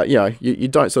 It's you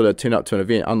don't sort of turn up to an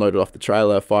event, unload it off the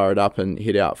trailer, fire it up, and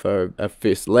head out for a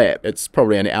first lap. It's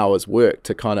probably an hour's work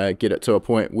to kind of get it to a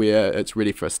point where it's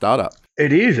ready for a startup.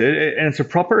 It is, and it's a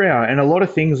proper hour. And a lot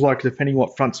of things, like depending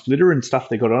what front splitter and stuff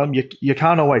they got on them, you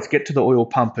can't always get to the oil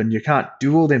pump, and you can't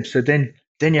do all them. So then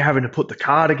you're having to put the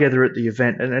car together at the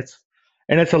event, and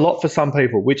it's a lot for some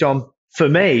people. Which for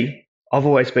me, I've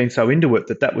always been so into it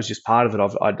that was just part of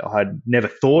it. I'd never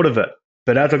thought of it.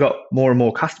 But as I got more and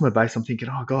more customer base, I'm thinking,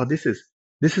 oh God, this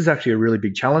is actually a really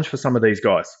big challenge for some of these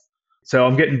guys. So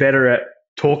I'm getting better at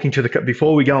talking to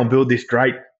before we go and build this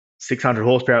great 600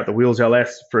 horsepower at the wheels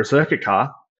LS for a circuit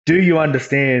car. Do you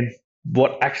understand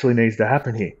what actually needs to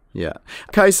happen here. Yeah.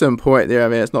 Case in point there, I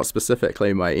mean, it's not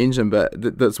specifically my engine, but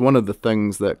that's one of the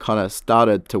things that kind of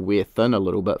started to wear thin a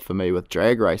little bit for me with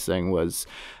drag racing was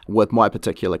with my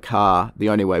particular car, the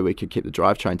only way we could keep the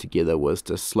drivetrain together was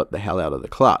to slip the hell out of the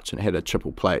clutch, and it had a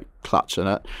triple plate clutch in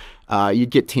it.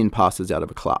 You'd get 10 passes out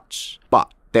of a clutch,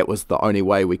 but that was the only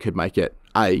way we could make it,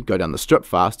 A, go down the strip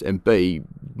fast, and B,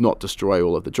 not destroy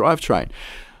all of the drivetrain.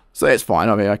 So that's fine.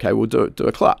 I mean, okay, we'll do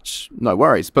a clutch. No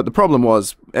worries. But the problem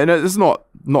was, and it's not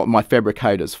my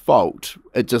fabricator's fault,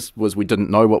 it just was we didn't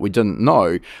know what we didn't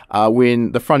know.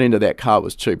 When the front end of that car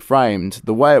was tube framed,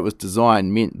 the way it was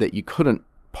designed meant that you couldn't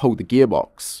pull the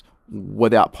gearbox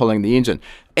without pulling the engine.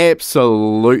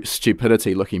 Absolute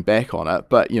stupidity looking back on it,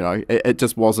 but, it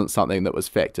just wasn't something that was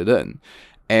factored in.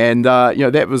 And,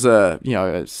 that was a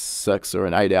 6 or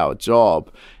an 8 hour job.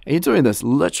 And you're doing this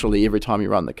literally every time you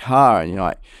run the car, and you're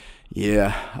like,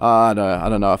 yeah, I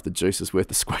don't know if the juice is worth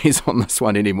the squeeze on this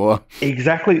one anymore.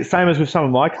 Exactly. Same as with some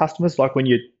of my customers. Like when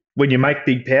you make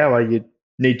big power, you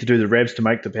need to do the revs to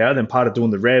make the power. Then part of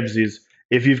doing the revs is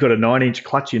if you've got a 9-inch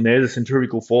clutch in there, the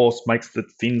centrifugal force makes the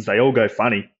fins, they all go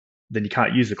funny. Then you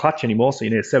can't use the clutch anymore, so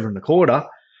you need a 7 1/4.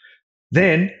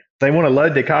 Then they want to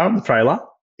load their car on the trailer.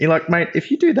 You're like, mate,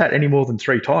 if you do that any more than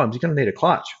 3 times, you're going to need a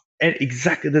clutch. And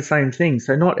exactly the same thing.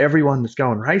 So not everyone that's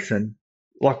going racing,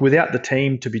 like without the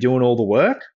team to be doing all the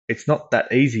work, it's not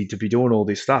that easy to be doing all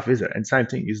this stuff, is it? And same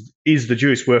thing is the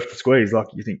juice worth the squeeze? Like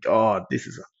you think, oh, this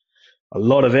is a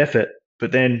lot of effort.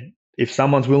 But then if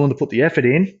someone's willing to put the effort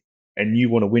in and you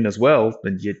want to win as well,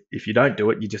 then if you don't do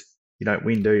it, you don't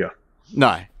win, do you?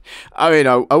 No. I mean,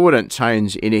 I wouldn't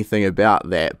change anything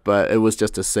about that, but it was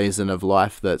just a season of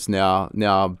life that's now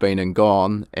been and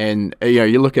gone. And,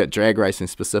 you look at drag racing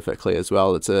specifically as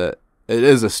well, it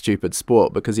is a stupid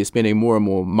sport because you're spending more and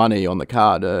more money on the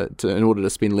car in order to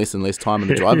spend less and less time in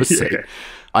the driver's seat.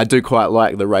 I do quite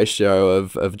like the ratio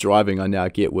of driving I now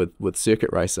get with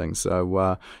circuit racing.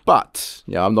 So, but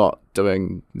I'm not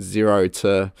doing 0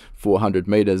 to 400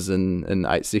 meters in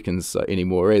 8 seconds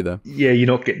anymore either. Yeah, you're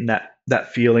not getting that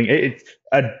feeling.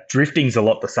 Drifting's a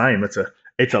lot the same.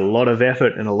 It's a lot of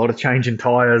effort and a lot of changing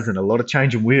tires and a lot of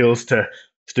changing wheels to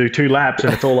do 2 laps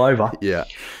and it's all over. Yeah.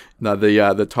 No,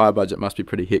 the tyre budget must be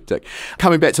pretty hectic.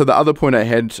 Coming back to the other point I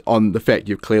had on the fact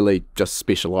you've clearly just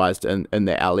specialised in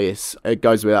the LS, it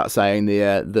goes without saying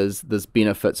there's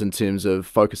benefits in terms of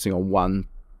focusing on one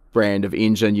brand of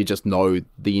engine. You just know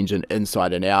the engine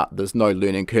inside and out. There's no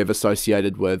learning curve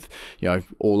associated with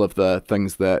all of the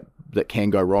things that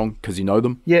can go wrong because you know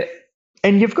them. Yeah,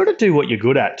 and you've got to do what you're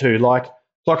good at too. Like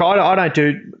I don't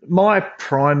do my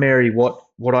primary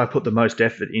what I put the most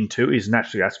effort into is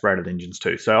naturally aspirated engines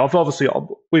too. So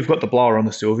we've got the blower on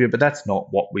the Sylvia, but that's not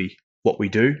what we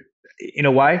do in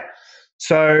a way.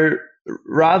 So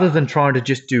rather than trying to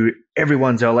just do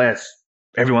everyone's LS,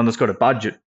 everyone that's got a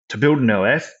budget to build an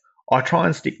LS, I try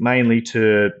and stick mainly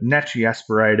to naturally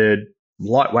aspirated,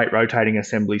 lightweight rotating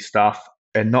assembly stuff,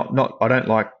 and not I don't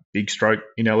like big stroke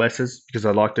in LSs because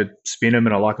I like to spin them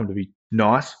and I like them to be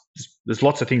nice. There's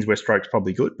lots of things where stroke's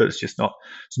probably good, but it's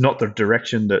not the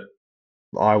direction that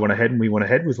I want to head and we want to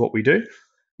head with what we do.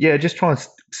 Yeah, just try and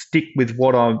stick with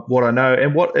what I know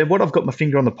and what I've got my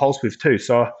finger on the pulse with too.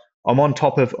 So I'm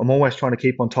always trying to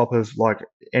keep on top of like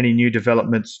any new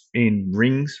developments in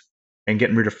rings and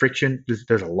getting rid of friction.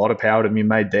 There's a lot of power to be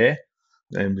made there,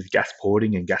 and with gas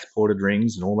porting and gas ported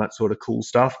rings and all that sort of cool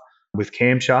stuff. With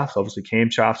camshafts, obviously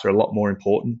camshafts are a lot more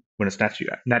important when it's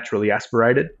naturally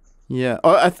aspirated. Yeah,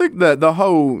 I think that the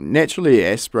whole naturally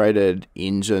aspirated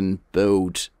engine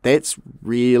build, that's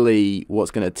really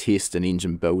what's going to test an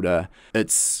engine builder.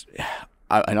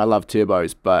 And I love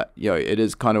turbos, but it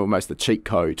is kind of almost the cheat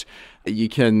code. You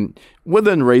can,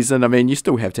 within reason, I mean, you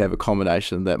still have to have a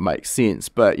combination that makes sense.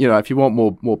 But if you want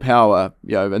more power,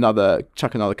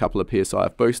 chuck another couple of psi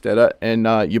of boost at it, and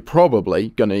you're probably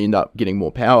going to end up getting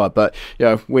more power. But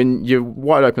when you're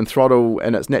wide open throttle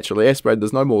and it's naturally aspirated,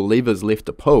 there's no more levers left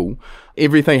to pull.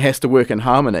 Everything has to work in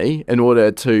harmony in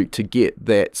order to get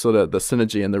that sort of the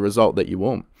synergy and the result that you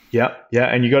want. Yeah,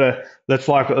 and that's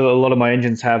like a lot of my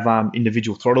engines have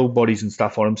individual throttle bodies and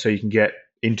stuff on them, so you can get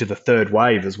into the third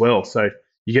wave as well. So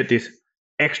you get this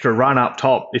extra run up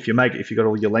top if you got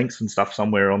all your lengths and stuff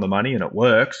somewhere on the money and it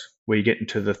works, where you get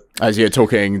into the... As you're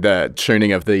talking the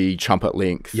tuning of the trumpet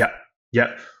length.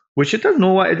 Yeah. Which it doesn't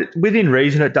always, within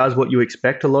reason, it does what you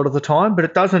expect a lot of the time, but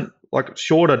it doesn't, like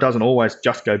shorter doesn't always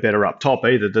just go better up top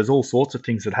either. There's all sorts of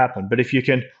things that happen. But if you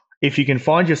can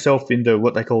find yourself into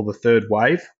what they call the third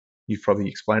wave, you've probably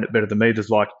explained it better than me.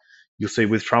 There's you'll see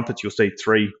with trumpets, you'll see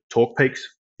 3 torque peaks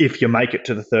if you make it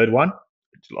to the third one.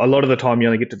 A lot of the time you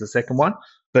only get to the second one.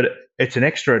 but it's an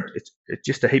extra. It's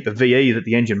just a heap of VE that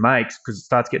the engine makes because it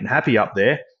starts getting happy up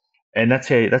there, and that's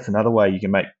another way you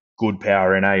can make good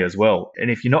power NA as well.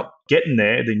 And if you're not getting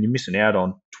there, then you're missing out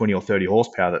on 20 or 30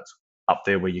 horsepower that's up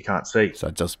there where you can't see. So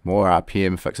just more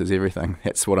RPM fixes everything.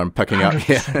 That's what I'm picking up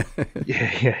here.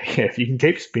 Yeah. If you can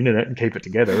keep spinning it and keep it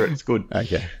together, it's good.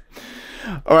 Okay.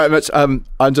 All right, Mitch, I'm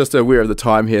just aware of the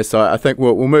time here, so I think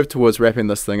we'll move towards wrapping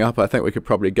this thing up. I think we could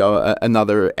probably go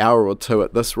another hour or two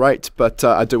at this rate, but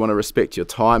I do want to respect your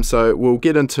time. So we'll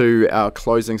get into our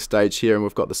closing stage here, and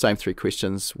we've got the same three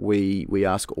questions we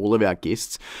ask all of our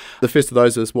guests. The first of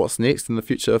those is, what's next in the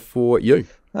future for you?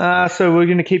 So we're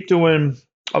going to keep doing,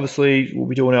 obviously, we'll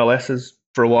be doing LSs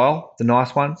for a while, the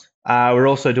nice ones. We're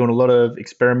also doing a lot of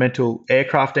experimental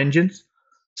aircraft engines.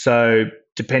 So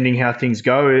depending how things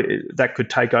go, that could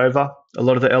take over a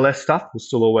lot of the LS stuff. We'll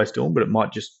still always do them, but it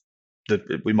might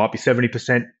we might be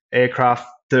 70% aircraft,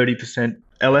 30%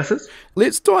 LSs.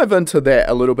 Let's dive into that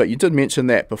a little bit. You did mention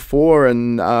that before,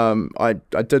 and I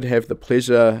did have the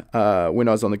pleasure when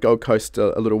I was on the Gold Coast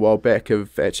a little while back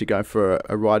of actually going for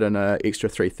a ride in an extra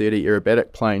 330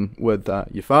 aerobatic plane with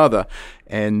your father,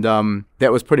 and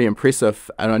that was pretty impressive.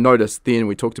 And I noticed then,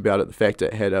 we talked about it, the fact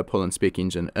it had a Pullen Spec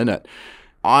engine in it.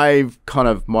 My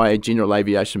general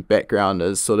aviation background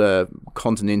is sort of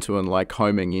continental and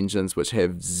Lycoming engines, which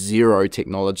have zero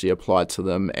technology applied to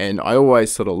them. And I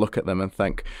always sort of look at them and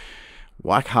think,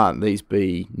 why can't these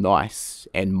be nice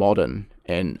and modern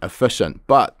and efficient?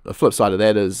 But the flip side of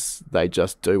that is they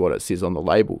just do what it says on the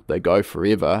label. They go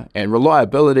forever. And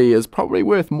reliability is probably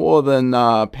worth more than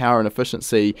power and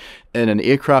efficiency in an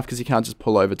aircraft, because you can't just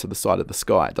pull over to the side of the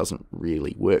sky. It doesn't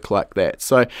really work like that.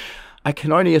 So I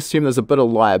can only assume there's a bit of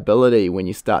liability when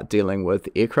you start dealing with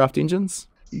aircraft engines.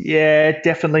 Yeah,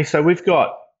 definitely. So we've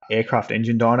got aircraft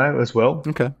engine dyno as well.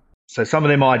 Okay. So some of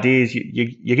them ideas,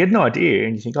 you get an idea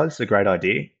and you think, oh, this is a great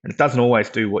idea. And it doesn't always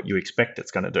do what you expect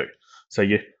it's going to do. So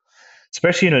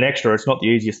especially in an extra, it's not the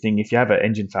easiest thing. If you have an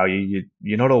engine failure,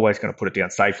 you're not always going to put it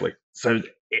down safely. So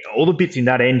all the bits in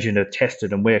that engine are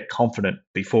tested and we're confident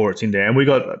before it's in there. And we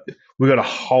got a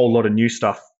whole lot of new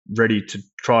stuff ready to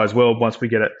try as well once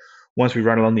we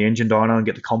run it on the engine dyno and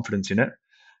get the confidence in it.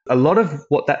 A lot of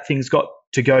what that thing's got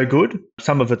to go good,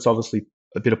 some of it's obviously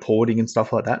a bit of porting and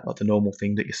stuff like that, not the normal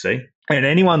thing that you see. And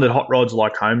anyone that hot rods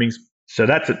Lycomings, so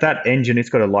that engine, it's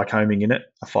got a Lycoming in it,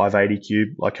 a 580 cube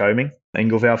Lycoming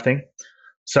angle valve thing.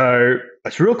 So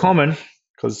it's real common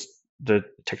because the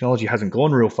technology hasn't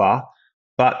gone real far,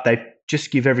 but they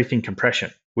just give everything compression,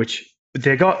 which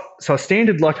so a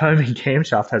standard Lycoming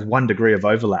camshaft has 1 degree of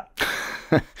overlap.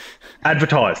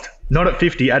 Advertised, not at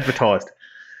 50, advertised.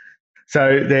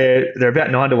 So they're about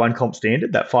 9-to-1 comp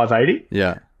standard, that 580.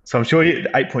 Yeah. So I'm sure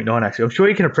 8.9 actually. I'm sure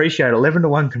you can appreciate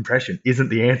 11-to-1 compression isn't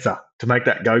the answer to make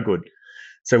that go good.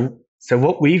 So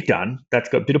what we've done, that's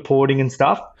got a bit of porting and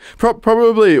stuff.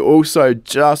 Probably also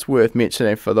just worth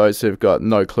mentioning for those who've got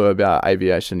no clue about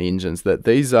aviation engines, that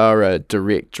these are a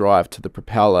direct drive to the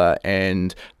propeller,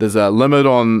 and there's a limit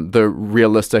on the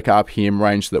realistic RPM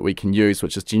range that we can use,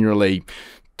 which is generally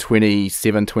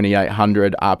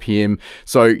 2,800 RPM.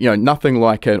 So, nothing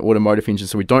like an automotive engine.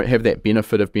 So we don't have that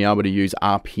benefit of being able to use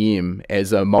RPM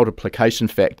as a multiplication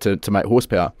factor to make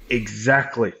horsepower.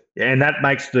 Exactly. And that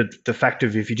makes the fact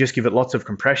of, if you just give it lots of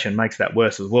compression, makes that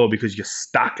worse as well, because you're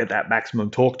stuck at that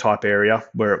maximum torque type area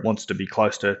where it wants to be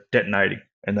close to detonating.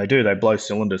 And they blow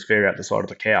cylinders fair out the side of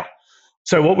the cow.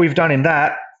 So what we've done in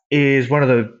that is, one of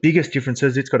the biggest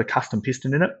differences, it's got a custom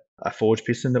piston in it, a forged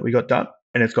piston that we got done.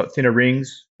 And it's got thinner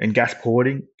rings and gas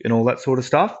porting and all that sort of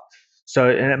stuff. So,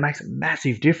 and it makes a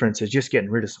massive difference. It's just getting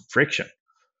rid of some friction.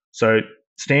 So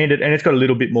standard, and it's got a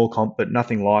little bit more comp, but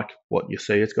nothing like what you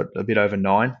see. It's got a bit over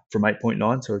 9 from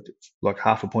 8.9, so it's like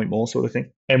half a point more sort of thing.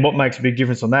 And what makes a big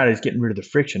difference on that is getting rid of the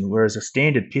friction, whereas a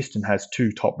standard piston has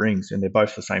 2 top rings and they're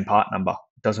both the same part number.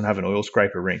 It doesn't have an oil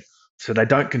scraper ring. So they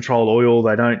don't control oil.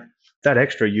 That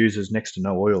extra uses next to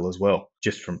no oil as well,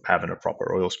 just from having a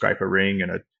proper oil scraper ring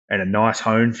and a nice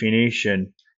hone finish, and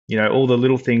all the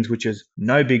little things, which is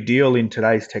no big deal in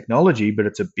today's technology, but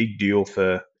it's a big deal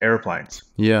for airplanes.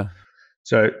 Yeah.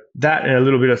 So that, and a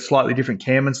little bit of slightly different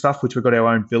cam and stuff, which we've got our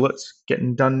own billets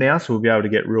getting done now, so we'll be able to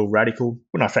get real radical.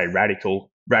 When I say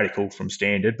radical from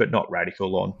standard, but not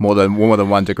radical on more than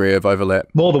 1 degree of overlap.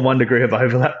 More than 1 degree of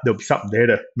overlap. There'll be something there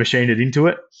to machine it into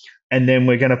it. And then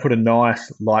we're going to put a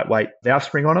nice lightweight valve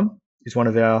spring on them, is one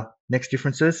of our next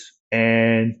differences.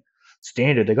 And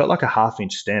standard, they got like a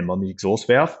 1/2-inch stem on the exhaust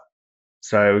valve.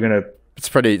 So we're going to...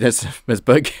 That's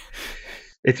big.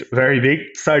 It's very big,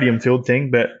 sodium filled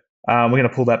thing, but we're going to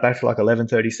pull that back to like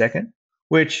 11/32,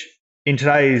 which in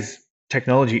today's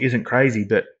technology isn't crazy,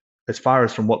 but as far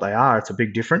as from what they are, it's a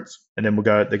big difference. And then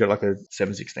they've got like a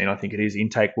 716, I think it is,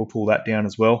 intake. We'll pull that down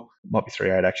as well. Might be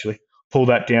 3.8 actually. Pull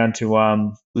that down to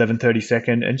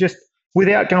 11/32, and just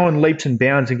without going leaps and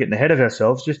bounds and getting ahead of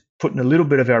ourselves, just putting a little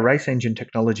bit of our race engine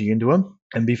technology into them.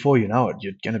 And before you know it,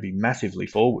 you're going to be massively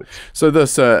forward. So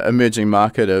this emerging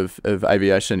market of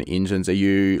aviation engines, are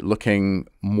you looking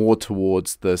more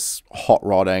towards this hot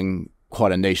rodding,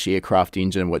 quite a niche aircraft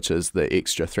engine, which is the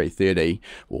Extra 330,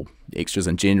 or extras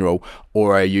in general,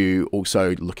 or are you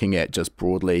also looking at just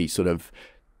broadly sort of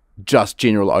just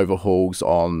general overhauls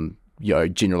on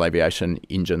general aviation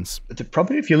engines?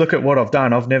 Probably if you look at what I've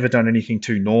done, I've never done anything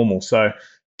too normal. So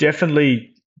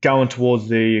definitely going towards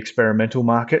the experimental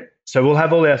market. So we'll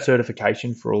have all our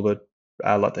certification for all the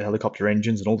like the helicopter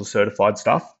engines and all the certified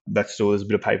stuff. There's a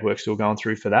bit of paperwork still going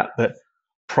through for that, but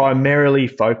primarily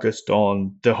focused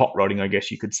on the hot rodding, I guess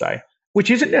you could say,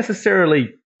 which isn't necessarily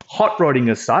hot rodding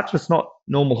as such. It's not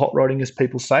normal hot rodding as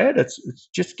people say it. It's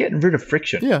just getting rid of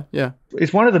friction. Yeah.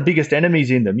 It's one of the biggest enemies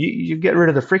in them. You get rid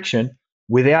of the friction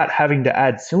without having to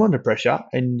add cylinder pressure,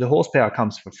 and the horsepower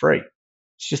comes for free.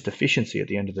 It's just efficiency at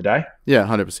the end of the day. Yeah,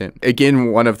 100%.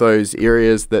 Again, one of those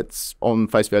areas that's on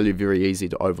face value very easy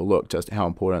to overlook, just how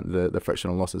important the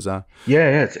frictional losses are.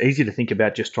 Yeah, it's easy to think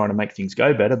about just trying to make things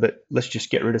go better, but let's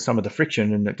just get rid of some of the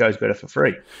friction and it goes better for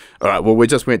free. All right, well, we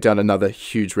just went down another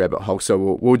huge rabbit hole,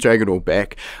 so we'll drag it all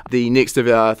back. The next of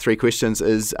our 3 questions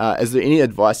is there any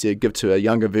advice you'd give to a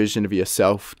younger version of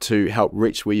yourself to help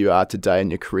reach where you are today in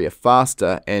your career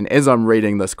faster? And as I'm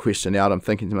reading this question out, I'm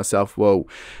thinking to myself, well,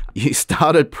 you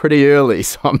started pretty early,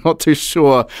 so I'm not too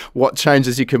sure what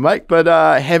changes you can make, but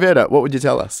have at it. What would you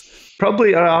tell us?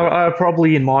 Probably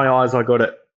in my eyes, I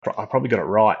probably got it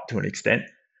right to an extent.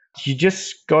 You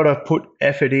just got to put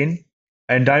effort in,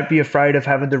 and don't be afraid of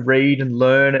having to read and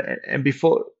learn. And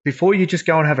before you just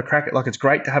go and have a crack at, like, it's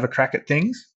great to have a crack at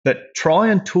things, but try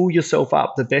and tool yourself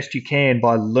up the best you can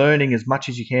by learning as much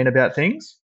as you can about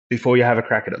things before you have a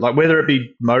crack at it. Like whether it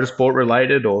be motorsport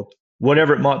related or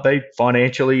whatever it might be,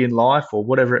 financially in life or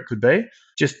whatever it could be,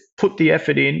 just put the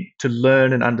effort in to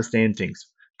learn and understand things.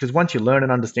 Because once you learn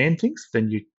and understand things,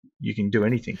 then you can do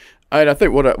anything. And I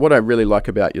think what I really like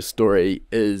about your story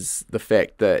is the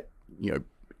fact that,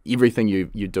 everything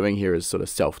you're doing here is sort of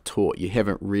self-taught. You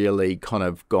haven't really kind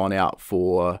of gone out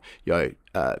for,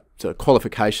 sort of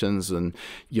qualifications, and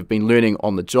you've been learning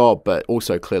on the job, but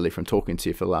also clearly from talking to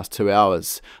you for the last 2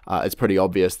 hours, it's pretty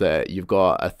obvious that you've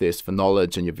got a thirst for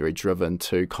knowledge and you're very driven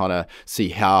to kind of see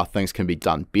how things can be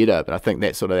done better. But I think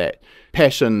that's sort of that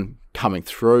passion coming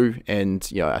through,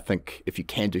 and I think if you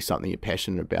can do something you're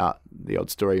passionate about, the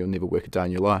odd story, you'll never work a day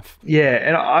in your life. Yeah,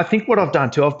 and I think what I've done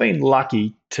too, I've been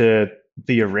lucky to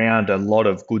be around a lot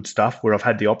of good stuff where I've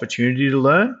had the opportunity to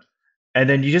learn. And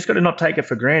then you just got to not take it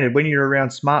for granted. When you're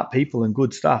around smart people and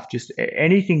good stuff, just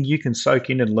anything you can soak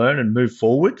in and learn and move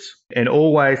forwards. And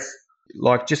always,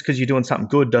 like, just because you're doing something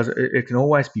good, it can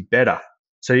always be better.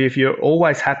 So if you're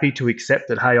always happy to accept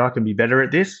that, hey, I can be better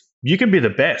at this, you can be the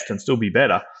best and still be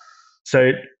better.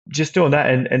 So just doing that,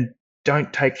 and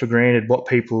don't take for granted what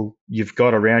people you've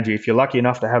got around you. If you're lucky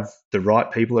enough to have the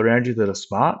right people around you that are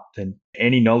smart, then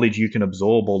any knowledge you can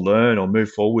absorb or learn or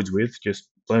move forwards with, just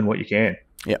learn what you can.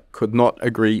 Yeah, could not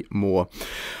agree more.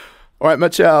 All right,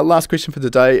 Mitch, our last question for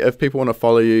today. If people want to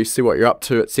follow you, see what you're up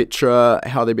to, etc.,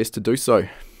 how are they best to do so?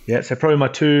 Yeah, so probably my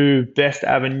 2 best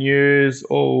avenues,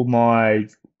 all my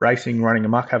racing, running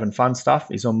amok, having fun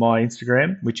stuff is on my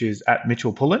Instagram, which is at Mitch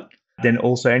Pullen. Then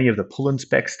also any of the Pullen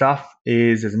Spec stuff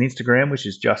is as an Instagram, which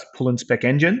is just Pullen Spec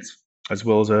Engines, as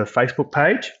well as a Facebook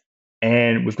page.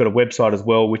 And we've got a website as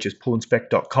well, which is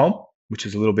pullenspec.com, which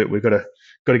is a little bit, we've got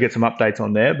to get some updates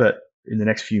on there, but in the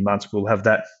next few months we'll have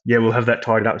that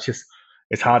tied up.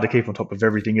 It's hard to keep on top of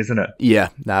everything, isn't it? Yeah,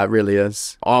 no, it really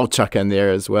is. I'll chuck in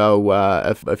there as well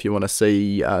if you want to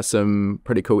see some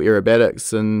pretty cool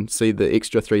aerobatics and see the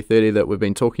Extra 330 that we've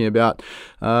been talking about.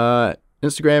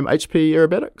 Instagram, HP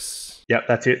Aerobatics. Yeah,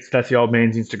 that's it. That's the old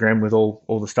man's Instagram with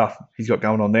all the stuff he's got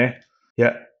going on there.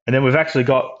 Yeah. And then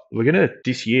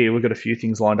this year, we've got a few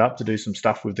things lined up to do some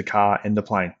stuff with the car and the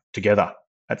plane together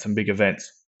at some big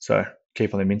events. So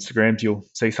keep on them Instagrams. You'll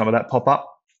see some of that pop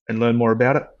up and learn more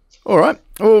about it. All right.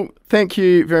 Well, thank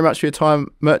you very much for your time,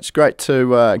 Mitch. Great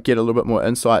to get a little bit more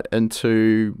insight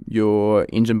into your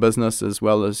engine business as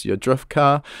well as your drift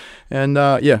car. And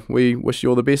we wish you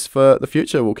all the best for the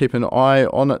future. We'll keep an eye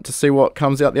on it to see what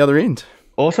comes out the other end.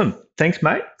 Awesome. Thanks,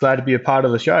 mate. Glad to be a part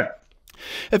of the show.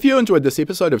 If you enjoyed this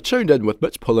episode of Tuned In with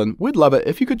Mitch Pullen, we'd love it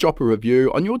if you could drop a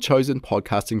review on your chosen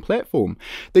podcasting platform.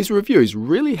 These reviews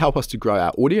really help us to grow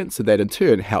our audience, and that in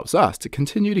turn helps us to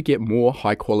continue to get more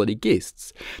high quality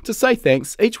guests. To say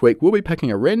thanks, each week we'll be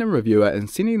picking a random reviewer and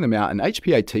sending them out an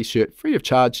HPA t-shirt free of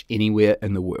charge anywhere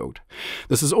in the world.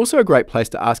 This is also a great place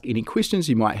to ask any questions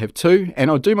you might have too, and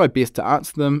I'll do my best to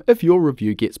answer them if your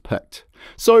review gets picked.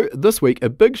 So this week, a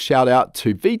big shout out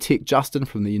to VTech Justin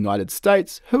from the United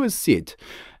States, who has said,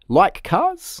 "Like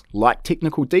cars, like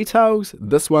technical details,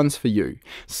 this one's for you.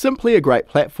 Simply a great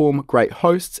platform, great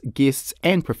hosts, guests,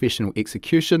 and professional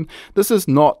execution. This is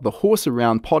not the horse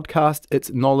around podcast, it's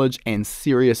knowledge and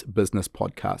serious business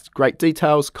podcast. Great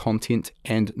details, content,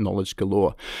 and knowledge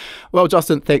galore." Well,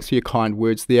 Justin, thanks for your kind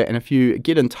words there. And if you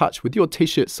get in touch with your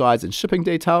t-shirt size and shipping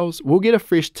details, we'll get a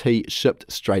fresh tee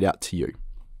shipped straight out to you.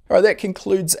 All right, that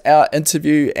concludes our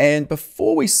interview, and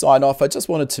before we sign off, I just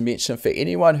wanted to mention, for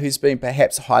anyone who's been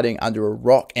perhaps hiding under a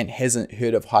rock and hasn't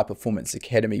heard of High Performance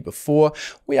Academy before,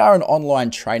 we are an online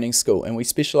training school and we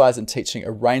specialise in teaching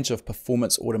a range of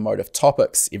performance automotive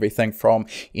topics, everything from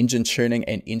engine tuning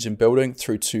and engine building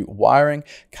through to wiring,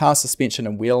 car suspension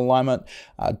and wheel alignment,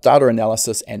 data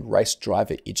analysis and race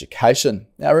driver education.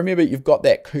 Now remember, you've got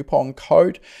that coupon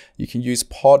code. You can use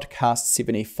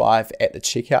podcast75 at the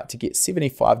checkout to get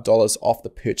 $75 off the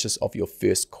purchase of your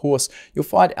first course. You'll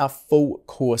find our full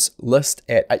course list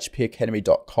at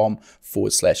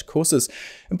hpacademy.com/courses.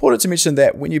 Important to mention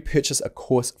that when you purchase a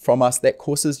course from us, that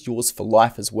course is yours for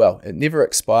life as well. It never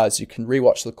expires. You can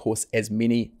rewatch the course as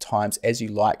many times as you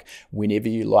like, whenever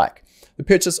you like. The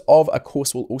purchase of a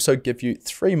course will also give you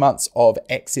 3 months of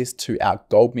access to our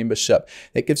Gold membership.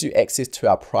 That gives you access to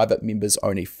our private members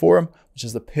only forum, which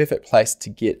is the perfect place to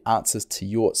get answers to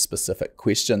your specific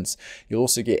questions. You'll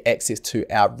also get access to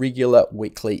our regular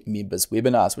weekly members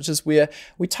webinars, which is where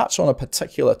we touch on a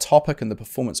particular topic in the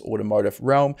performance automotive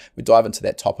realm. We dive into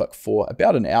that topic for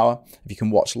about an hour. If you can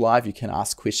watch live, you can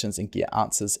ask questions and get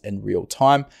answers in real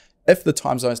time. If the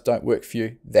time zones don't work for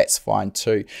you, that's fine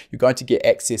too. You're going to get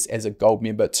access as a Gold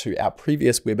member to our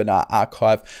previous webinar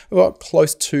archive. We've got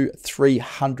close to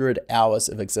 300 hours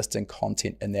of existing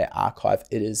content in that archive.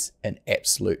 It is an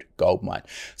absolute goldmine.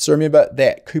 So remember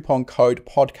that coupon code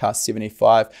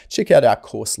podcast75. Check out our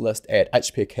course list at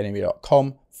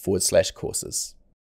hpacademy.com/courses.